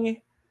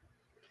me,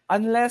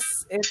 unless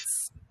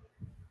it's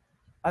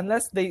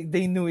unless they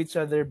knew each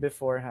other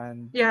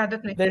beforehand, Yeah,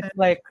 that makes there's sense.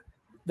 like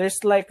there's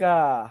like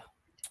a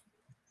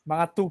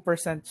mga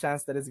 2%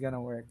 chance that it's gonna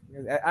work.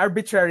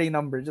 Arbitrary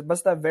number, just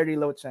basta very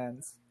low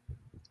chance.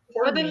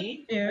 For But then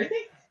me, yeah. I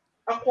think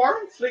a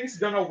quarantine fling's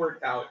gonna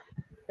work out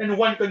in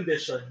one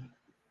condition.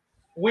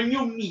 When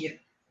you meet,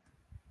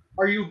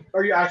 are you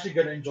actually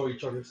gonna enjoy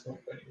each other's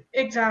company?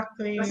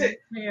 Exactly. Kasi,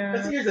 Yeah.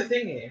 kasi here's the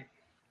thing eh.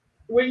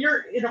 When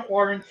you're in a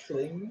quarantine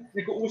fling,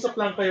 nag-uusap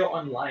lang kayo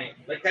online.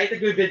 Like kahit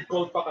nag-vid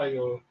call pa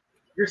kayo,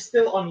 you're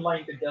still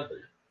online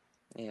together.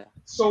 Yeah.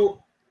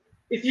 So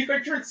if you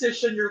can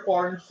transition your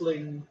quarantine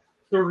fling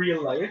to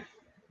real life,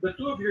 the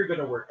two of you are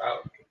gonna work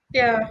out.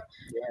 Yeah.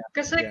 Yeah,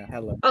 Because like yeah,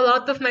 hello. a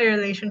lot of my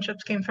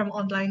relationships came from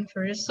online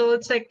first. So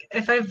it's like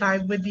if I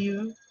vibe with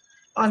you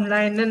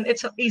online, then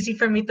it's easy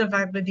for me to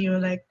vibe with you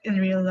like in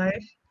real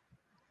life.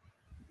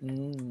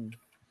 Mm.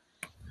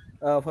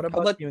 What How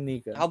about about you, how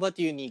Nika? about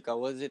you, Nika?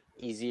 Was it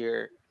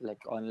easier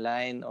like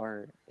online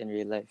or in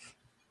real life?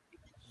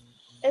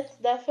 It's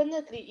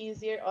definitely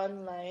easier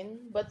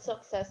online, but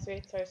success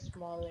rates are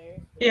smaller.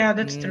 Yeah,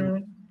 that's Mm. true.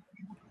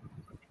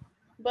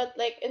 But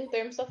like in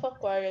terms of a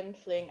quarant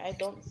fling, I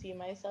don't see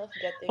myself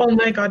getting Oh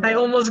my into god, I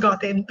one. almost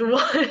got into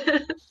one.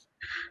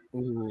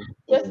 Ooh.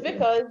 Just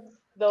because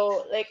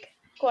though, like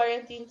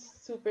quarantine's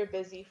super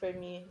busy for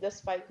me,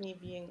 despite me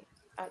being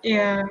at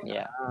Yeah. home.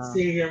 Yeah. Ah.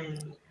 Same.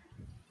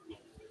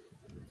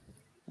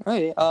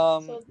 Okay.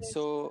 So there's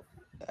So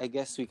I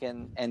guess we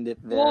can end it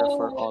there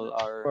for Whoa. all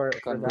our For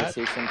that.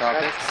 conversation That's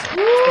topics. So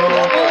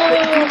Yeah.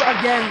 thank you Whoa.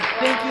 again.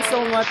 Thank you so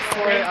much wow.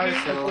 for thank our you, So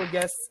special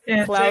guests, Yeah.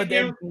 thank Cloud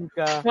and you,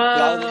 Nika.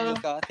 Cloud and Wow.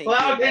 Nika, thank you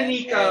Cloud and again.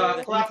 Nika. And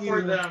Thank Clap for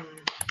you. them.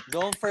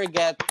 don't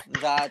forget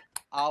that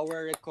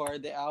our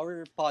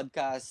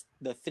podcast,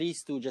 the Three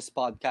Stooges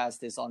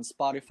podcast, is on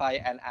Spotify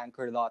and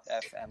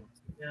Anchor.fm.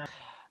 Yeah.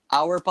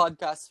 Our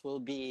podcast will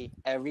be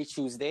every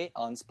Tuesday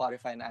on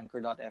Spotify and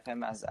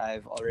Anchor.fm, as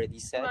I've already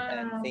said.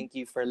 And Wow. thank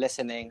you for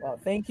listening, Well,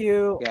 thank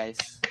you. guys.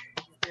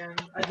 And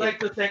I'd Okay. like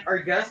to thank our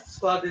guests,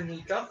 Cloud and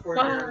Nika, for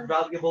their Wow.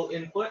 valuable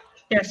input.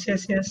 Yes,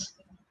 yes, yes.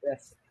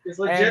 Yes. Because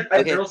And legit, a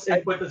Okay. girl's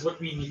input is what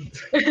we need.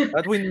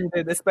 that we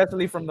needed,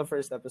 especially from the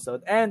first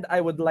episode. And I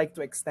would like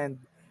to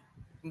extend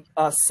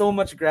so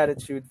much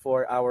gratitude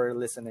for our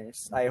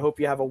listeners. I hope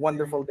you have a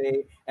wonderful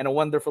day and a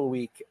wonderful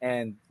week,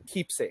 and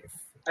keep safe.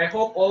 I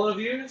hope all of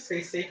you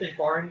stay safe in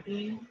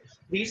quarantine.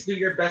 Please do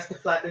your best to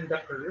flatten the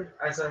curve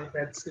as a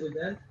med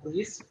student.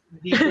 Please,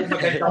 hindi po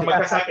magandang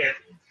magkasakit.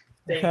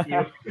 Thank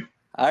you.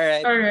 All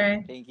right. All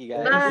right. Thank you,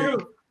 Thank guys. Bye. you.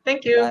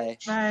 Thank you.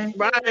 Bye.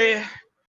 Bye. Bye.